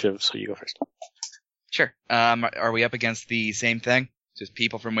better initiative, so you go first. Sure. Are we up against the same thing? Just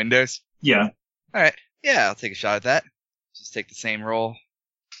people from Windows? Yeah. Alright. Yeah, I'll take a shot at that. Just take the same roll.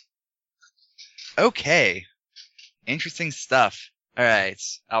 Okay. Interesting stuff. Alright.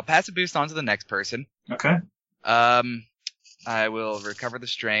 I'll pass a boost on to the next person. Okay. I will recover the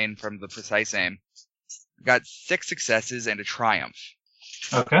strain from the precise aim. Got 6 successes and a triumph.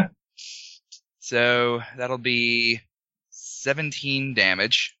 Okay. So that'll be 17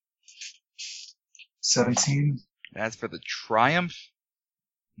 damage. 17. That's for the triumph.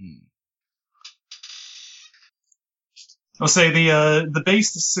 I'll say the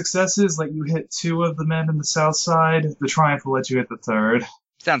base successes let you hit 2 of the men in the south side. The triumph will let you hit the 3rd.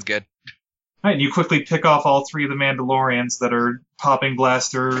 Sounds good. Alright, and you quickly pick off all 3 of the Mandalorians that are popping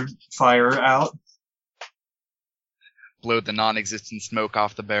blaster fire out. Blow the non-existent smoke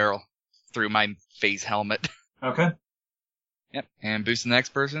off the barrel through my face helmet. Okay. Yep, and boost the next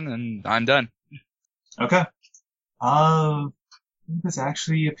person, and I'm done. Okay. I think it's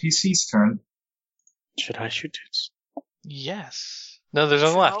actually a PC's turn. Should I shoot dudes? Yes. No, there's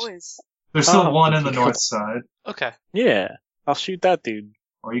none left. Always. There's still Oh, one in the cool. north side. Okay. Yeah, I'll shoot that dude.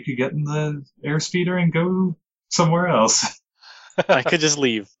 Or you could get in the airspeeder and go somewhere else. I could just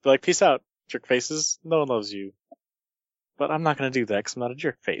leave. Be like, peace out, jerk faces. No one loves you. But I'm not gonna do that because I'm not a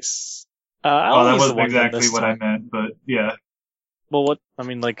jerk face. Well, that wasn't exactly what I meant, but yeah. Well, what? I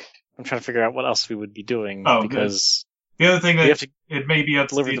mean, like, I'm trying to figure out what else we would be doing Oh, because The other thing we have that to. it may be up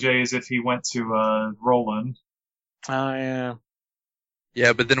to deliver the- DJ is if he went to Roland. Oh yeah.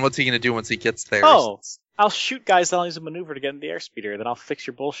 Yeah, but then what's he gonna do once he gets there? Oh, I'll shoot guys that'll use a maneuver to get in the airspeeder, then I'll fix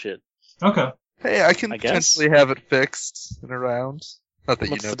your bullshit. Okay. Hey, I can I guess. potentially have it fixed in a round. Not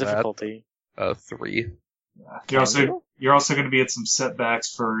that What's you know the difficulty? that. 3. You're also going to be at some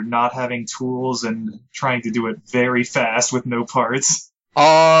setbacks for not having tools and trying to do it very fast with no parts.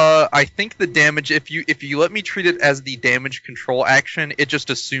 I think the damage, if you let me treat it as the damage control action, it just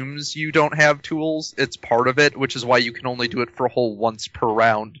assumes you don't have tools. It's part of it, which is why you can only do it for a whole once per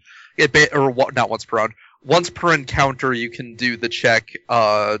round. Not once per round. Once per encounter, you can do the check,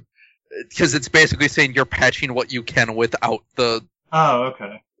 because it's basically saying you're patching what you can without the Oh,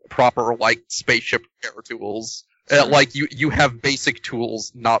 okay. proper, like, spaceship repair tools. Sure. Like, you have basic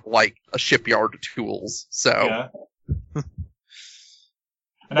tools, not like a shipyard tools. So, Yeah.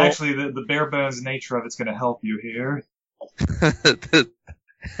 And actually, the bare bones nature of it's going to help you here.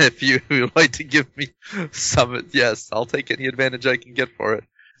 If you would like to give me some, yes, I'll take any advantage I can get for it.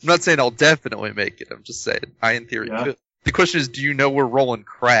 I'm not saying I'll definitely make it. I'm just saying, in theory, Yeah. could. The question is, do you know where Roland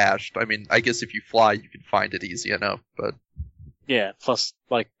crashed? I mean, I guess if you fly, you can find it easy enough, but... Yeah, plus,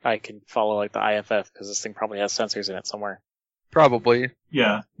 like, I can follow, like, the IFF, because this thing probably has sensors in it somewhere. Probably.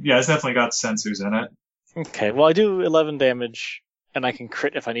 Yeah, it's definitely got sensors in it. Okay, well, I do 11 damage, and I can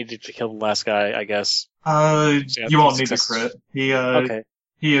crit if I needed to kill the last guy, I guess. You won't need to success. crit. Okay.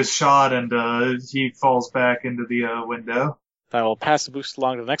 He is shot and he falls back into the window. I will pass the boost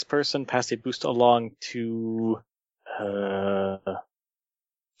along to the next person, pass the boost along to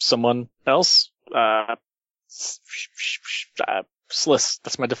someone else. Sliss.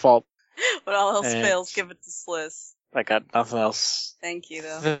 That's my default. When all else And- fails, give it to Sliss. I got nothing else Thank you,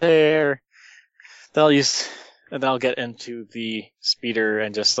 though. there. And then I'll get into the speeder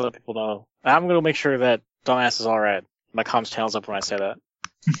and just let people know. I'm gonna make sure that dumbass is alright. My comms channel's up when I say that.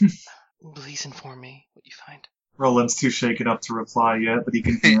 Please inform me what you find. Roland's too shaken up to reply yet, but he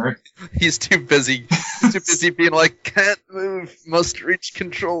can hear. He's too busy. He's too busy being like, can't move, must reach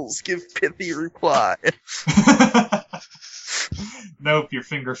controls, give pithy reply. Nope, your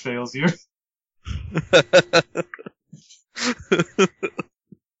finger fails you.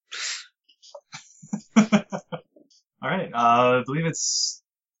 Alright, I believe it's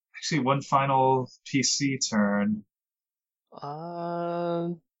actually one final PC turn.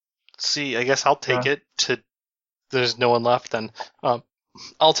 Let's see, I guess I'll take it to... There's no one left then.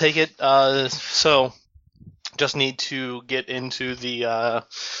 I'll take it. So, just need to get into the...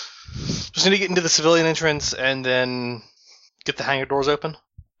 Just need to get into the civilian entrance and then get the hangar doors open,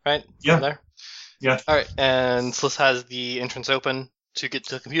 right? Yeah. From there? Yeah. Alright, and Sliss has the entrance open to get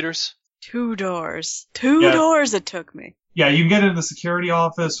to the computers. 2 doors. 2 Yeah. doors it took me. Yeah, you can get into the security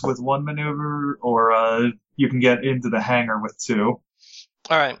office with one maneuver, or you can get into the hangar with 2.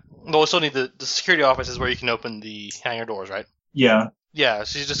 Alright, well, we still need the security office is where you can open the hangar doors, right? Yeah. Yeah,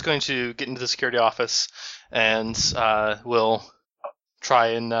 she's just going to get into the security office and will try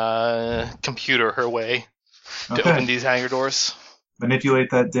and computer her way to Okay. open these hangar doors. Manipulate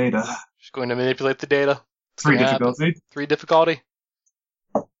that data. She's going to manipulate the data. It's 3 gonna happen. difficulty. 3 difficulty.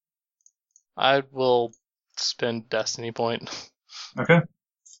 I will spend Destiny point. Okay.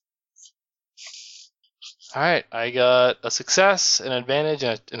 Alright, I got a success, an advantage,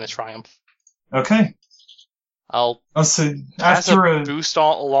 and a triumph. Okay. I'll So pass after a a boost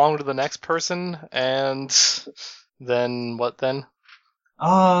along to the next person, and then what then?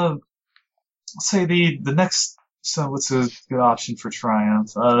 let's say the next. So what's a good option for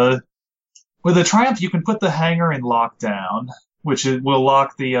Triumph? With a Triumph, you can put the hangar in lockdown, which will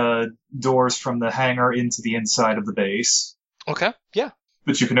lock the doors from the hangar into the inside of the base. Okay, yeah.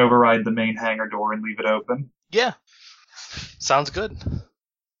 But you can override the main hangar door and leave it open. Yeah. Sounds good.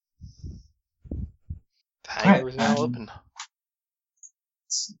 The hangar is now open.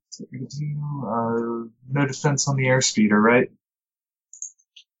 No defense on the airspeeder, right?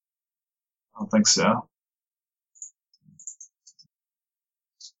 I don't think so.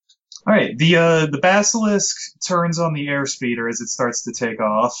 Alright, the Basilisk turns on the airspeeder as it starts to take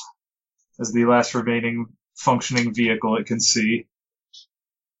off, as the last remaining functioning vehicle it can see.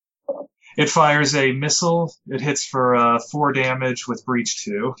 It fires a missile. It hits for 4 damage with breach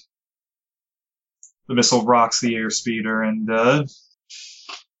 2. The missile rocks the airspeeder and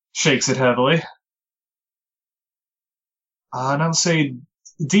shakes it heavily. And I'll say,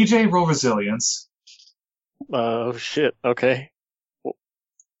 DJ, roll resilience. Oh shit, okay.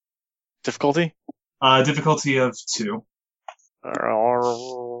 Difficulty? Difficulty of 2.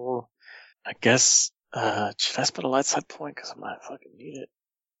 I guess, should I spend a light side point? Because I might fucking need it.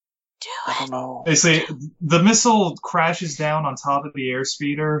 Do I it. don't know. Basically, the missile crashes down on top of the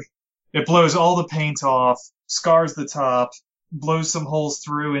airspeeder. It blows all the paint off, scars the top, blows some holes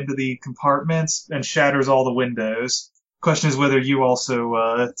through into the compartments, and shatters all the windows. Question is whether you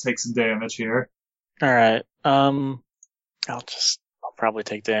also take some damage here. Alright, I'll probably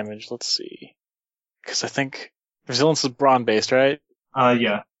take damage. Let's see. Because I think resilience is brawn based, right?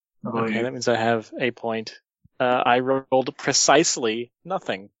 Yeah. I believe Okay, that means I have a point. I rolled precisely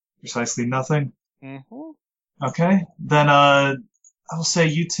nothing. precisely nothing. Mm-hmm. Okay. Then I will say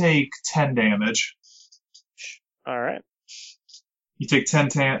you take 10 damage. Alright. You take 10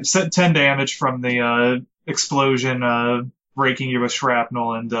 damage from the explosion breaking you with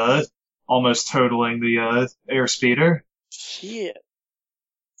shrapnel and almost totaling the airspeeder. Shit.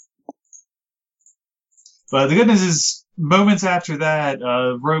 But the good news is moments after that,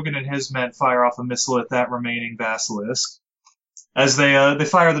 Rogan and his men fire off a missile at that remaining basilisk. As they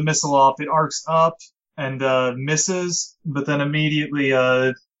fire the missile off, it arcs up and misses, but then immediately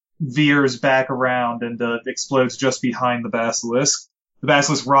veers back around and explodes just behind the basilisk. The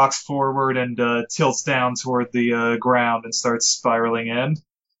basilisk rocks forward and tilts down toward the ground and starts spiraling in.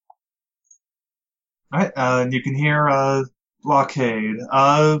 Alright, and you can hear Blockade.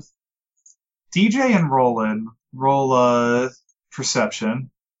 DJ and Roland, roll perception.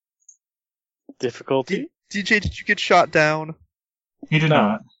 Difficulty? DJ, did you get shot down? He did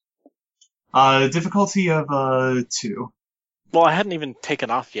No. not. Difficulty of 2. Well, I hadn't even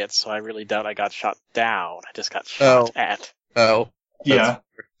taken off yet, so I really doubt I got shot down. I just got shot at. Oh. Yeah.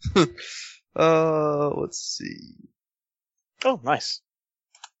 Let's see. Oh, nice.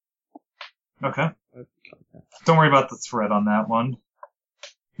 Okay. Don't worry about the threat on that one.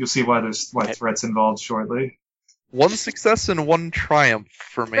 You'll see why there's threats involved shortly. 1 success and 1 triumph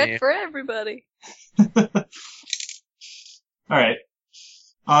for me. Threat for everybody. Alright.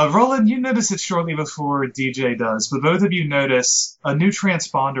 Roland, you notice it shortly before DJ does, but both of you notice a new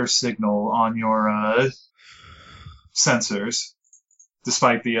transponder signal on your sensors,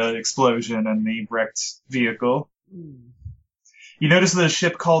 despite the explosion and the wrecked vehicle. You notice that a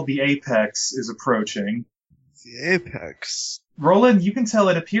ship called the Apex is approaching. The Apex. Roland, you can tell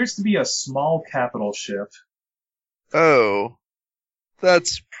it appears to be a small capital ship. Oh.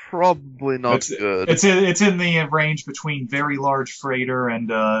 That's probably not good. It's in the range between very large freighter and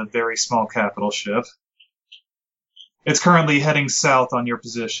very small capital ship. It's currently heading south on your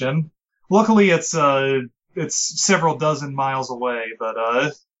position. Luckily, it's several dozen miles away,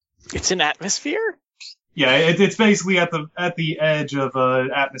 but It's in atmosphere? yeah, it's basically at the edge of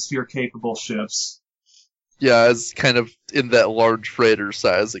atmosphere capable ships. Yeah, it's kind of in that large freighter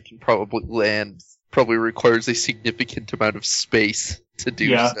size. It can probably land. Probably requires a significant amount of space to do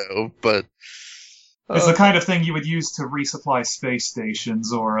so, but... It's the kind of thing you would use to resupply space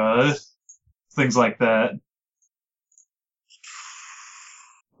stations or things like that.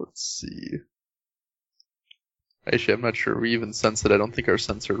 Let's see. Actually, I'm not sure we even sense it. I don't think our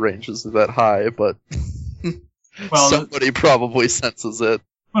sensor range is that high, but Well, somebody probably senses it.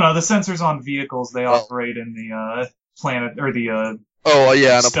 Well, no, the sensors on vehicles, they operate in the planet, or the Oh,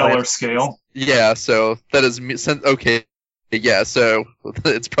 yeah, on a stellar planet. scale. Yeah, so that is... Okay. Yeah, so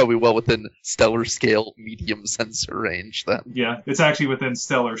it's probably well within stellar scale medium sensor range then. Yeah, it's actually within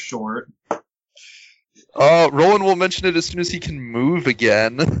stellar short. Roland will mention it as soon as he can move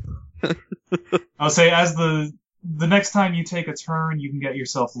again. I'll say as the next time you take a turn, you can get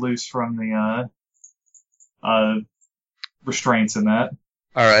yourself loose from the restraints in that.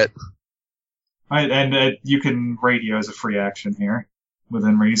 Alright. Right, and you can radio as a free action here,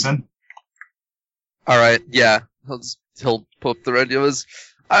 within reason. Alright, yeah. He'll pull up the radio as,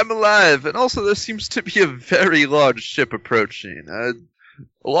 I'm alive, and also there seems to be a very large ship approaching. A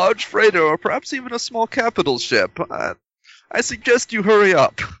large freighter, or perhaps even a small capital ship. I suggest you hurry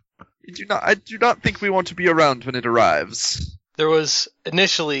up. I do not think we want to be around when it arrives. There was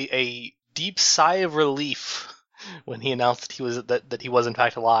initially a deep sigh of relief when he announced that he was in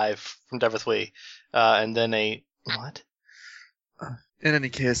fact alive from Deverthwy, and then a what? In any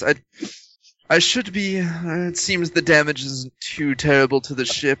case, I should be. It seems the damage isn't too terrible to the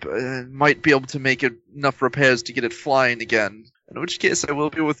ship. I might be able to make enough repairs to get it flying again. In which case, I will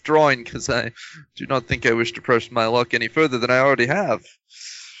be withdrawing because I do not think I wish to press my luck any further than I already have.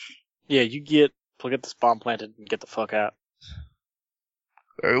 Yeah, you get this bomb planted and get the fuck out.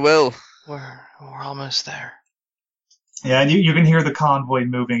 Very well. We're almost there. Yeah, and you can hear the convoy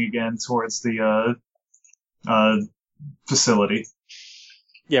moving again towards the facility.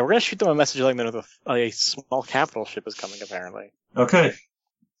 Yeah, we're gonna shoot them a message letting them know a small capital ship is coming, apparently. Okay.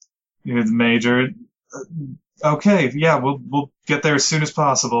 You hear the major. Okay, yeah, we'll get there as soon as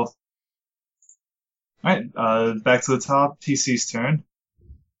possible. Alright, back to the top. PC's turn.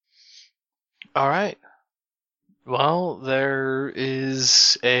 All right. Well, there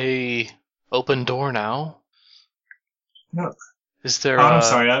is a open door now. No. Is there? I'm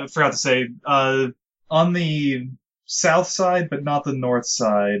sorry, I forgot to say. On the south side, but not the north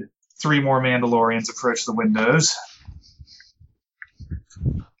side, 3 more Mandalorians approach the windows.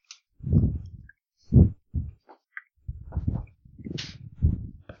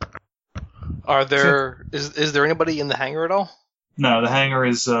 Are there? Is there anybody in the hangar at all? No, the hangar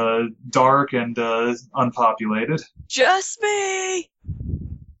is dark and unpopulated. Just me!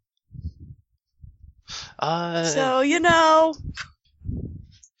 So,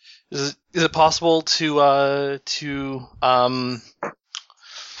 Is it possible to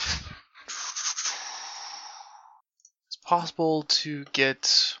possible to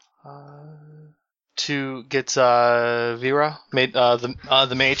get Vera,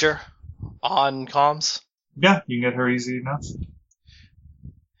 the major, on comms? Yeah, you can get her easy enough.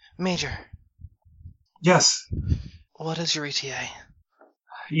 Major, Yes. what is your ETA?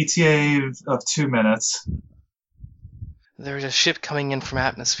 ETA of 2 minutes. There's a ship coming in from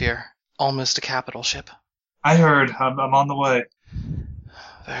atmosphere, almost a capital ship. I heard. I'm on the way.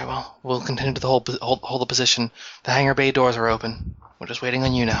 Very well. We'll continue to hold the position. The hangar bay doors are open. We're just waiting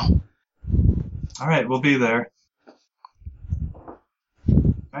on you now. All right, we'll be there. All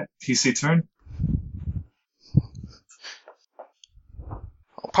right, PC turn.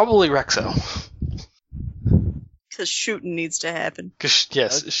 Probably Rexo. Because shooting needs to happen. Because,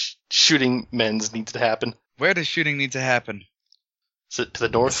 yes, shooting men's needs to happen. Where does shooting need to happen? Is it to the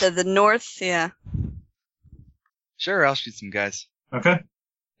north? So the north, yeah. Sure, I'll shoot some guys. Okay.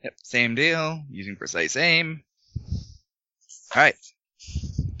 Yep, same deal, using precise aim. Alright.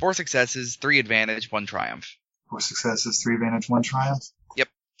 4 successes, 3 advantage, 1 triumph. 4 successes, 3 advantage, 1 triumph. Yep.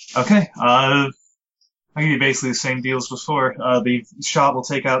 Okay. I'll give you basically the same deal as before. The shot will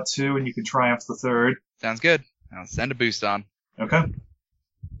take out 2, and you can triumph the 3rd. Sounds good. I'll send a boost on. Okay.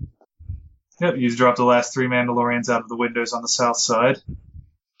 Yep, you drop the last 3 Mandalorians out of the windows on the south side.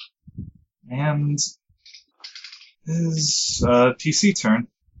 And is PC turn.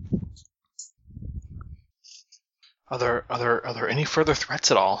 Are there any further threats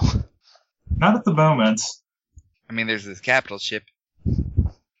at all? Not at the moment. I mean, there's this capital ship.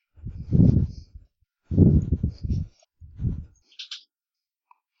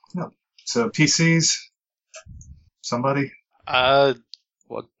 No. So PCs. Somebody.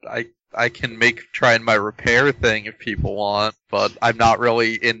 What I can try my repair thing if people want, but I'm not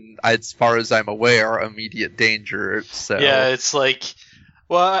really in, as far as I'm aware, immediate danger. So Yeah, it's like,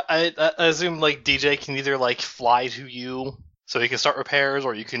 well, I assume like DJ can either like fly to you so he can start repairs,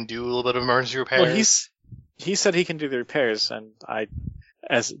 or you can do a little bit of emergency repairs. Well, he said he can do the repairs, and I,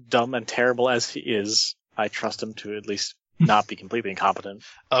 as dumb and terrible as he is, I trust him to at least not be completely incompetent,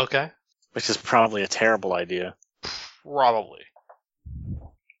 Okay, which is probably a terrible idea. probably.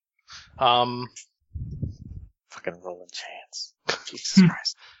 Fucking rolling chance. Jesus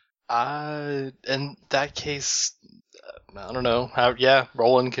Christ. In that case, I don't know.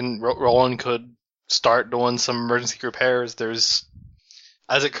 Roland could start doing some emergency repairs. There's,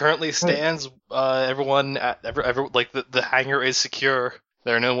 as it currently stands, everyone, the hangar is secure.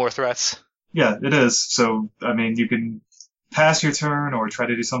 There are no more threats. Yeah, it is. So, I mean, you can pass your turn or try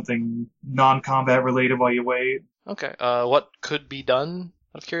to do something non-combat related while you wait. Okay. What could be done?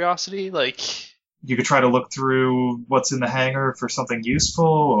 Out of curiosity, like, You could try to look through what's in the hangar for something useful,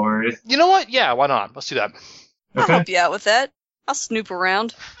 or... you know what? Yeah, why not? Let's do that. I'll Okay, help you out with that. I'll snoop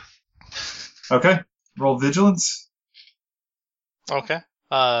around. okay. Roll vigilance. Okay.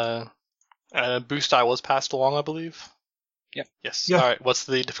 Boost die was passed along, I believe. Yep. Yes. Yeah. All right. What's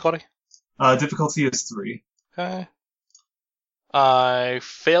the difficulty? Difficulty is 3. Okay. I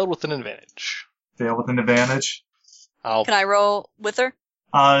failed with an advantage. Fail with an advantage. Can I roll with her?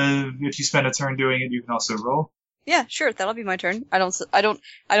 If you spend a turn doing it, you can also roll. Yeah, sure. That'll be my turn. I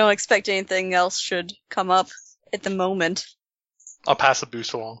don't expect anything else should come up at the moment. I'll pass the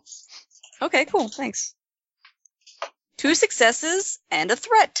boost along. Okay, cool. Thanks. 2 successes and a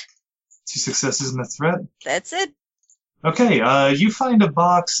threat. 2 successes and a threat. That's it. Okay, you find a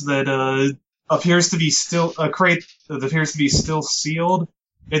box that appears to be still a crate that appears to be still sealed.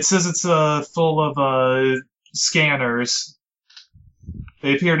 It says it's full of scanners.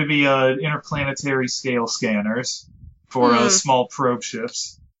 They appear to be interplanetary scale scanners for small probe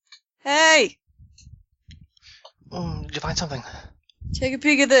ships. Hey, Did you find something? take a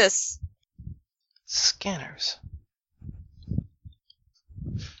peek at this. Scanners.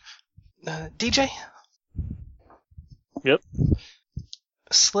 DJ? Yep.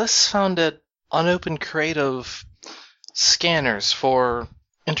 Sliss found an unopened crate of scanners for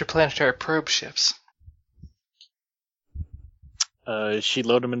interplanetary probe ships. She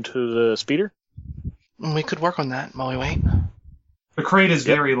load them into the speeder? We could work on that while we wait. The crate is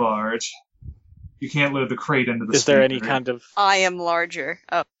Yep. very large. You can't load the crate into the Is there any speeder. kind of... I am larger.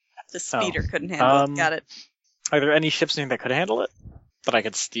 Oh, the speeder couldn't handle it. Got it. Are there any ships that could handle it? That I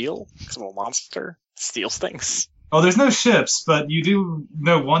could steal? Because I'm a monster. Steals things. Oh, there's no ships, but you do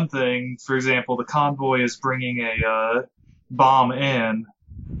know one thing. For example, the convoy is bringing a bomb in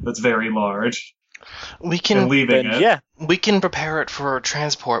that's very large We and can leaving Then, it. yeah. we can prepare it for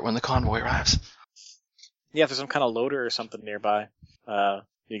transport when the convoy arrives. Yeah, if there's some kind of loader or something nearby,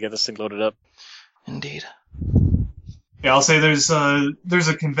 you get this thing loaded up. Indeed. Yeah, I'll say there's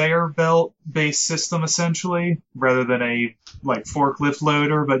a conveyor belt based system essentially, rather than a like forklift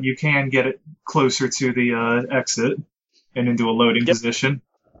loader, but you can get it closer to the exit and into a loading Yep. position.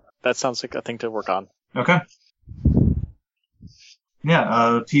 That sounds like a thing to work on. Okay.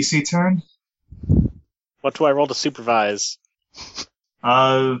 Yeah, PC turn. What do I roll to supervise?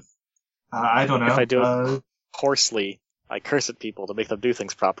 I don't know. If I do it hoarsely, I curse at people to make them do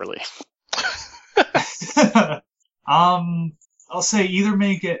things properly. I'll say either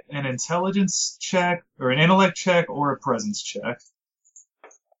make it an intelligence check or an intellect check or a presence check.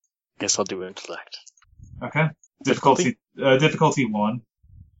 Guess I'll do intellect. Okay. Difficulty 1.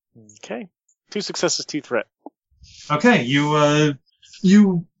 Okay. 2 successes, 2 threat. Okay,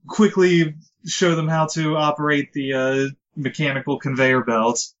 you quickly show them how to operate the mechanical conveyor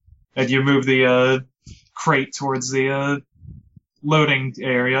belt, and you move the crate towards the loading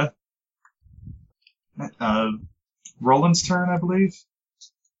area. Roland's turn, I believe.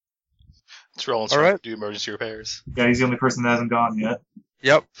 It's Roland's All turn right. to do emergency repairs. Yeah, he's the only person that hasn't gone yet.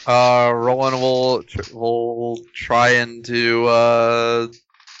 Yep. Roland will try and do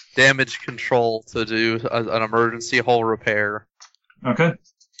damage control to do an emergency hull repair. Okay.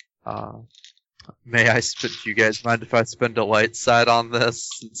 May I spend? Do you guys mind if I spend a light side on this?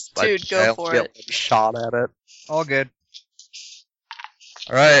 Since Dude, go I only for get it. one shot at it. All good.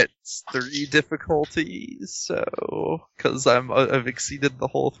 All right, it's 3 difficulties. So, because I've exceeded the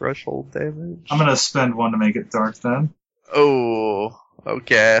whole threshold damage. I'm gonna spend 1 to make it dark then. Oh,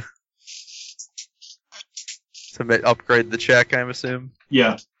 okay. To upgrade the check, I assume.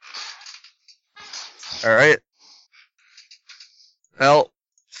 Yeah. All right. Well,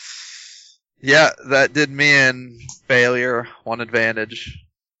 yeah, that did me in. Failure, 1 advantage.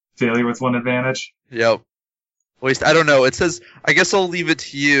 Failure with 1 advantage. Yep. At least I don't know. It says. I guess I'll leave it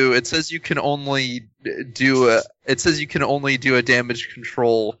to you. It says you can only do a damage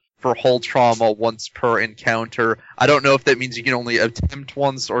control for hull trauma once per encounter. I don't know if that means you can only attempt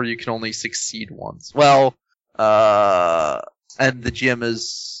once or you can only succeed once. Well, and the GM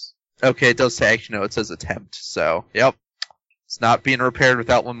is okay. It does say actually no. It says attempt. So yep, it's not being repaired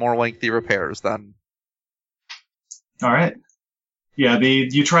without one more lengthy repairs. Then. All right. Yeah,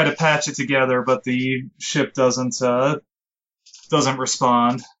 you try to patch it together, but the ship doesn't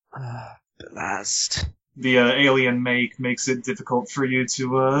respond. Last. The alien make makes it difficult for you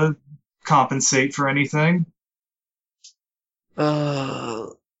to compensate for anything.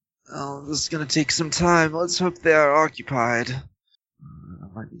 Oh, this is gonna take some time. Let's hope they are occupied. I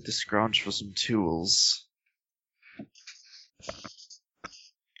might need to scrounge for some tools.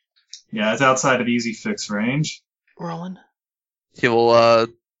 Yeah, it's outside of easy fix range. Roland? He will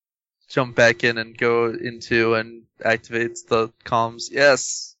jump back in and go into and activates the comms.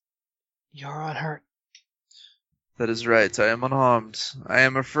 Yes, You're unhurt. that is right. I am unharmed. I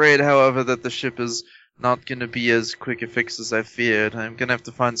am afraid, however, that the ship is not going to be as quick a fix as I feared. I'm going to have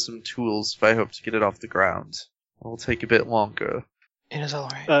to find some tools if I hope to get it off the ground. It will take a bit longer. It is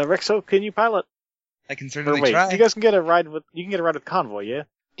alright. Rexo, can you pilot? I can Or certainly wait, try. you guys can get a ride with convoy, yeah?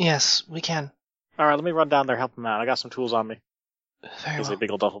 Yes, we can. Alright, let me run down there, help them out. I got some tools on me. Very There's well. a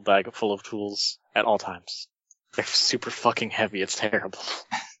big old duffel bag full of tools at all times. They're super fucking heavy, it's terrible.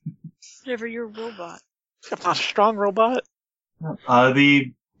 Whatever, you're a robot. I'm not a strong robot.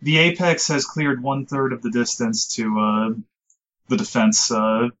 The Apex has cleared 1/3 of the distance to the defense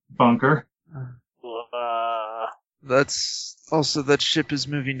bunker. That's also that ship is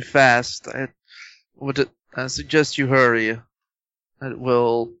moving fast. I suggest you hurry. I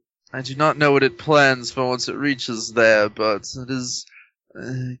do not know what it plans for once it reaches there, but it is,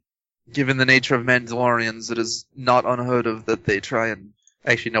 given the nature of Mandalorians, it is not unheard of that they try and...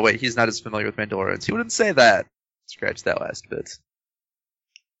 Actually, no, wait, he's not as familiar with Mandalorians. He wouldn't say that. Scratch that last bit.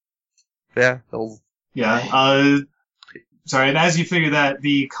 Yeah, Sorry, and as you figure that,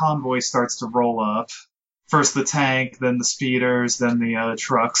 the convoy starts to roll up. First the tank, then the speeders, then the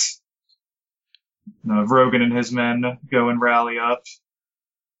trucks. Rogan and his men go and rally up.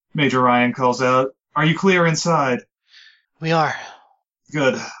 Major Ryan calls out, "Are you clear inside?" We are.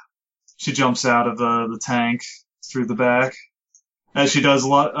 Good. She jumps out of the tank through the back. As she does,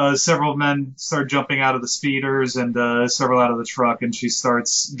 several men start jumping out of the speeders and several out of the truck, and she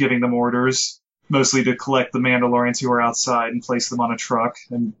starts giving them orders, mostly to collect the Mandalorians who are outside and place them on a truck,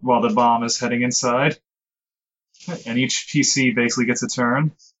 and while the bomb is heading inside. And each PC basically gets a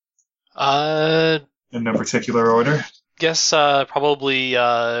turn, in no particular order. Guess probably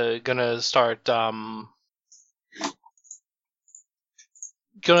gonna start gonna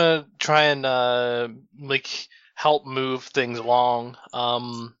try and help move things along.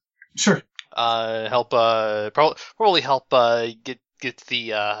 Sure. help probably help get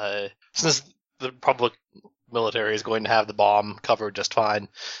the since the public military is going to have the bomb covered just fine.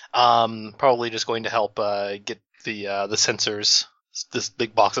 Probably just going to help get the sensors, this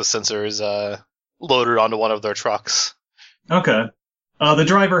big box of sensors, loaded onto one of their trucks. Okay. The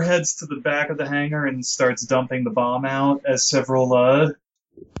driver heads to the back of the hangar and starts dumping the bomb out as several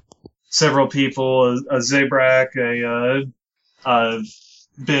people, a Zabrak, a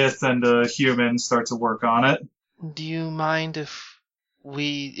Bith, and a human start to work on it. Do you mind if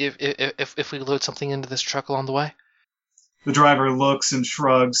we load something into this truck along the way? The driver looks and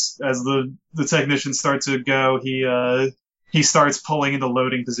shrugs as the technicians start to go. He starts pulling into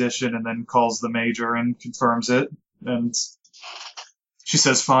loading position and then calls the major and confirms it. And she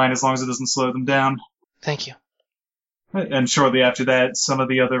says fine, as long as it doesn't slow them down. Thank you. And shortly after that, some of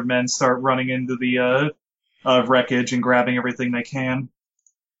the other men start running into the wreckage and grabbing everything they can.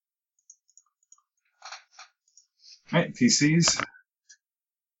 Alright, PCs.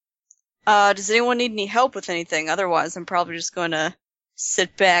 Does anyone need any help with anything? Otherwise, I'm probably just going to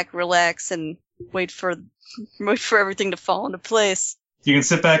sit back, relax, and wait for everything to fall into place. You can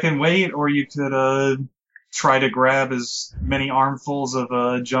sit back and wait, or you could try to grab as many armfuls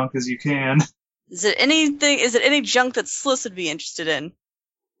of junk as you can. Is it any junk that Sliss would be interested in?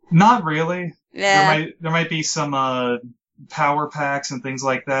 Not really. Yeah. There might be some power packs and things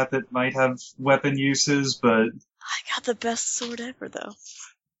like that might have weapon uses, but I got the best sword ever, though.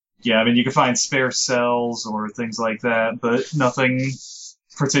 yeah, I mean, you can find spare cells or things like that, but nothing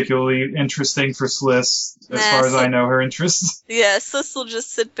particularly interesting for Sliss, as far as I know her interests. Yeah, Sliss will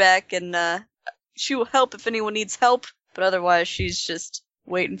just sit back and she will help if anyone needs help, but otherwise she's just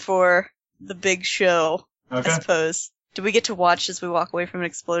waiting for the big show, Okay. I suppose. Do we get to watch as we walk away from an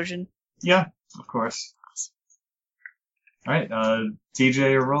explosion? Yeah, of course. Alright,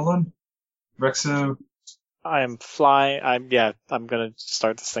 TJ or Roland? Rexo? I'm gonna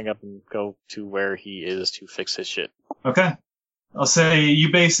start this thing up and go to where he is to fix his shit. Okay. I'll say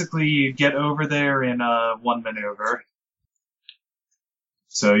you basically get over there in one maneuver.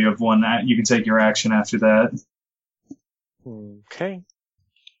 So you have you can take your action after that. Okay.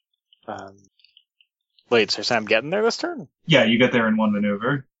 Wait, so I'm getting there this turn? Yeah, you get there in one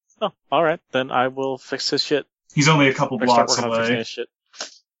maneuver. Oh, alright, then I will fix his shit. He's only a couple Or start blocks working on fixing away. his shit.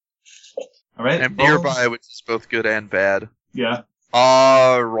 Alright. And Roland? nearby, which is both good and bad. Yeah.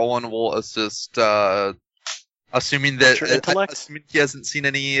 Roland will assist, assuming that, What's your intellect? assuming he hasn't seen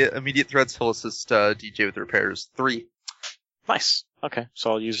any immediate threats, he'll assist, DJ with repairs. 3. Nice. Okay,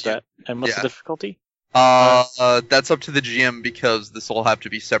 so I'll use that. And what's the Yeah. difficulty? That's up to the GM because this will have to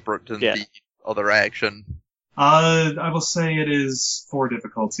be separate than Yeah. the other action. I will say it is 4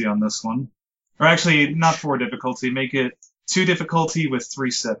 difficulty on this one. Or actually, not 4 difficulty. Make it 2 difficulty with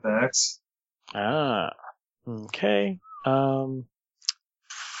 3 setbacks. Ah. Okay.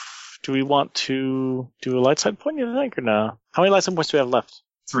 Do we want to do a light side point, you think, or no? How many light side points do we have left?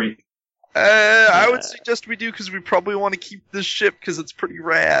 3. I would suggest we do because we probably want to keep this ship because it's pretty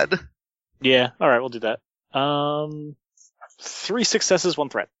rad. Yeah, alright, we'll do that. 3 successes, 1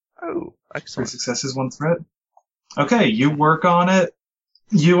 threat. Oh, 3 excellent. successes, 1 threat. Okay, you work on it.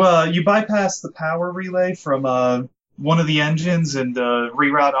 You bypass the power relay from one of the engines and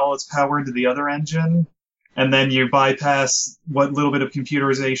reroute all its power into the other engine. And then you bypass what little bit of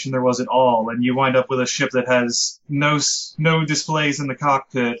computerization there was at all, and you wind up with a ship that has no displays in the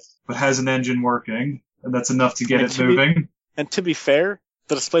cockpit, but has an engine working, and that's enough to get And it to be- moving. And to be fair,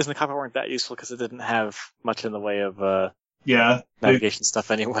 the displays in the cockpit weren't that useful because it didn't have much in the way of Yeah, navigation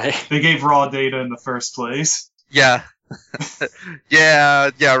stuff anyway. they gave raw data in the first place. Yeah.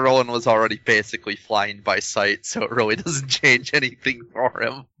 yeah, Roland was already basically flying by sight, so it really doesn't change anything for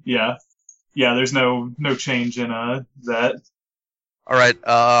him. Yeah, there's no change in that. Alright,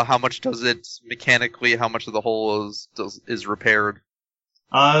 how much does it mechanically, how much of the hull is repaired?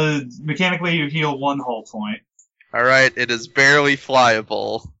 Mechanically you heal 1 hull point. Alright, it is barely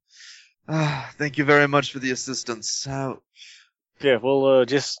flyable. Thank you very much for the assistance. Yeah, we'll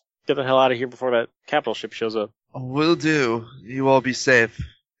just get the hell out of here before that capital ship shows up. Will do. You all be safe.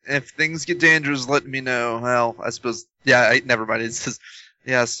 If things get dangerous, let me know. Well, I suppose, never mind. It says,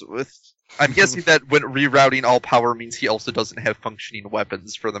 yes, I'm guessing that when rerouting all power means he also doesn't have functioning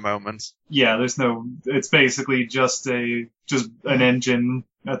weapons for the moment. Yeah, it's basically just an engine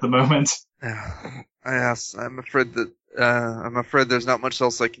at the moment. Yes, I'm afraid there's not much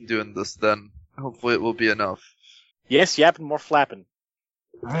else I can do in this then. Hopefully it will be enough. Yes, yapping, more flapping.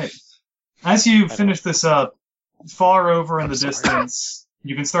 Alright. As you finish this up, far over in I'm the sorry. distance,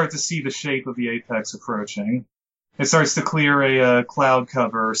 you can start to see the shape of the apex approaching. It starts to clear a cloud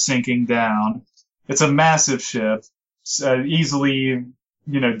cover, sinking down. It's a massive ship, easily,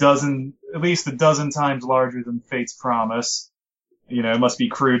 at least a dozen times larger than Fate's Promise. It must be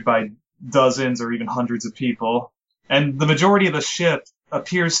crewed by dozens or even hundreds of people. And the majority of the ship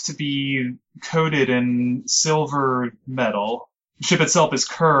appears to be coated in silver metal. The ship itself is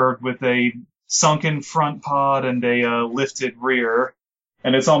curved with a sunken front pod and a lifted rear.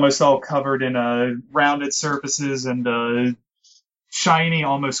 And it's almost all covered in rounded surfaces and shiny,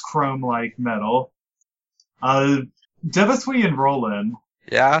 almost chrome-like metal. Devithwy and Roland.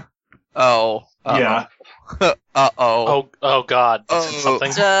 Yeah? Oh. Yeah. Uh-oh. Oh God. Is it Oh.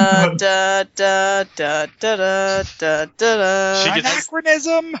 something? Da da da da da da da da. She gets-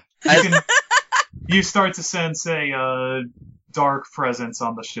 Anachronism! You start to sense a dark presence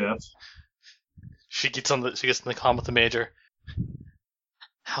on the ship. She gets in the comm with the major.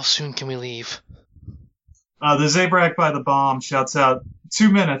 How soon can we leave? The Zabrak by the bomb shouts out, 2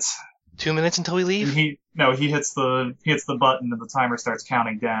 minutes. 2 minutes until we And leave? he hits the button and the timer starts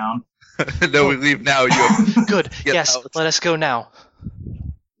counting down. No, we leave now. You have, Good. Get Yes, out. let us go now.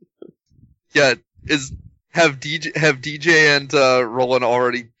 yeah, have DJ and Roland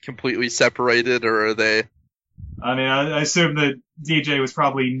already completely separated, or are they? I mean, I assume that DJ was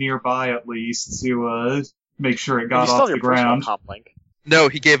probably nearby at least to make sure it got you still off have the your personal ground. top link. No,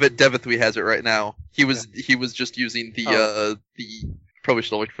 he gave it. Devithwy has it right now. He was just using the probably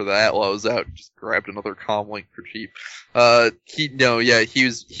should have looked for that while I was out. Just grabbed another comm link for cheap.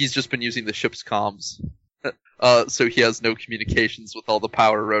 He's just been using the ship's comms. So he has no communications with all the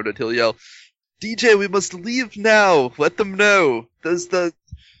power routed. He'll yell, DJ, we must leave now. Let them know. Does the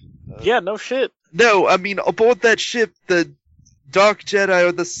Yeah, no shit. No, I mean aboard that ship, the Dark Jedi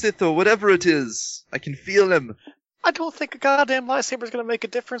or the Sith or whatever it is. I can feel him. I don't think a goddamn lightsaber's gonna make a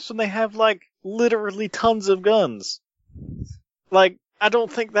difference when they have, like, literally tons of guns. Like, I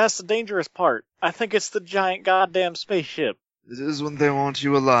don't think that's the dangerous part. I think it's the giant goddamn spaceship. This is when they want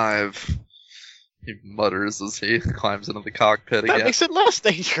you alive. He mutters as he climbs into the cockpit That again. makes it less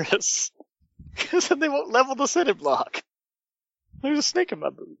dangerous. Because then they won't level the Senate block. There's a snake in my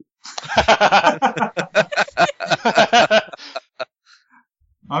boot.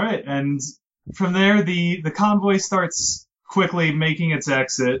 All right, and from there, the convoy starts quickly making its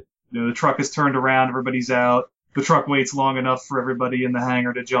exit. The truck is turned around, everybody's out. The truck waits long enough for everybody in the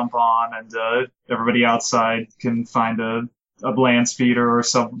hangar to jump on, and everybody outside can find a land speeder or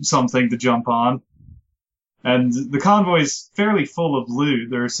something to jump on. And the convoy's fairly full of loot.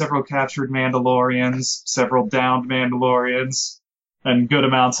 There are several captured Mandalorians, several downed Mandalorians, and good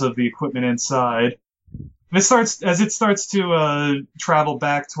amounts of the equipment inside. And as it starts to travel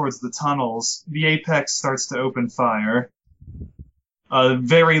back towards the tunnels, the Apex starts to open fire.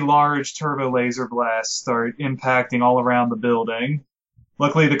 Very large turbo laser blasts start impacting all around the building.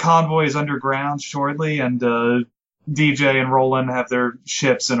 Luckily, the convoy is underground shortly, and DJ and Roland have their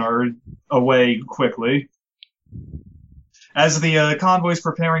ships and are away quickly. As the convoy is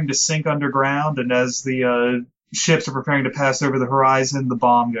preparing to sink underground, and as the ships are preparing to pass over the horizon, the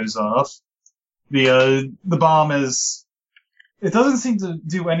bomb goes off. The bomb it doesn't seem to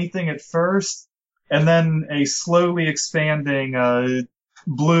do anything at first, and then a slowly expanding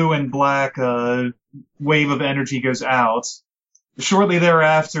blue and black wave of energy goes out. Shortly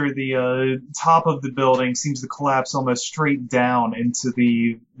thereafter, the top of the building seems to collapse almost straight down into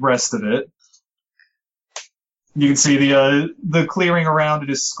the rest of it. You can see the clearing around it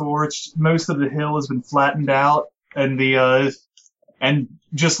is scorched. Most of the hill has been flattened out, and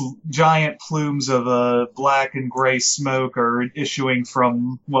just giant plumes of black and gray smoke are issuing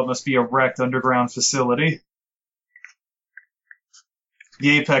from what must be a wrecked underground facility.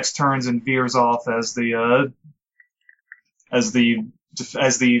 The Apex turns and veers off as the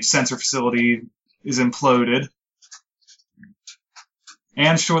sensor facility is imploded.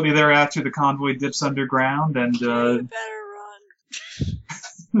 And shortly thereafter, the convoy dips underground, and You better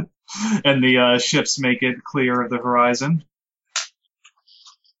run. and the ships make it clear of the horizon.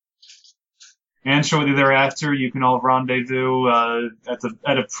 And shortly thereafter, you can all rendezvous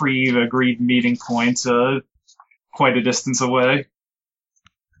at a pre-agreed meeting point, quite a distance away.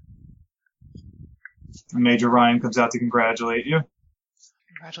 Major Ryan comes out to congratulate you.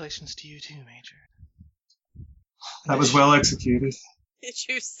 Congratulations to you too, Major. That was well executed. Did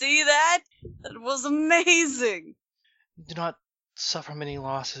you see that? That was amazing. You did not suffer many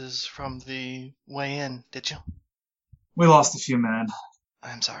losses from the way in, did you? We lost a few men.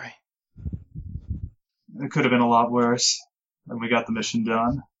 I'm sorry. It could have been a lot worse, and we got the mission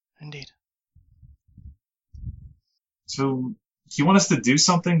done. Indeed. So, do you want us to do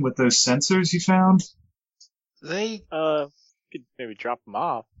something with those sensors you found? They Could maybe drop them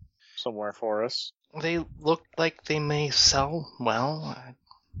off somewhere for us. they look like they may sell well.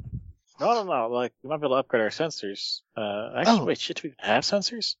 No. Like, we might be able to upgrade our sensors. Actually, wait, shit, do we have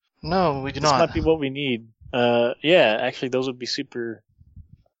sensors? No, we do This not. might be what we need. Yeah, actually, those would be super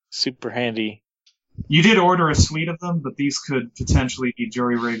handy. You did order a suite of them, but these could potentially be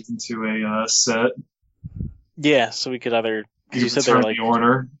jury-rigged into a set. Yeah, so we could either, because you said they were return like, the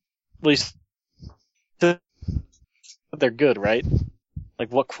order. at least they're good, right?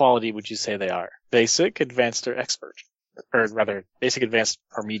 Like, what quality would you say they are? Basic, advanced, or expert? Or rather, basic, advanced,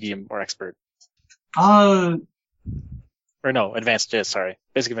 or medium, or expert? Uh, Or no, advanced, yeah, sorry.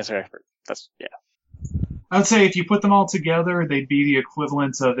 Basic, advanced, or expert. That's, yeah. I'd say if you put them all together, they'd be the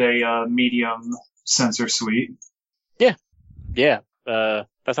equivalent of a medium sensor suite. Yeah, that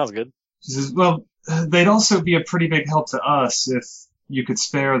sounds good. Well, they'd also be a pretty big help to us if you could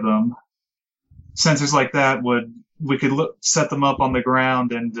spare them. Sensors like that we could set them up on the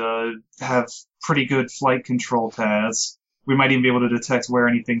ground and have pretty good flight control paths. We might even be able to detect where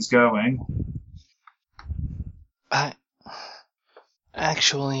anything's going.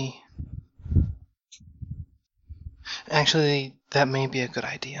 Actually, that may be a good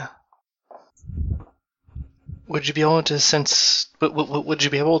idea. Would you be able to would you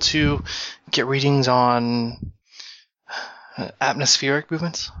be able to get readings on atmospheric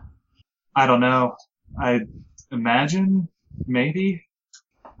movements? I don't know. I imagine, maybe.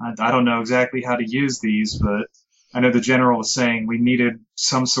 I don't know exactly how to use these, but I know the general was saying we needed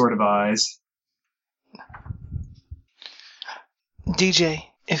some sort of eyes. DJ,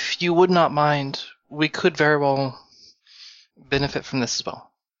 if you would not mind, we could very well benefit from this as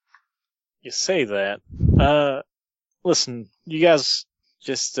well. You say that. Listen, you guys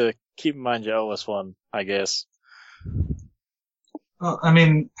just keep in mind you owe us one, I guess. Well, I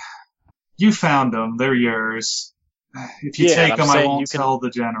mean, you found them. They're yours. If you take them, I won't tell the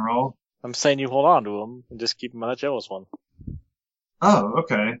general. I'm saying you hold on to them and just keep in mind that you owe us one. Oh,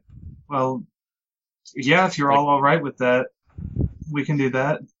 okay. Well, yeah, if you're all right with that, we can do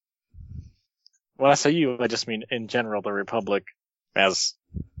that. When I say you, I just mean in general the Republic,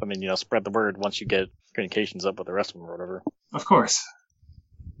 spread the word once you get communications up with the rest of them or whatever. Of course.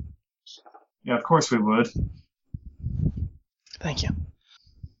 Yeah, of course we would. Thank you.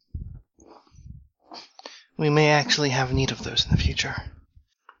 We may actually have need of those in the future.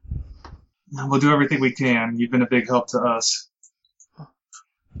 We'll do everything we can. You've been a big help to us.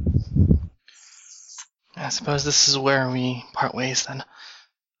 I suppose this is where we part ways then.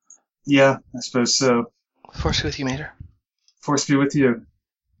 Yeah, I suppose so. Force be with you, Mater. Force be with you.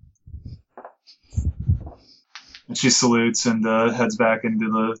 And she salutes and heads back into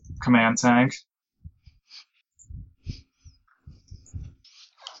the command tank.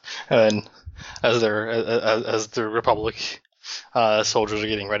 And as the Republic soldiers are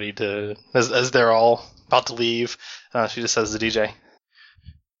getting ready to, as they're all about to leave, she just says to DJ,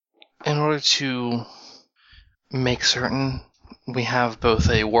 in order to make certain we have both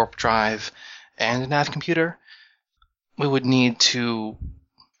a warp drive and a nav computer, we would need to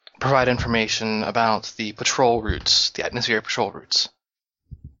provide information about the patrol routes, the atmospheric patrol routes.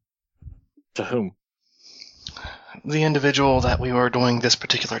 To whom? The individual that we were doing this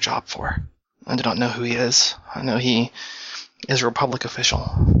particular job for. I do not know who he is. I know he is a Republic official.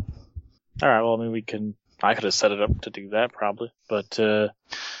 Alright, well, I mean, I could have set it up to do that, probably. But,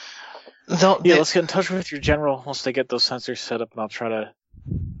 let's get in touch with your general once they get those sensors set up, and I'll try to,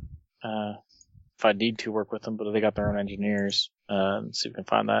 if I need to, work with them, but they got their own engineers, and see if we can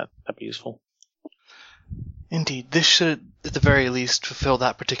find that. That'd be useful. Indeed. This should, at the very least, fulfill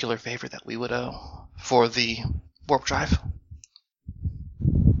that particular favor that we would owe for the warp drive.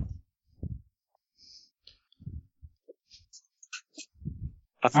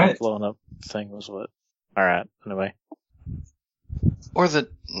 I thought blowing up thing was what. Alright, anyway. Or the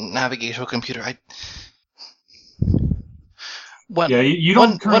navigational computer. You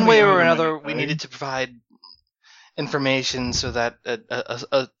don't one way or own another, anything. we needed to provide information so that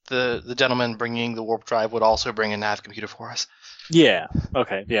the gentleman bringing the warp drive would also bring a nav computer for us. Yeah.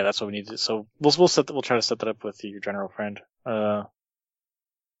 Okay. Yeah, that's what we need to. So we'll try to set that up with your general friend.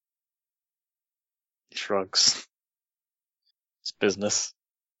 He shrugs. It's business.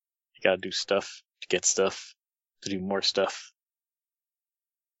 You gotta do stuff to get stuff to do more stuff.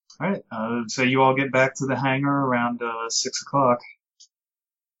 All right. So you all get back to the hangar around 6 o'clock.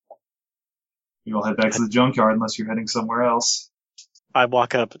 You all head back to the junkyard unless you're heading somewhere else. I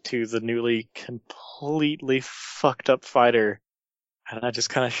walk up to the newly completely fucked up fighter, and I just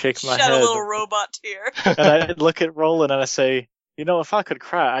kind of shake my Shed head. a little robot tear. And I look at Roland and I say, if I could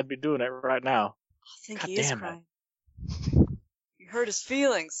cry, I'd be doing it right now. I think God he is damn it. crying. You hurt his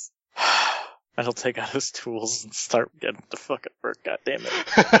feelings. I shall take out his tools and start getting the fuck at work. God damn it.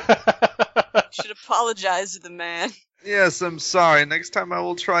 You should apologize to the man. Yes, I'm sorry. Next time I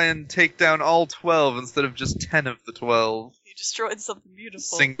will try and take down all 12 instead of just 10 of the 12. You destroyed something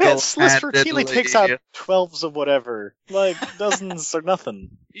beautiful. Man, Single Sliss routinely takes out 12s of whatever. Like, dozens or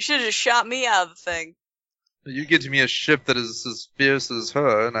nothing. You should have just shot me out of the thing. You get me a ship that is as fierce as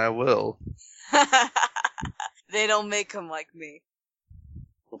her, and I will. They don't make them like me.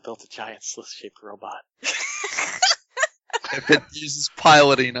 We'll build a giant Sliss-shaped robot. If it uses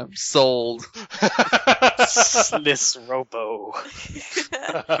piloting, I'm sold. Sliss Robo.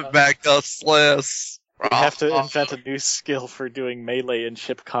 Mega Sliss. We have to invent a new skill for doing melee and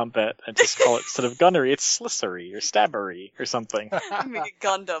ship combat and just call it, instead of gunnery, it's slissery or stabbery or something. Make a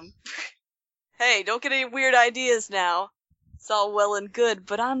Gundam. Hey, don't get any weird ideas now. It's all well and good,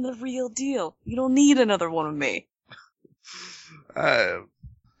 but I'm the real deal. You don't need another one of me. I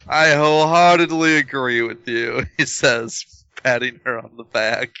wholeheartedly agree with you, he says, patting her on the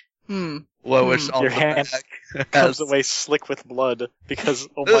back. Lowish on Your the hand back. comes away slick with blood because,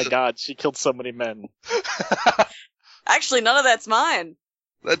 oh my god, she killed so many men. Actually, none of that's mine.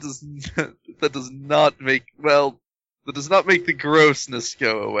 That does not make the grossness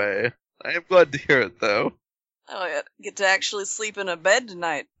go away. I am glad to hear it, though. Oh, I get to actually sleep in a bed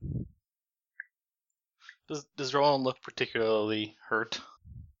tonight. Does Roland look particularly hurt?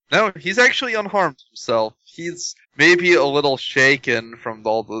 No, he's actually unharmed himself. He's maybe a little shaken from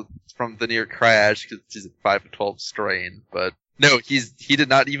the near crash because he's at 5 of 12 strain, but no, he did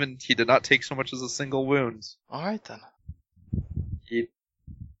not take so much as a single wound. All right then.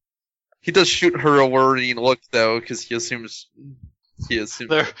 He does shoot her a worrying look though, because he assumes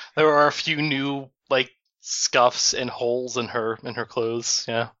there are a few new scuffs and holes in her clothes.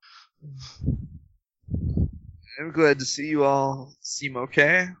 Yeah. I'm glad to see you all seem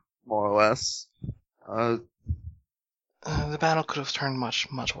okay, more or less. The battle could have turned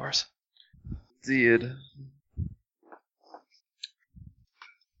much, much worse. Indeed.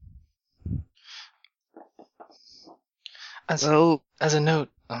 As a note,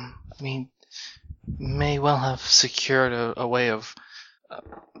 we may well have secured a way of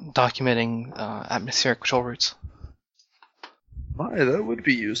documenting atmospheric patrol routes. My, that would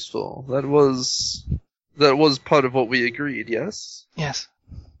be useful. That was part of what we agreed, yes? Yes.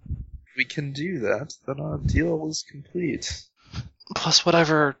 If we can do that, then our deal is complete. Plus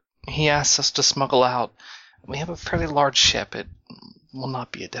whatever he asks us to smuggle out, we have a fairly large ship. It will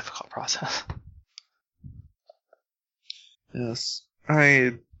not be a difficult process. Yes.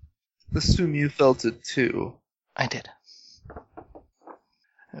 I assume you felt it too. I did.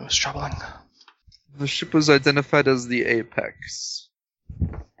 It was troubling. The ship was identified as the Apex.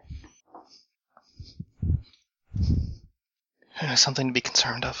 It is something to be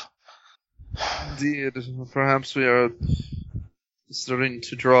concerned of. Indeed. Perhaps we are starting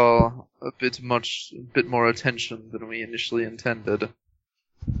to draw a bit more attention than we initially intended.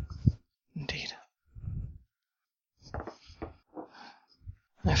 Indeed.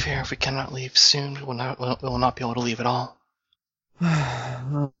 I fear if we cannot leave soon, we will not be able to leave at all.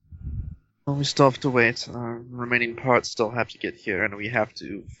 Well, we still have to wait. Our remaining parts still have to get here, and we have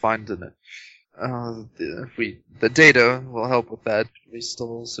to find the data will help with that. We still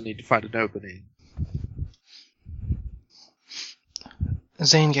also need to find an opening.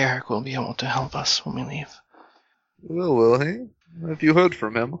 Zane Garrick will be able to help us when we leave. Will he? Have you heard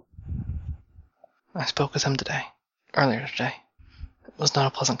from him? I spoke with him earlier today. It was not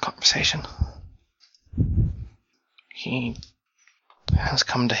a pleasant conversation. He has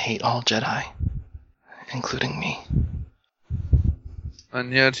come to hate all Jedi, including me.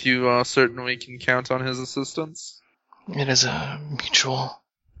 And yet you are certain we can count on his assistance? It is a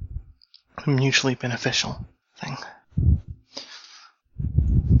mutually beneficial thing.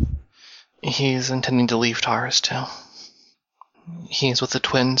 He is intending to leave Taurus too. He is with the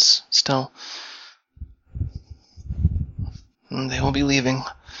twins still. And they will be leaving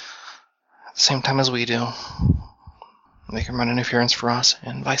at the same time as we do. They can run interference for us,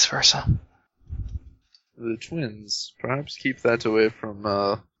 and vice versa. The twins. Perhaps keep that away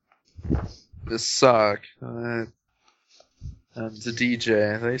from Miss Sark and the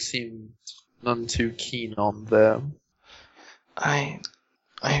DJ. They seem none too keen on them. I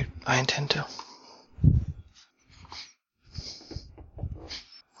intend to.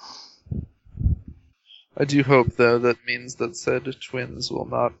 I do hope, though, that means that said twins will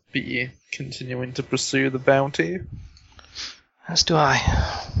not be continuing to pursue the bounty. As do I.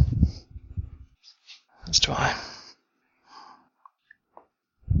 As do I.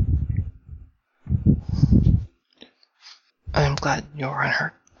 glad you were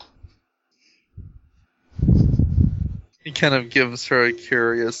unhurt. He kind of gives her a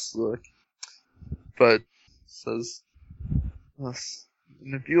curious look, but says, "Yes,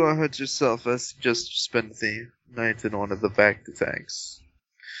 and if you are hurt yourself, I suggest you spend the night in one of the back tanks.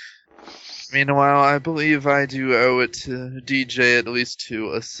 Meanwhile, I believe I do owe it to DJ at least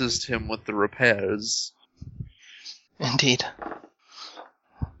to assist him with the repairs." Indeed.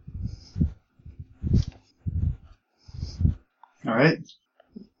 All right.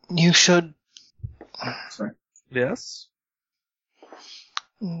 You should Sorry. Yes?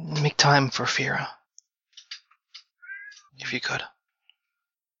 make time for Fira. If you could.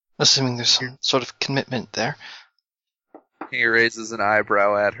 Assuming there's some sort of commitment there. He raises an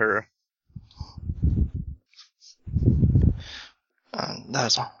eyebrow at her. That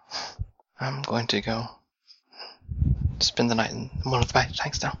is all. I'm going to go spend the night in one of the back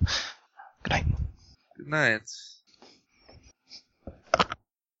tanks now. Good night. Good night.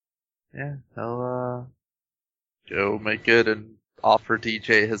 Yeah, I'll, Joe make good and offer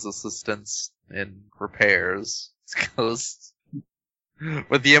DJ his assistance in repairs. Because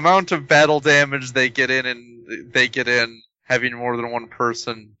with the amount of battle damage they get in, having more than one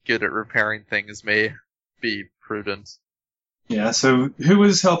person good at repairing things may be prudent. Yeah, so who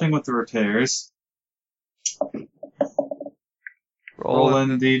was helping with the repairs?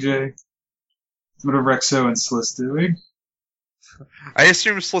 Roland and DJ? What are Rexo and Sliss doing? I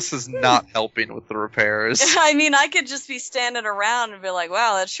assume Sliss is not helping with the repairs. I mean, I could just be standing around and be like,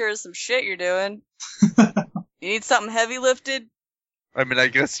 wow, that sure is some shit you're doing. You need something heavy lifted? I mean, I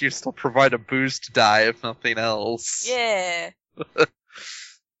guess you still provide a boost die if nothing else. Yeah.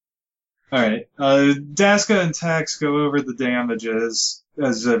 Alright, Daska and Tax go over the damages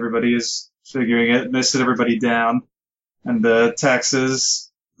as everybody is figuring it, and they sit everybody down. And Tax says,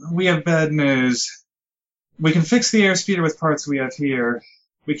 "We have bad news. We can fix the airspeeder with parts we have here.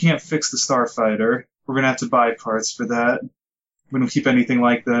 We can't fix the Starfighter. We're gonna have to buy parts for that. We don't keep anything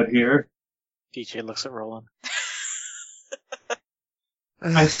like that here. DJ looks at Roland.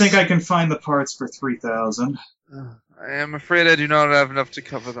 I think I can find the parts for 3,000. I am afraid I do not have enough to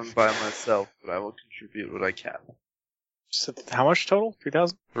cover them by myself, but I will contribute what I can. So how much total?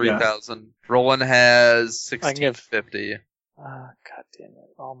 3,000? 3,000. Roland has I can give- 1,650. God damn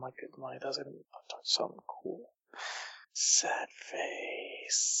it. All my good money. That's gonna be put on something cool. Sad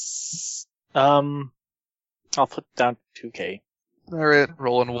face. I'll put down 2K. Alright,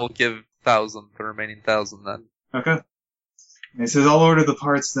 Roland will give 1,000, the remaining 1,000 then. Okay. And he says, I'll order the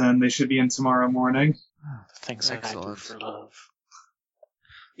parts then. They should be in tomorrow morning. The things I do Excellent. for love.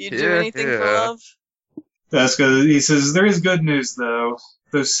 You do Yeah, anything for yeah. love? Daska, he says, there is good news though.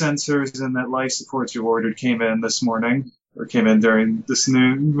 Those sensors and that life support you ordered came in this morning. Or came in during this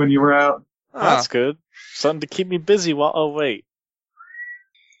noon when you were out. That's good. Something to keep me busy while. Oh, wait.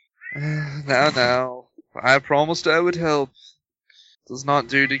 Now. I promised I would help. It does not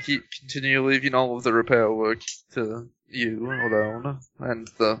do to keep continually leaving all of the repair work to you alone and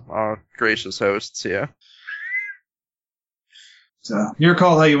our gracious hosts here. So, your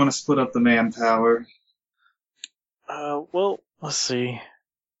call how you want to split up the manpower. Well, let's see.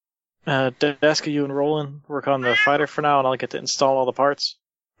 Daska, you and Roland work on the fighter for now, and I'll get to install all the parts.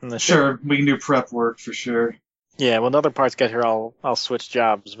 And the ship. Sure, we can do prep work for sure. Yeah, when the other parts get here, I'll switch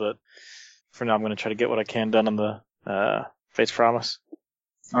jobs, but for now, I'm going to try to get what I can done on the Fate's Promise.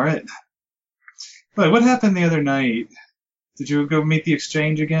 Alright. Wait, what happened the other night? Did you go meet the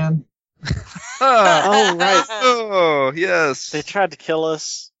exchange again? Oh, right. Oh, yes. They tried to kill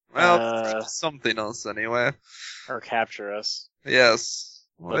us. Well, something else anyway. Or capture us. Yes.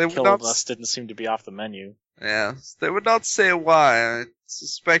 Well, But they would killing not. us didn't seem to be off the menu. Yes, they would not say why. I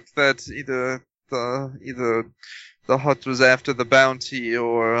suspect that either the hut was after the bounty,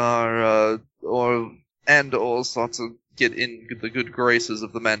 or sought to get in the good graces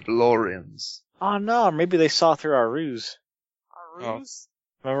of the Mandalorians. Oh no, maybe they saw through our ruse. Our ruse?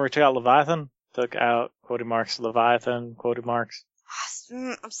 Remember we took out Leviathan? Took out, quoted marks, Leviathan, quoted marks.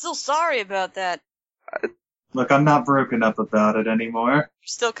 I'm still sorry about that. Look, I'm not broken up about it anymore. You're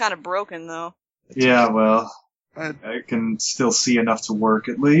still kind of broken, though. Yeah, well, I I can still see enough to work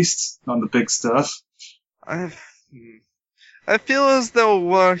at least on the big stuff. I feel as though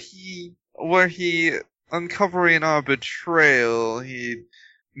were he uncovering our betrayal, he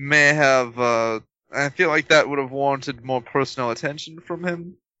may have. I feel like that would have warranted more personal attention from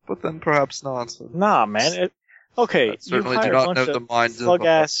him, but then perhaps not. Nah, man. Okay, I certainly you do hire not a bunch know the of minds of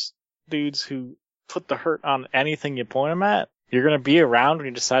thug-ass dudes who put the hurt on anything you point them at. You're gonna be around when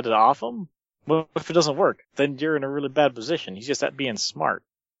you decide to off them? Well, if it doesn't work, then you're in a really bad position. He's just at being smart.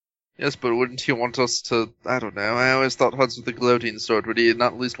 Yes, but wouldn't he want us to, I don't know, I always thought Huds with the gloating sword, would he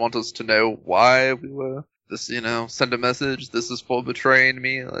not at least want us to know why we were, send a message, this is for betraying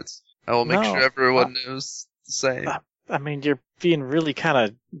me, I will make No, sure everyone knows the same. I mean, you're being really kind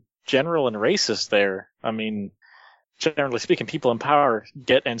of general and racist there. I mean, generally speaking, people in power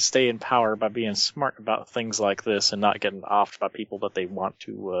get and stay in power by being smart about things like this and not getting offed by people that they want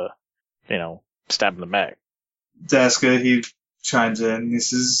to, stab in the back. Daska, he chimes in. He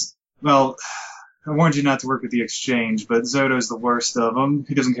says, well, I warned you not to work with the exchange, but Zoto's the worst of them.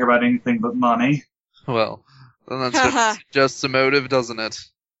 He doesn't care about anything but money. Well, then that's just a motive, doesn't it?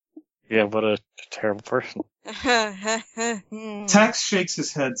 Yeah, what a terrible person. Tax shakes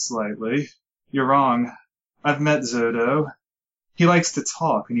his head slightly. You're wrong. I've met Zoto. He likes to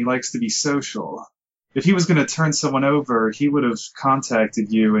talk, and he likes to be social. If he was going to turn someone over, he would have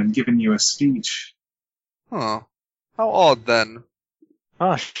contacted you and given you a speech. Huh. How odd, then.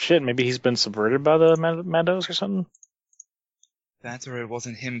 Oh, shit, maybe he's been subverted by the Mandos or something? That's where it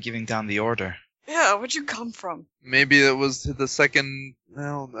wasn't him giving down the order. Yeah, where'd you come from? Maybe it was the second,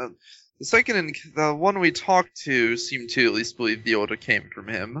 the one we talked to seemed to at least believe the order came from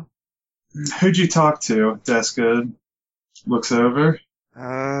him. Who'd you talk to? Deska looks over.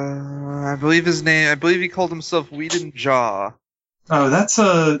 I believe he called himself Whedon Jaw. Oh, that's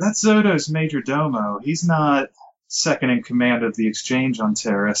Zoto's major domo. He's not second in command of the exchange on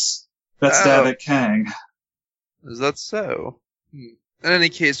Terrace. That's Davik Kang. Is that so? In any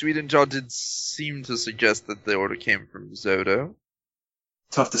case, Whedon Jaw did seem to suggest that the order came from Zoto.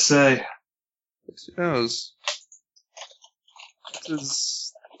 Tough to say. But who knows?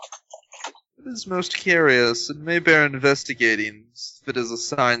 It is most curious, and may bear investigating if it is a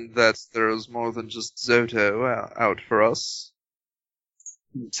sign that there is more than just Zoto out for us.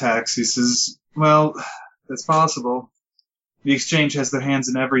 Tax, he says, well, that's possible. The exchange has their hands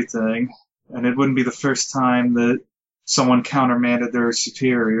in everything, and it wouldn't be the first time that someone countermanded their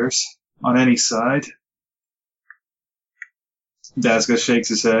superiors on any side. Daska shakes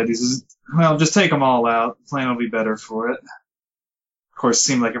his head. He says, well, just take them all out. The plan will be better for it. Of course, it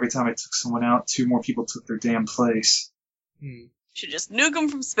seemed like every time I took someone out, 2 more people took their damn place. Should just nuke them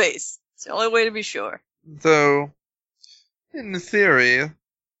from space. It's the only way to be sure. Though, in theory,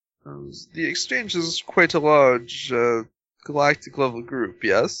 the exchange is quite a large galactic level group,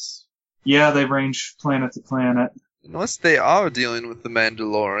 yes? Yeah, they range planet to planet. Unless they are dealing with the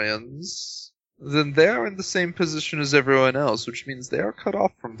Mandalorians, then they are in the same position as everyone else, which means they are cut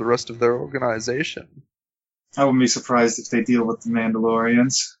off from the rest of their organization. I wouldn't be surprised if they deal with the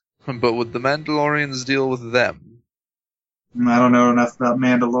Mandalorians. But would the Mandalorians deal with them? I don't know enough about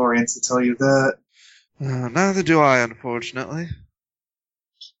Mandalorians to tell you that. Neither do I, unfortunately.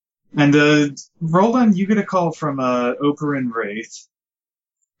 And, Roland, you get a call from, Operin Wraith.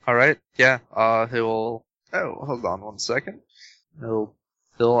 Alright, yeah, he'll... Oh, hold on 1 second.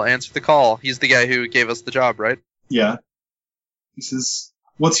 He'll answer the call. He's the guy who gave us the job, right? Yeah. He says,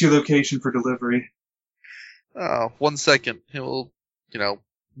 what's your location for delivery? 1 second. He'll,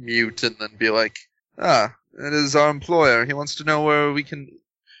 mute and then be like, it is our employer. He wants to know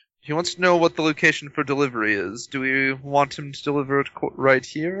he wants to know what the location for delivery is. Do we want him to deliver it right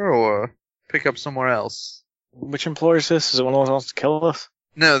here, or pick up somewhere else? Which employer is this? Is it one of those who wants to kill us?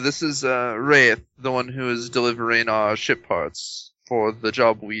 No, this is, Wraith, the one who is delivering our ship parts for the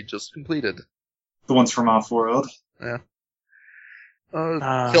job we just completed. The ones from Off-World. Yeah.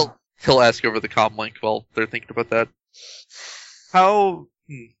 He'll ask over the comm link while they're thinking about that. How,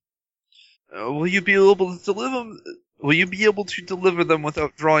 will you be able to deliver them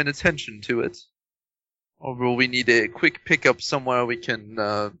without drawing attention to it? Or will we need a quick pickup somewhere we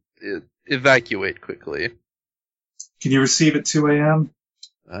can, evacuate quickly? Can you receive at 2 a.m.?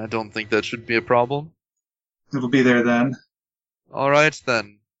 I don't think that should be a problem. It'll be there then. Alright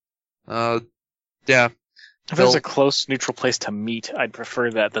then. Yeah. If there's a close, neutral place to meet, I'd prefer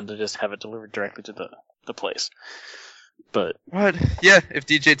that than to just have it delivered directly to the place. But... Right. Yeah, if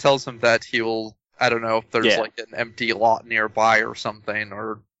DJ tells him that, he will, I don't know, if there's like an empty lot nearby or something,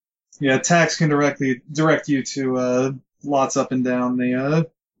 or... Yeah, Tax can direct you to, lots up and down the,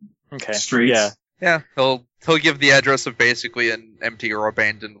 streets. Yeah. Yeah, he'll give the address of basically an empty or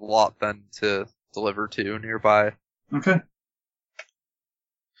abandoned lot then to deliver to nearby. Okay.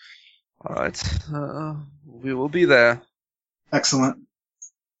 Alright, we will be there. Excellent.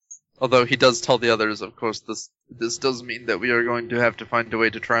 Although he does tell the others, of course, this does mean that we are going to have to find a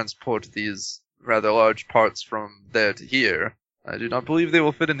way to transport these rather large parts from there to here. I do not believe they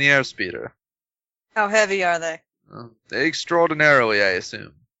will fit in the airspeeder. How heavy are they? Extraordinarily, I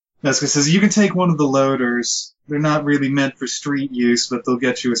assume. Jessica says, you can take one of the loaders. They're not really meant for street use, but they'll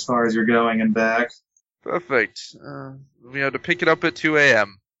get you as far as you're going and back. Perfect. We have to pick it up at 2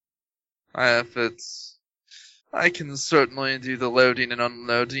 a.m. I can certainly do the loading and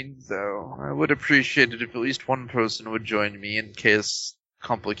unloading, though I would appreciate it if at least one person would join me in case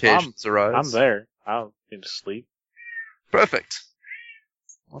complications arise. I'm there. I don't need to sleep. Perfect.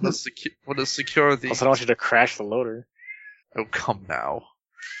 What is secure the... Also, I don't want you to crash the loader. Oh, come now.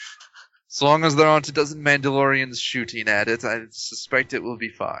 As long as there aren't a dozen Mandalorians shooting at it, I suspect it will be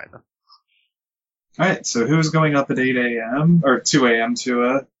fine. Alright, so who's going up at 8 a.m. or 2 a.m.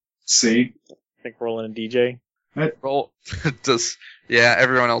 to see? I think Roland and DJ. Roll yeah,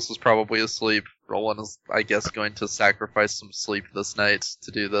 everyone else is probably asleep. Roland is, I guess, going to sacrifice some sleep this night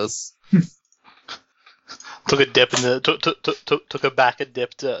to do this. Took a dip in the took a back a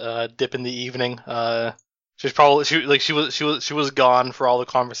dip to dip in the evening. She's probably she was gone for all the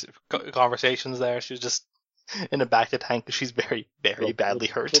conversations there. She was just in the back of the tank because she's very badly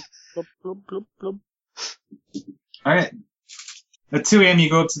hurt. Alright. At 2 a.m. you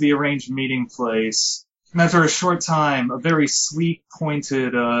go up to the arranged meeting place. And after a short time, a very sleek,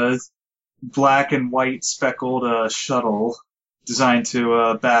 pointed, black and white speckled shuttle designed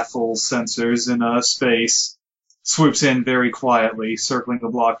to baffle sensors in space swoops in very quietly, circling the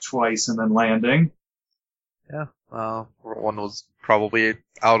block twice and then landing. Yeah, one was probably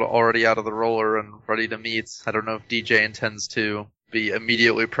already out of the roller and ready to meet. I don't know if DJ intends to be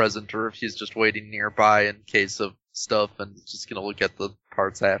immediately present or if he's just waiting nearby in case of stuff and just gonna look at the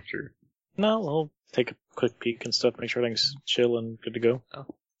parts after. No, I'll take a quick peek and stuff, make sure everything's chill and good to go. Oh.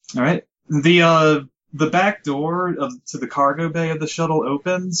 Alright. The back door to the cargo bay of the shuttle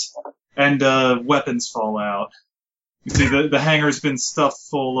opens, and weapons fall out. You see the hangar's been stuffed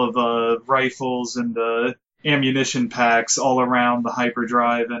full of rifles and ammunition packs all around the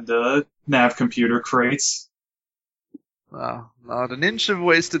hyperdrive and nav computer crates. Wow, not an inch of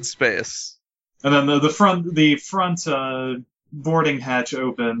wasted space. And then the front boarding hatch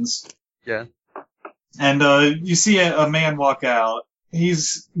opens. Yeah. And you see a man walk out.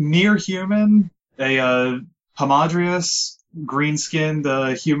 He's near human, a hamadryas, green-skinned,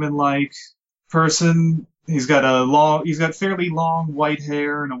 human-like person. He's got fairly long white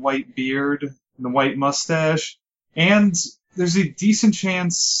hair and a white beard and a white mustache. And there's a decent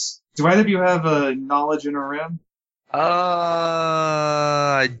chance. Do either of you have knowledge in a rim?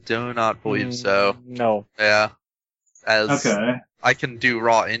 I do not believe so. No. Yeah. Okay. I can do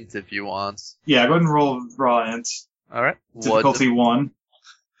raw int if you want. Yeah, go ahead and roll raw int. Alright. Difficulty 1.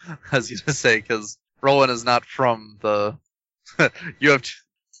 I was gonna say, because Roland is not from the... you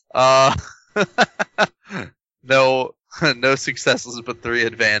have no successes, but 3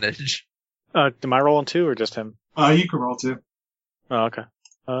 advantage. Am I rolling 2 or just him? You can roll 2. Oh, okay.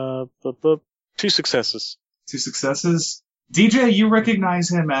 2 successes. 2 successes. DJ, you recognize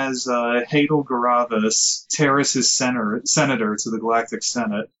him as Hadel Garavis, Terrace's senator to the Galactic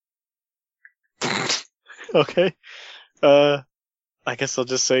Senate. Okay. I guess I'll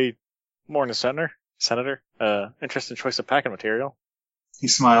just say morning, Senator. Interesting choice of packing material. He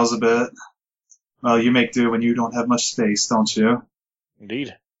smiles a bit. Well, you make do when you don't have much space, don't you?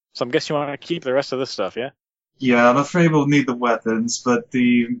 Indeed. So I'm guessing you want to keep the rest of this stuff, yeah? Yeah, I'm afraid we'll need the weapons, but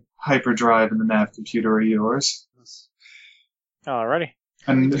the hyperdrive and the nav computer are yours. Alrighty.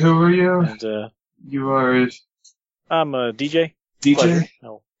 And who are you? And, you are... I'm a DJ. DJ? Pleasure.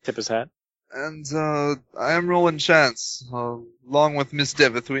 I'll tip his hat. And, I am Roland Chance. Along with Miss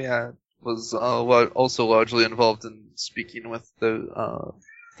Devith, we was also largely involved in speaking with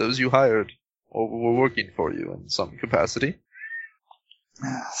those you hired, or were working for you in some capacity.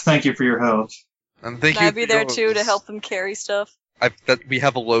 Thank you for your help. And thank Can you. I be there too to help them carry stuff? We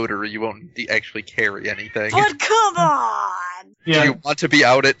have a loader. You won't need to actually carry anything. But come on! Yeah, Do you want to be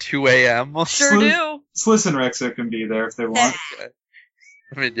out at 2 a.m.? Sure do. Sliss and Rexa can be there if they want.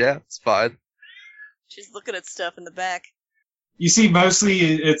 I mean, yeah, it's fine. She's looking at stuff in the back. You see,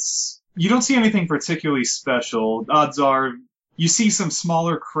 mostly you don't see anything particularly special. Odds are you see some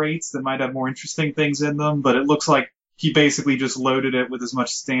smaller crates that might have more interesting things in them, but it looks like he basically just loaded it with as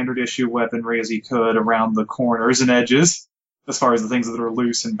much standard issue weaponry as he could around the corners and edges, as far as the things that are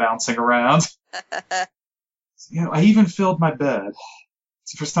loose and bouncing around. I even filled my bed.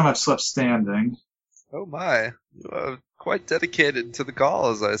 It's the first time I've slept standing. Oh my, you are quite dedicated to the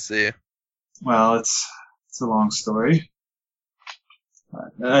cause, I see. Well, it's a long story.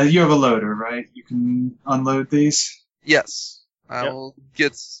 You have a loader, right? You can unload these? Yes, I Yep. will.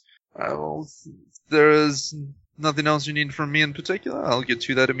 If there is nothing else you need from me in particular, I'll get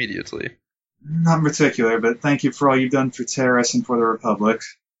to that immediately. Not in particular, but thank you for all you've done for Terrace and for the Republic.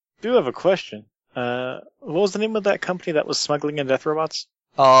 do have a question. What was the name of that company that was smuggling in death robots?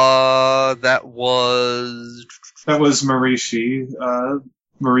 That was. That was Marishi.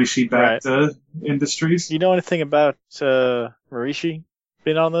 Marishi backed Industries. Do you know anything about Marishi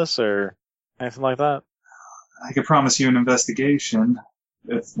being on this or anything like that? I could promise you an investigation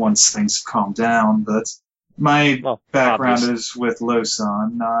if once things calm down, but my background is with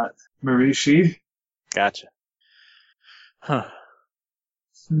Losan, not Marishi. Gotcha. Huh.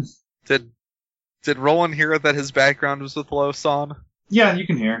 Did Roland hear that his background was with Losan? Yeah, you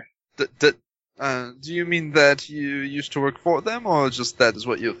can hear. Do you mean that you used to work for them, or just that is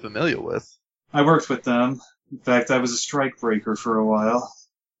what you're familiar with? I worked with them. In fact, I was a strike breaker for a while.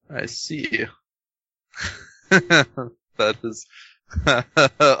 I see. That is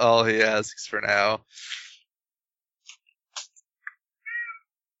all he asks for now.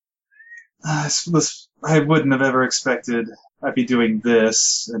 I wouldn't have ever expected I'd be doing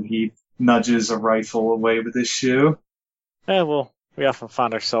this, and he nudges a rifle away with his shoe. Yeah, well, we often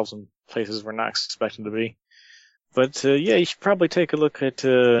find ourselves in places we're not expecting to be. But, yeah, you should probably take a look at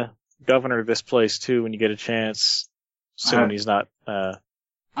governor of this place, too, when you get a chance. Soon he's not, I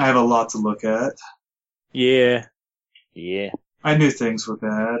have a lot to look at. Yeah. I knew things were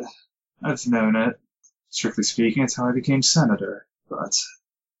bad. I've known it. Strictly speaking, it's how I became senator. But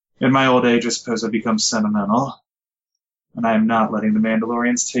in my old age, I suppose I've become sentimental. And I am not letting the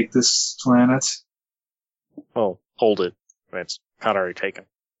Mandalorians take this planet. Oh, hold it. It's not already taken.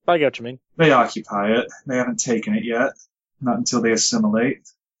 I get what you mean. They occupy it. They haven't taken it yet. Not until they assimilate.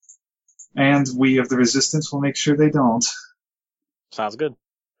 And we of the Resistance will make sure they don't. Sounds good.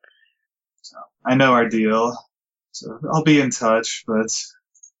 So, I know our deal. So I'll be in touch, but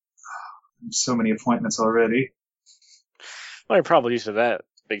so many appointments already. Well, you're probably used to that,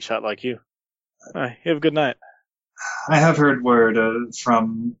 big shot like you. All right, you have a good night. I have heard word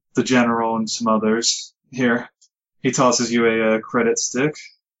from the General and some others. Here, he tosses you a credit stick.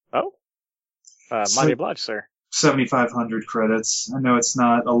 Oh? Mighty obliged, sir. 7,500 credits. I know it's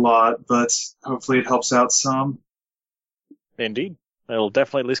not a lot, but hopefully it helps out some. Indeed. It'll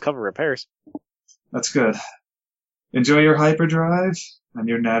definitely at least cover repairs. That's good. Enjoy your hyperdrive and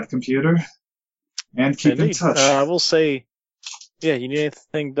your nav computer. And keep in touch. I will say, yeah, you need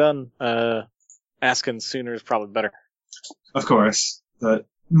anything done, asking sooner is probably better. Of course. But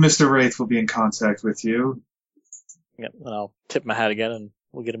Mr. Wraith will be in contact with you. Yep, and I'll tip my hat again and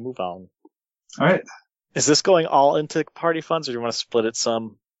we'll get a move on. Alright. Is this going all into party funds or do you want to split it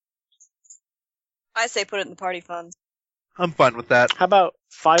some? I say put it in the party fund. I'm fine with that. How about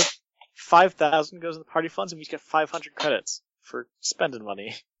 5,000 goes in the party funds and we get 500 credits for spending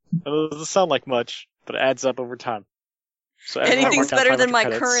money? It doesn't sound like much, but it adds up over time. So anything's better than my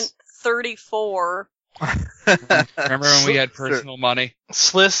credits. current 34. Remember when we had personal money?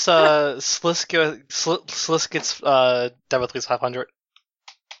 Sliss gets Devil 500.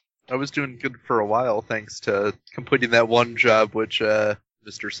 I was doing good for a while thanks to completing that one job, which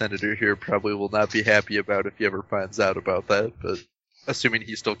Mr. Senator here probably will not be happy about if he ever finds out about that, but assuming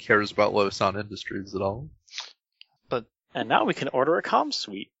he still cares about Losan Industries at all. And now we can order a comm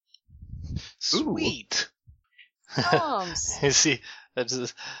suite. Sweet. Comms. You see, that's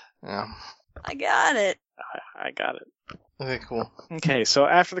just, yeah. I got it. I got it. Okay, cool. Okay, so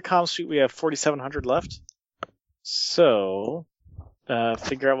after the comm suite, we have 4,700 left. So,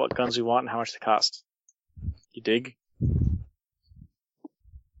 figure out what guns we want and how much they cost. You dig?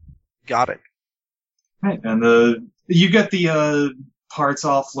 Got it. Right, and you get the parts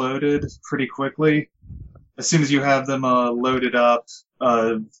offloaded pretty quickly. As soon as you have them loaded up,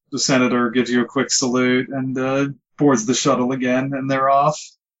 the senator gives you a quick salute and boards the shuttle again, and they're off.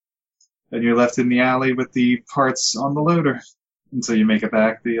 And you're left in the alley with the parts on the loader until you make it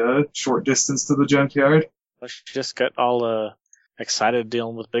back the short distance to the junkyard. Let's just get all excited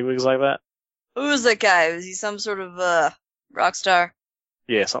dealing with bigwigs like that. Who's that guy? Is he some sort of rock star?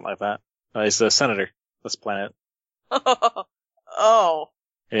 Yeah, something like that. He's the senator. This planet. Oh.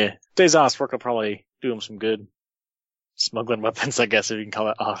 Yeah. Days honest work will probably do him some good. Smuggling weapons, I guess, if you can call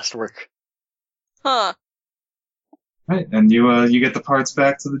it honest work. Huh. Right, and you get the parts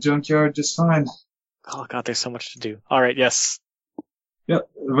back to the junkyard just fine. Oh god, there's so much to do. Alright, yes. Yep,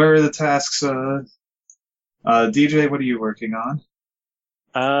 where are the tasks? DJ, what are you working on?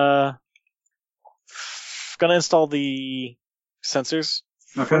 Gonna install the sensors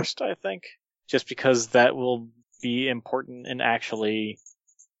first, I think. Just because that will be important in actually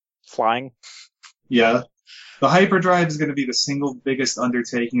flying. Yeah. The hyperdrive is going to be the single biggest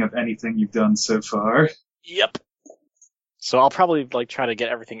undertaking of anything you've done so far. Yep. So I'll probably try to get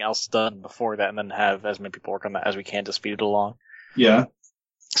everything else done before that and then have as many people work on that as we can to speed it along. Yeah.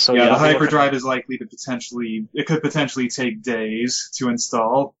 So yeah, the I'll be working- hyperdrive is likely to could potentially take days to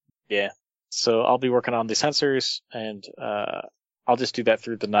install. Yeah. So I'll be working on the sensors, and I'll just do that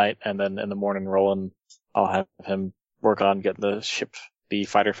through the night, and then in the morning, Roland, I'll have him work on getting the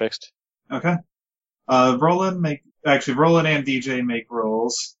fighter fixed. Okay. Roland and DJ make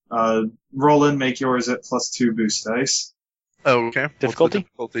rolls. Roland, make yours at +2 boost dice. Oh, okay. What's the Difficulty?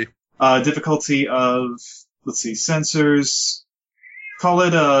 difficulty? Difficulty of, let's see, sensors. Call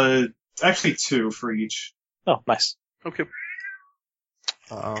it, actually 2 for each. Oh, nice. Okay.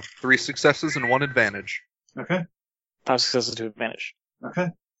 3 successes and 1 advantage. Okay. 5 successes to advantage. Okay.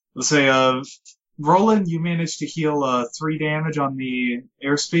 Let's say, Roland, you managed to heal, 3 damage on the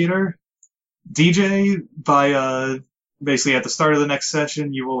airspeeder. DJ, by, basically at the start of the next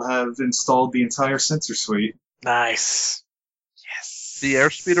session, you will have installed the entire sensor suite. Nice. The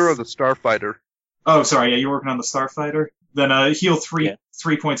airspeeder or the starfighter? Oh, sorry, yeah, you're working on the starfighter? Then, heal 3 Yeah.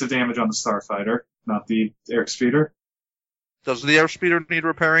 3 points of damage on the starfighter, not the airspeeder. Does the airspeeder need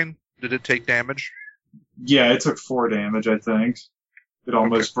repairing? Did it take damage? Yeah, it took 4 damage, I think. It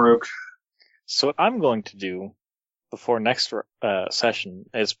almost broke. So what I'm going to do before next session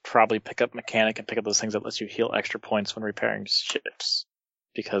is probably pick up mechanic and pick up those things that lets you heal extra points when repairing ships,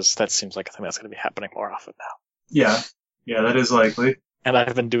 because that seems like a thing that's going to be happening more often now. Yeah, that is likely. And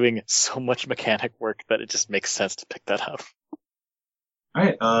I've been doing so much mechanic work that it just makes sense to pick that up.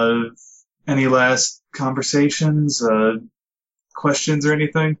 Alright, any last conversations, questions or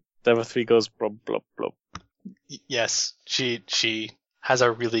anything? Deva 3 goes blub blub blub. Yes, she has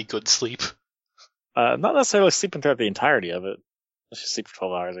a really good sleep. Not necessarily sleeping throughout the entirety of it. She sleep for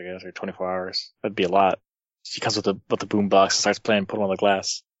 12 hours, I guess, or 24 hours. That'd be a lot. She comes with the boom box and starts playing, put on the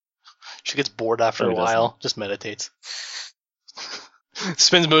glass. She gets bored after Really a while, just meditates.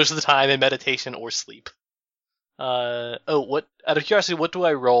 Spends most of the time in meditation or sleep. Out of curiosity, what do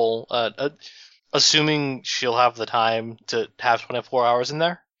I roll? Assuming she'll have the time to have 24 hours in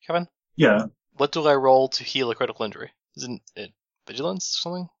there, Kevin? Yeah. What do I roll to heal a critical injury? Isn't it vigilance or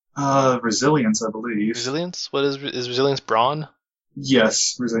something? Resilience, I believe. Resilience? What is resilience brawn?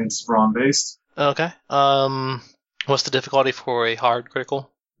 Yes, resilience is brawn based. Okay. What's the difficulty for a hard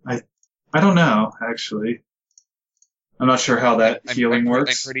critical? I don't know, actually. I'm not sure how that healing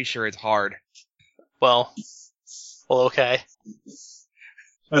works. I'm pretty sure it's hard. Well, okay.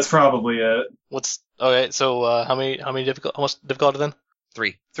 That's probably it. Okay? So how much difficulty then?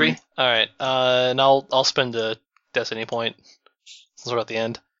 3. 3. All right. And I'll spend a destiny point since we're at the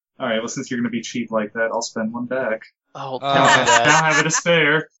end. Alright, well, since you're gonna be cheap like that, I'll spend 1 back. Oh, Oh. don't do that. Now have it to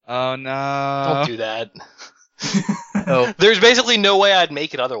spare. Oh no. Don't do that. Oh, There's basically no way I'd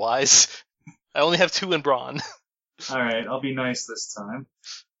make it otherwise. I only have 2 in brawn. Alright, I'll be nice this time.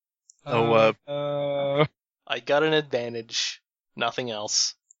 I got an advantage. Nothing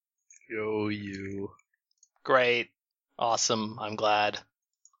else. go you. Great. Awesome. I'm glad.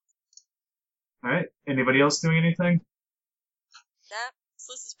 Alright, anybody else doing anything? Nah,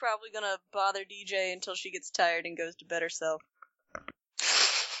 Sliss is probably gonna bother DJ until she gets tired and goes to bed herself.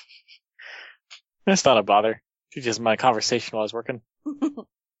 It's not a bother. It's just my conversation while I was working.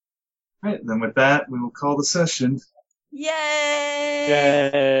 Alright, then with that, we will call the session. Yay!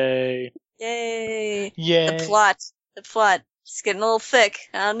 Yay! Yay! Yay. The plot. It's getting a little thick.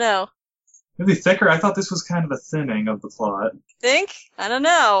 I don't know. Maybe thicker? I thought this was kind of a thinning of the plot. Think? I don't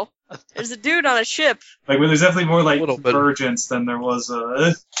know. There's a dude on a ship. Like, well, there's definitely more, like, Little bit. convergence than there was,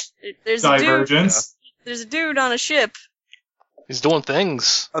 There's a dude. divergence. There's a dude on a ship. He's doing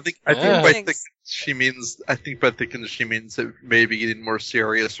things. I think Yeah. by thick she means it may be getting more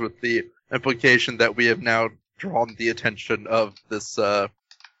serious with the implication that we have now drawn the attention of this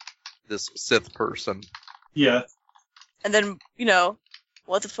Sith person. Yeah. And then,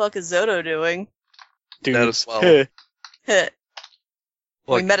 what the fuck is Zoto doing? Dude. That as well. we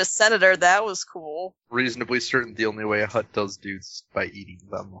Look, met a senator. That was cool. reasonably certain the only way a hut does dudes is by eating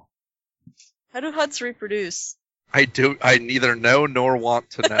them. How do huts reproduce? I neither know nor want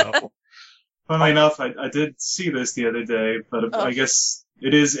to know. Funnily enough, I did see this the other day, but I guess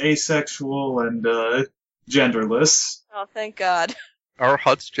it is asexual and, genderless. Oh, thank God. Are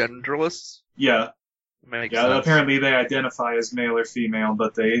huts genderless? Yeah. Makes Yeah, sense. apparently they identify as male or female,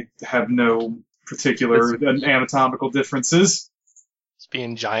 but they have no particular anatomical differences. It's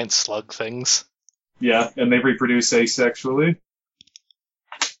being giant slug things. Yeah, and they reproduce asexually.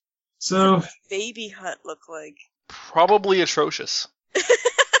 So, Baby hut look like. Probably atrocious.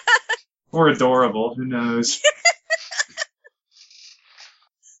 or adorable, who knows.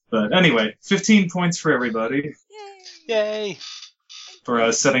 But anyway, 15 points for everybody Yay! Yay.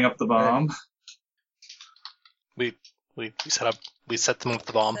 for setting up the bomb. We set them up with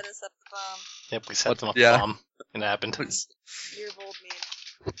the bomb. Set us up the bomb. Yep, we set them up Yeah. with the bomb, and it happened. Year of old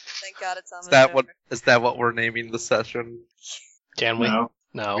meme. Thank God it's on Is the that server. what is that what we're naming the session? Can we? No.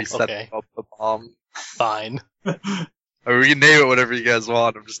 No. We set Okay. up the bomb. Fine. Or we can name it whatever you guys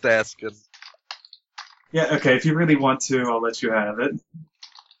want. I'm just asking. Yeah, okay, if you really want to, I'll let you have it.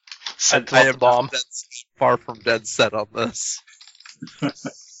 Set them I up am the bomb. not far from dead set on this.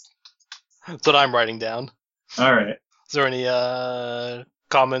 That's what I'm writing down. Alright. Is there any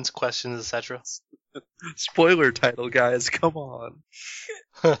comments, questions, etc.? Spoiler title, guys. Come on.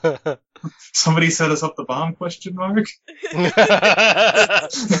 Somebody set us up the bomb, question mark?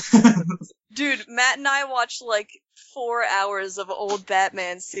 Dude, Matt and I watched like 4 hours of old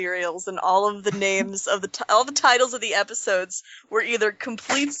Batman serials, and all of the names of all the titles of the episodes were either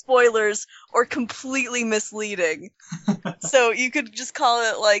complete spoilers or completely misleading. So you could just call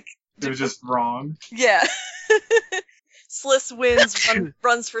it like, It was just wrong. yeah. Sliss wins,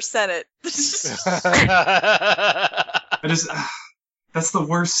 runs for Senate. I just, that's the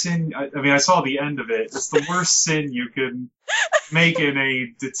worst sin. I mean, I saw the end of it. It's the worst sin you can make in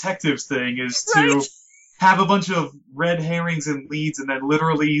a detective thing is to Right. have a bunch of red herrings and leads, and then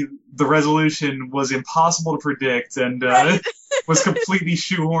literally the resolution was impossible to predict and Right. was completely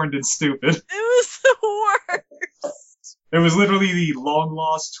shoehorned and stupid. It was the worst. It was literally the long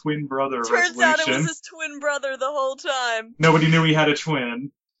lost twin brother Turns out it resolution. was his twin brother the whole time. Nobody knew he had a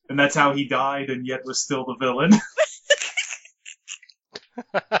twin, and that's how he died, and yet was still the villain.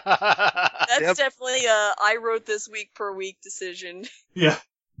 That's Yep. definitely a I wrote this week per week decision. Yeah.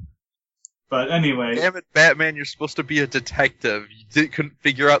 But anyway, Damn it, Batman! You're supposed to be a detective. You couldn't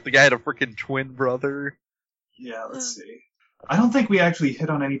figure out the guy had a freaking twin brother. yeah, let's see. I don't think we actually hit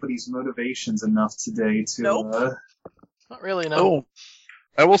on anybody's motivations enough today to, Nope. Not really, no. Oh,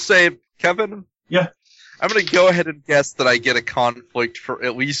 I will say, Kevin. Yeah. I'm gonna go ahead and guess that I get a conflict for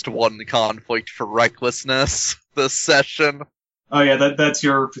at least one conflict for recklessness this session. Oh yeah, that's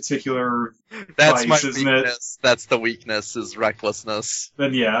your particular, That's my Vice, isn't it? weakness. That's the weakness is recklessness.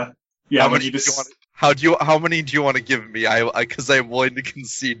 then yeah. Yeah, How when many you do just, you want? How many do you want to give me? Because I'm willing to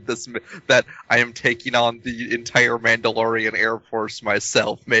concede this that I am taking on the entire Mandalorian Air Force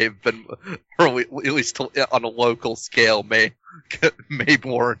myself. May have been, or at least on a local scale, may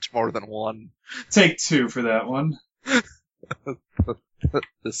warrant more than one. take 2 for that one.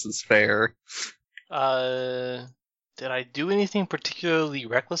 This is fair. Did I do anything particularly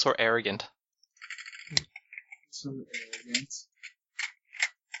reckless or arrogant? So arrogant.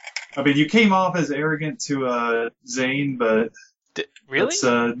 I mean, you came off as arrogant to Zane, but Really? that's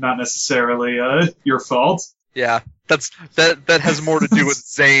not necessarily your fault. Yeah, that has more to do with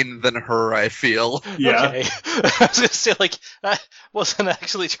Zane than her. I feel. Yeah. Okay. I was gonna say, like, I wasn't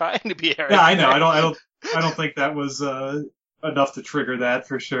actually trying to be arrogant. Yeah, I know. I don't think that was enough to trigger that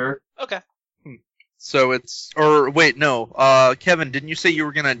for sure. Okay. So wait, no. Kevin, didn't you say you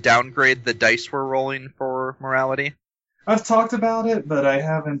were gonna downgrade the dice we're rolling for morality? I've talked about it, but I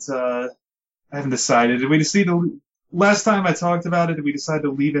haven't decided. Did we decide last time I talked about it, did we decide to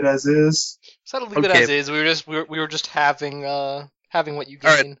leave it as is? So to leave it Okay. as is. We were just having what you All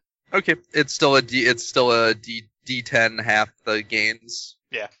right. gain. Okay, it's still a D10 half the gains.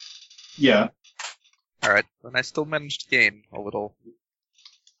 Yeah. All right, and I still managed to gain a little.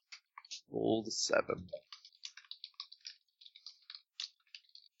 Rolled 7.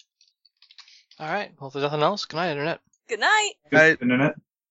 All right. Well, if there's nothing else, good night, internet. Good night. Good Right. internet.